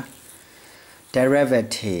our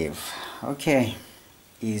derivative. Okay,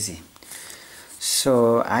 easy.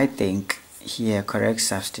 So I think here correct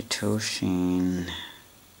substitution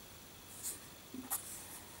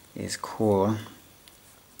is cool,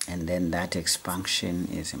 and then that expansion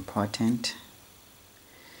is important,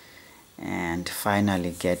 and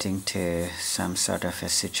finally getting to some sort of a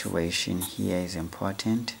situation here is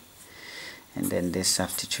important, and then this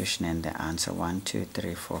substitution and the answer 1 2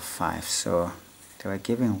 3 4 5. So they were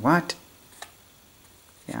giving what?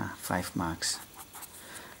 Yeah, 5 marks.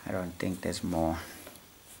 I don't think there's more.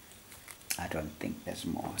 I don't think there's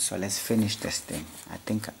more. So let's finish this thing. I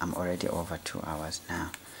think I'm already over 2 hours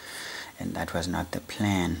now, and that was not the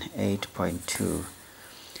plan. 8.2.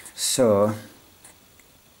 So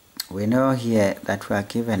we know here that we are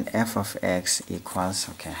given f of x equals,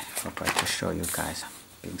 okay, I forgot to show you guys.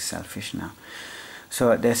 being selfish now.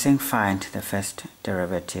 So they're saying find the first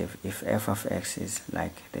derivative if f of x is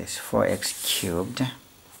like this, 4x cubed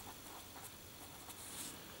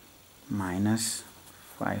minus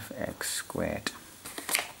 5x squared.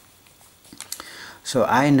 So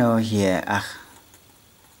I know here,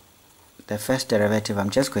 the first derivative, I'm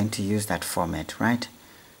just going to use that format, right?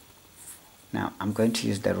 Now I'm going to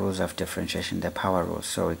use the rules of differentiation, the power rules.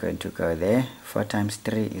 So we're going to go there. 4 times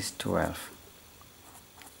 3 is 12.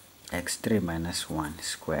 x3 minus 1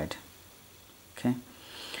 squared. Okay.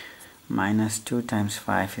 Minus 2 times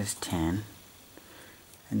 5 is 10.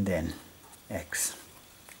 And then x.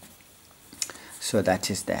 So that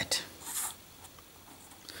is that.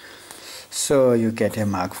 So you get a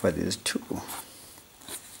mark for these two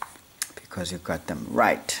because you got them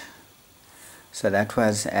right. So that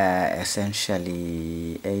was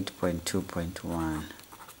essentially 8.2.1.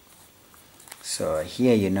 So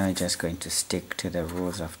here you're just going to stick to the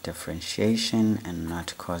rules of differentiation and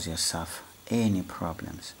not cause yourself any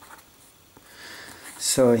problems.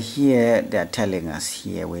 So here they're telling us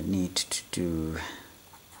here we need to do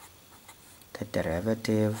the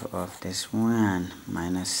derivative of this one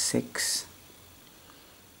minus 6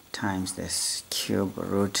 times this cube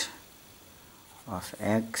root of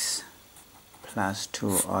x plus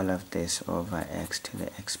 2 all of this over x to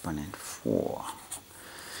the exponent 4.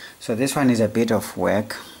 So this one is a bit of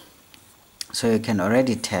work. So you can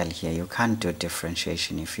already tell here you can't do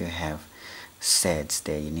differentiation if you have sets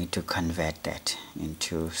there. You need to convert that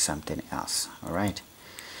into something else. Alright.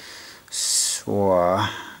 So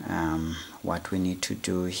what we need to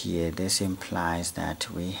do here, this implies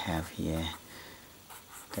that we have here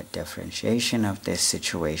the differentiation of this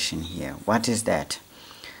situation here. What is that?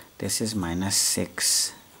 This is minus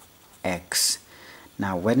 6x.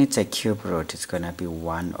 Now when it's a cube root, it's going to be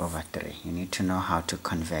 1 over 3. You need to know how to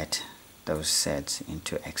convert those sets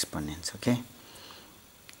into exponents, okay?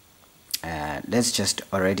 Let's just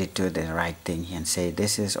already do the right thing here and say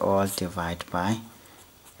this is all divided by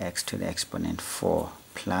x to the exponent 4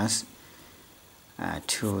 plus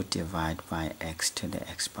 2 divided by x to the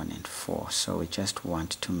exponent 4. So we just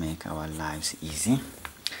want to make our lives easy.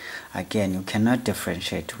 Again, you cannot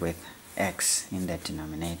differentiate with x in the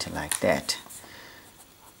denominator like that.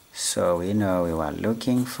 So we know we were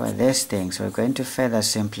looking for this thing. So we're going to further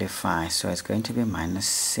simplify. So it's going to be minus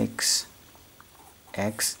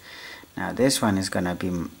 6x. Now this one is going to be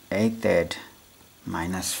 8/3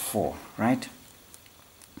 minus 4, right?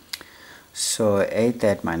 So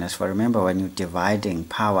 8/3 minus 4. Remember, when you're dividing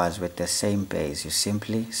powers with the same base, you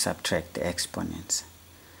simply subtract the exponents.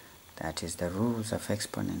 That is the rules of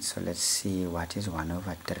exponents. So let's see what is 1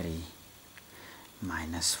 over 3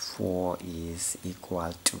 minus 4 is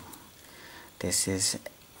equal to. This is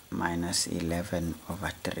minus 11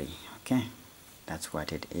 over 3. Okay, that's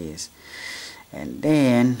what it is. And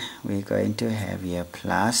then we're going to have here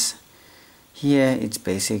plus. Here it's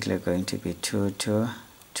basically going to be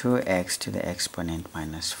 2x to the exponent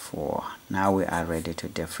minus 4. Now we are ready to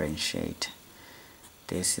differentiate.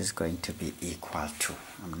 This is going to be equal to.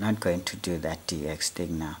 I'm not going to do that dx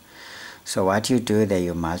thing now. So what you do there,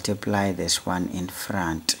 you multiply this one in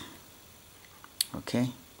front.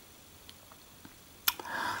 Okay?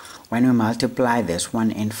 When we multiply this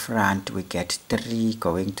one in front, we get 3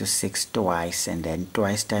 going to 6 twice, and then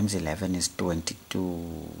twice times 11 is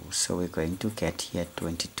 22. So we're going to get here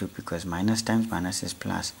 22 because minus times minus is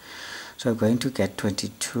plus. So we're going to get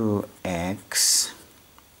 22x.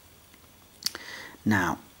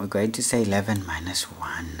 Now we're going to say 11 minus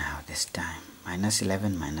 1 now this time. Minus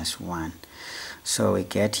 11 minus 1. So we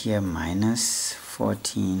get here minus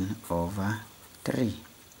 14 over 3.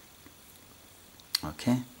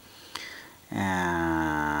 Okay.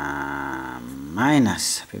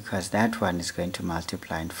 Minus, because that one is going to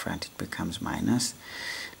multiply in front, it becomes minus.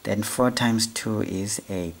 Then 4 times 2 is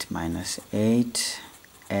 8. Minus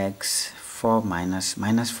 8x. 4 minus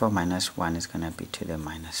 4 minus 1 is going to be to the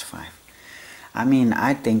minus 5. I mean,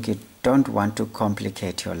 I think you don't want to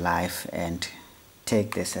complicate your life and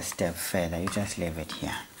take this a step further. You just leave it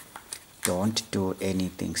here. Don't do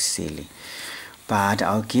anything silly. But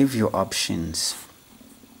I'll give you options.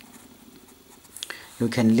 You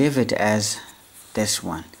can leave it as this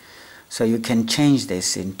one. So you can change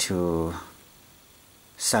this into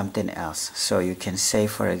something else. So you can say,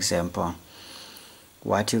 for example,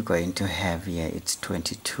 what you're going to have here, it's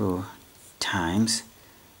 22 times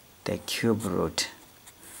the cube root,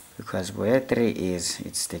 because where 3 is,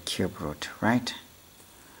 it's the cube root, right,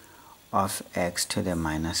 of x to the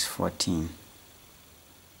minus 14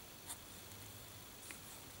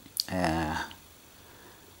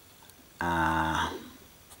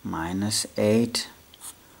 minus 8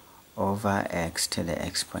 over x to the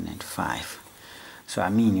exponent 5. So I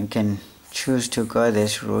mean, you can choose to go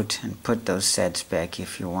this route and put those sets back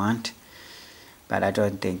if you want, but I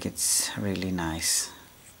don't think it's really nice.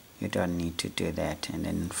 You don't need to do that, and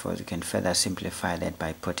then you can further simplify that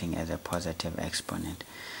by putting as a positive exponent.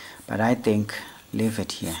 But I think leave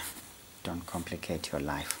it here. Don't complicate your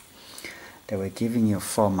life. They were giving you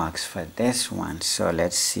 4 marks for this one, so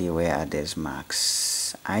let's see where are these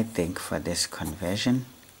marks. I think for this conversion,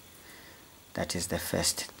 that is the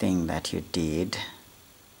first thing that you did.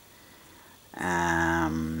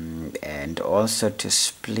 And also to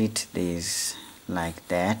split these like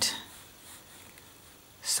that,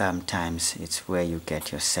 sometimes it's where you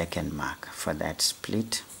get your second mark for that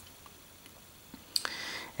split.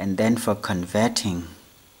 And then for converting,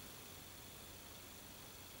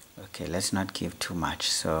 okay, let's not give too much,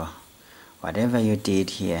 so whatever you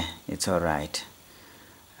did here, it's alright.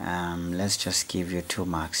 Let's just give you 2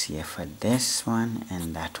 marks here for this one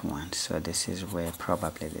and that one. So this is where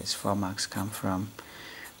probably these 4 marks come from,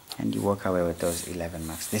 and you walk away with those 11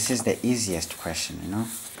 marks. This is the easiest question, you know.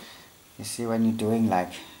 You see, when you're doing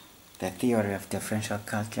like the theory of differential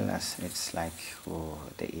calculus, it's like, oh,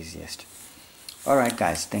 the easiest. Alright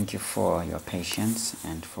guys, thank you for your patience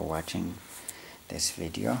and for watching this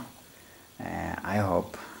video. I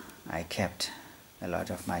hope I kept a lot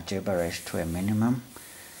of my gibberish to a minimum,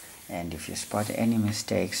 and if you spot any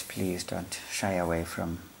mistakes, please don't shy away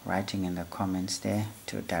from writing in the comments there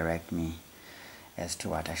to direct me as to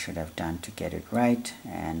what I should have done to get it right,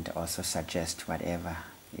 and also suggest whatever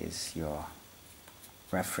is your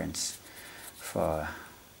reference for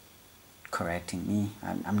correcting me.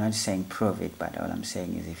 I'm not saying prove it, but all I'm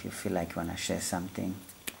saying is if you feel like you want to share something,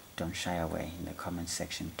 don't shy away in the comment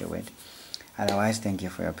section, do it. Otherwise, thank you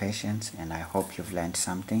for your patience, and I hope you've learned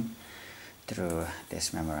something through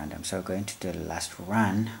this memorandum. So we're going to do the last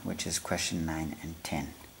run, which is question 9 and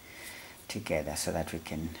 10 together, so that we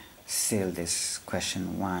can seal this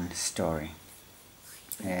question 1 story.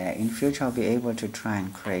 In future, I'll be able to try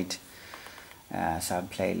and create some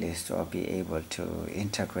playlist, or be able to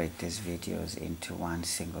integrate these videos into one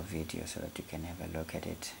single video so that you can have a look at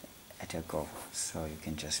it at a go. So you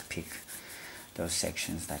can just pick those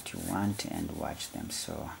sections that you want and watch them.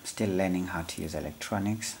 So I'm still learning how to use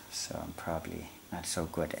electronics, so I'm probably not so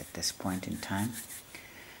good at this point in time,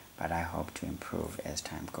 but I hope to improve as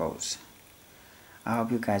time goes. I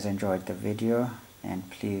hope you guys enjoyed the video, and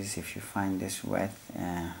please, if you find this worth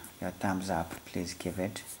your thumbs up, please give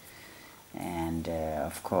it. And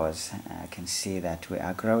of course, I can see that we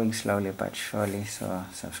are growing slowly but surely, so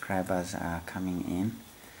subscribers are coming in,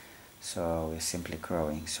 so we're simply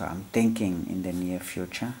growing. So I'm thinking in the near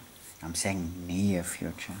future, I'm saying near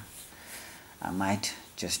future, I might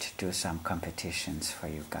just do some competitions for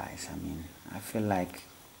you guys. I mean, I feel like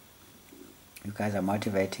you guys are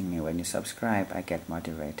motivating me. When you subscribe, I get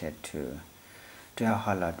motivated to do a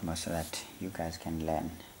whole lot more, so that you guys can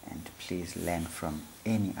learn. And please learn from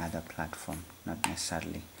any other platform, not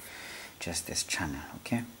necessarily just this channel,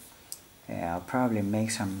 okay? I'll probably make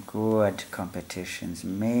some good competitions,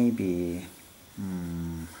 maybe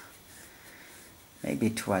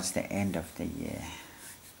towards the end of the year.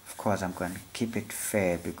 Of course, I'm going to keep it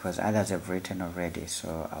fair because others have written already,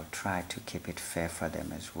 so I'll try to keep it fair for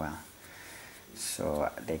them as well, so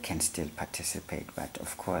they can still participate. But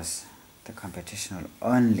of course, the competition will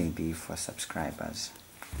only be for subscribers,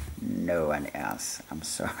 no one else. I'm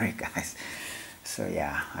sorry guys. So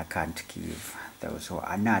yeah, I can't give those who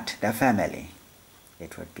are not the family.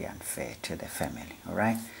 It would be unfair to the family.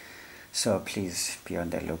 Alright, so please be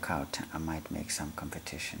on the lookout. I might make some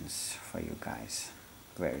competitions for you guys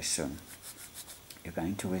very soon. You're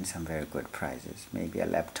going to win some very good prizes, maybe a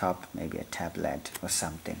laptop, maybe a tablet or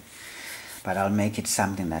something, but I'll make it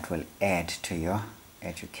something that will add to your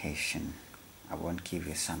education. I won't give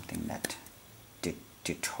you something that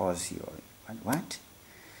detours you. What?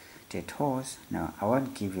 Detours? No, I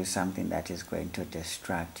won't give you something that is going to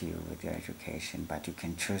distract you with your education, but you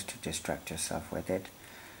can choose to distract yourself with it.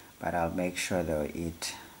 But I'll make sure though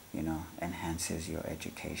it, you know, enhances your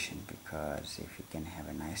education, because if you can have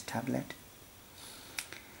a nice tablet,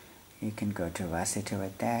 you can go to varsity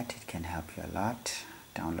with that. It can help you a lot,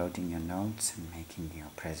 downloading your notes and making your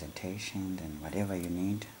presentations and whatever you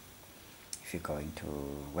need. If you're going to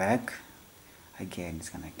work, again, it's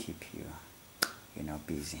gonna keep you, you know,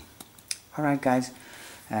 busy. Alright guys,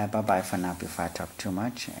 bye bye for now before I talk too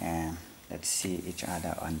much, and let's see each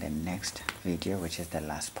other on the next video, which is the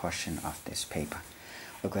last portion of this paper.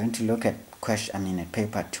 We're going to look at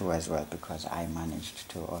paper 2 as well, because I managed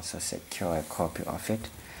to also secure a copy of it.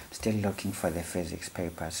 Still looking for the physics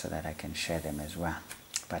paper so that I can share them as well.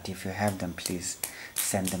 but if you have them, please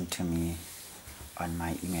send them to me on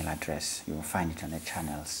my email address. You will find it on the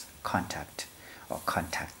channel's contact or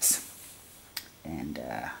contacts, and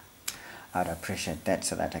I'd appreciate that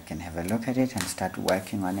so that I can have a look at it and start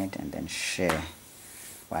working on it and then share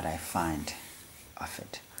what I find of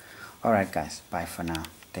it. Alright guys, bye for now.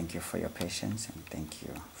 Thank you for your patience, and thank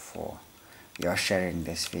you for your sharing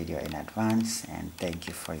this video in advance, and thank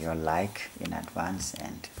you for your like in advance,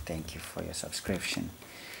 and thank you for your subscription,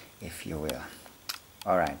 if you will.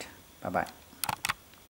 Alright, bye bye.